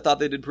what else I thought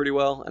they did pretty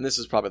well? And this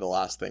is probably the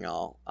last thing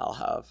I'll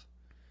have.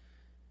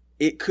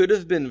 It could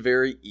have been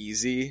very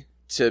easy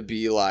to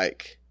be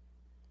like,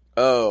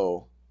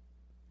 oh,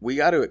 we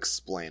got to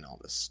explain all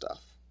this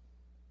stuff.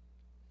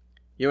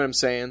 You know what I'm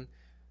saying?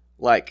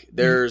 Like,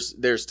 there's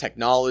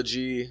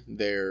technology,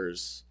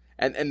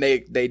 and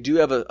they do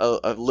have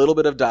a little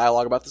bit of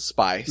dialogue about the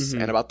spice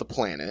and about the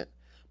planet,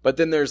 but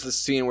then there's the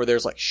scene where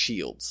there's like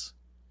shields.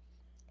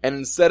 And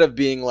instead of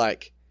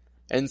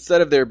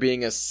there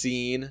being a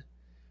scene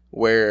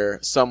where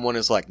someone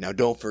is like, now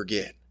don't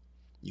forget,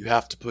 you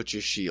have to put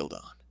your shield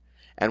on.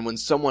 And when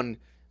someone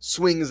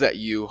swings at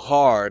you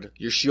hard,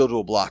 your shield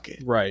will block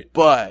it. Right.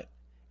 But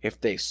if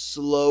they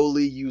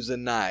slowly use a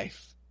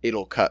knife,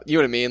 it'll cut. You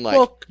know what I mean? Like,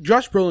 well,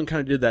 Josh Brolin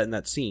kind of did that in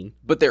that scene.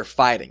 But they're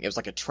fighting. It was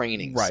like a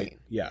training scene.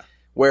 Yeah.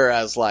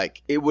 Whereas,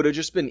 like, it would have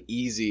just been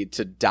easy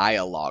to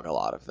dialogue a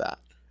lot of that.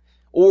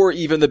 Or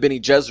even the Bene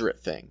Gesserit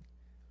thing.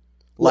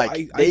 Like,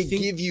 well, they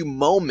give you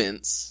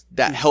moments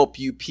that help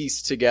you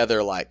piece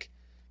together, like,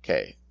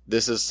 okay,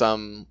 this is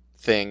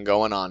something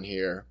going on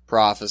here.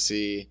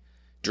 Prophecy,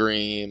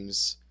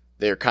 dreams,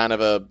 they're kind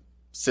of a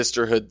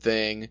sisterhood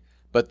thing.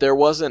 But there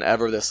wasn't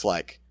ever this,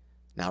 like,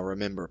 now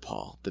remember,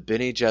 Paul, the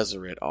Bene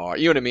Gesserit are...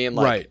 You know what I mean?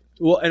 Like, right.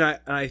 Well, and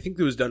I think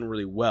it was done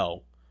really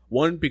well.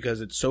 One,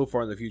 because it's so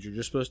far in the future,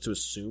 you're supposed to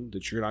assume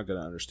that you're not going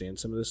to understand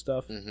some of this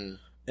stuff. Mm-hmm.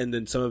 And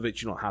then some of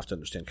it you don't have to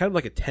understand. Kind of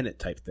like a Tenet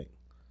type thing.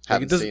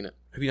 Haven't seen it.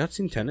 Have you not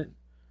seen Tenet?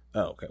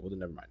 Oh, okay. Well, then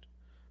never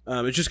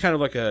mind. It's just kind of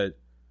like a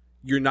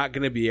you're not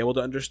going to be able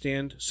to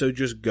understand. So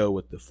just go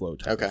with the flow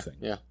type of thing.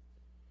 Yeah.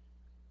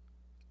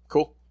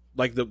 Cool.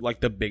 Like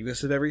the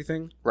bigness of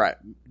everything, right?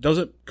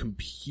 Doesn't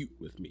compute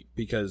with me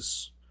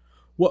because,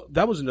 well,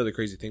 that was another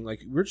crazy thing.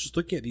 Like we're just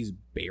looking at these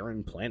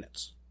barren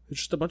planets.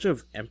 It's just a bunch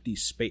of empty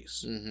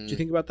space. Mm-hmm. Do you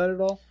think about that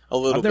at all? A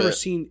little. I've never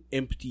seen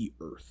empty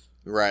Earth.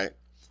 Right.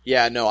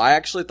 Yeah. No, I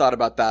actually thought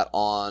about that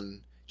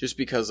just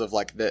because of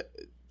like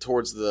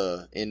towards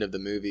the end of the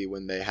movie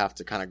when they have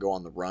to kind of go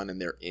on the run and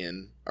they're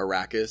in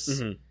Arrakis.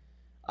 Mm-hmm.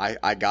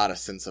 I got a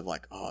sense of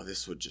like, oh,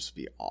 this would just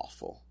be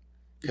awful.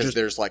 Because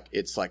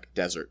it's like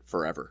desert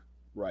forever.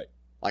 Right.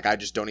 Like I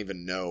just don't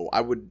even know.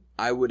 I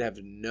would have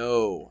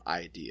no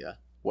idea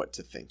what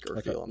to think or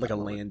feel. Like a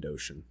land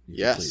ocean.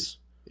 Yes. Please.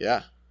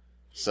 Yeah.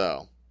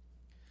 So.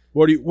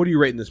 What do you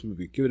rate in this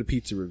movie? Give it a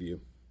pizza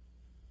review.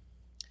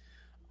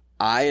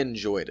 I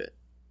enjoyed it.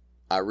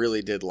 I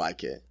really did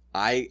like it.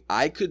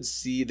 I could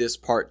see this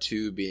part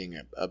 2 being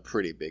a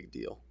pretty big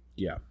deal.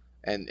 Yeah.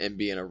 And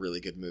being a really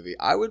good movie.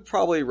 I would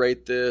probably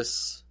rate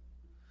this.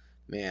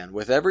 Man,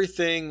 with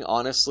everything,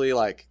 honestly,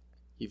 like,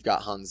 you've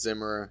got Hans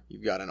Zimmer,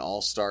 you've got an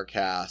all-star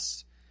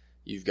cast,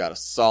 you've got a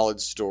solid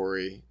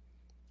story,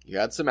 you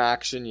had some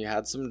action, you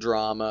had some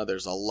drama,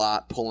 there's a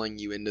lot pulling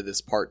you into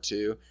this part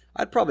 2.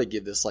 I'd probably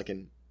give this like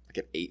an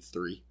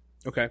 8.3.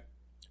 Okay.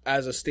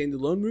 As a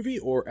standalone movie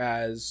or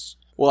as...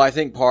 Well, I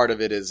think part of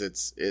it is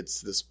it's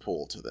this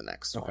pull to the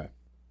next one.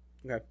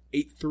 Okay.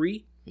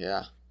 8.3?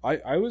 Yeah.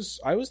 I was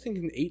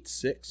thinking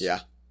 8.6. Yeah.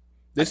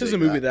 This is a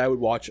movie that I would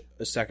watch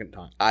a second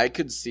time. I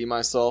could see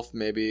myself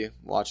maybe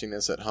watching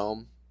this at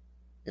home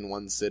in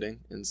one sitting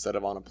instead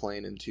of on a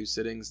plane in 2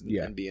 sittings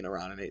and being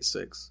around an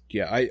 8.6.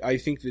 Yeah, I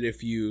think that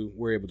if you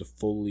were able to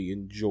fully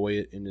enjoy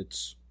it in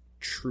its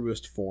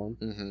truest form,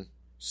 mm-hmm.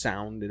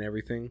 sound and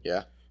everything,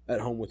 at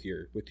home with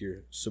your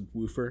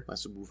subwoofer. My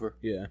subwoofer.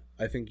 Yeah,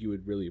 I think you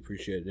would really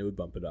appreciate it. It would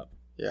bump it up.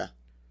 Yeah.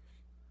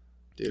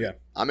 Dude, yeah.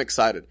 I'm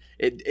excited.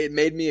 It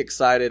made me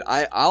excited.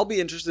 I'll be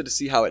interested to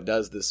see how it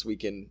does this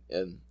weekend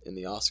in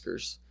the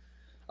Oscars.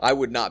 I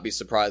would not be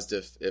surprised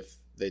if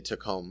they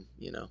took home,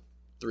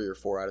 3 or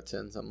 4 out of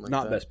 10, something like that.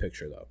 Not Best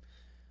Picture, though.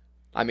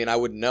 I mean, I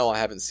wouldn't know. I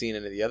haven't seen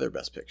any of the other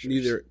Best Pictures.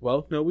 Neither.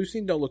 Well, no, we've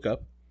seen Don't Look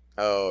Up.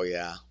 Oh,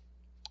 yeah.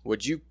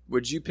 Would you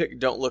pick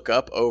Don't Look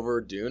Up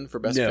over Dune for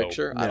Best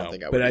Picture? No, I don't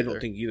think I would. But I either. don't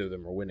think either of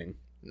them are winning.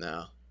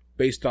 No.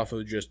 Based off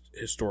of just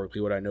historically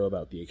what I know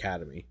about the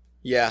Academy.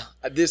 Yeah,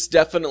 this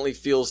definitely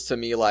feels to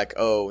me like,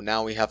 oh,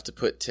 now we have to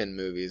put 10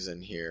 movies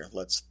in here.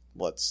 Let's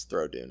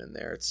throw Dune in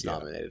there. It's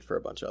nominated for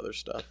a bunch of other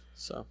stuff.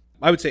 So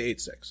I would say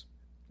 8.6.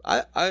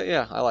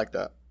 I like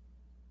that.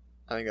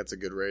 I think that's a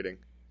good rating.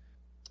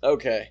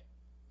 Okay.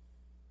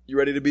 You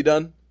ready to be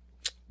done?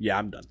 Yeah,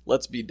 I'm done.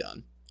 Let's be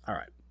done. All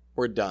right.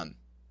 We're done.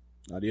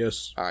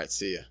 Adios. All right,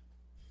 see ya.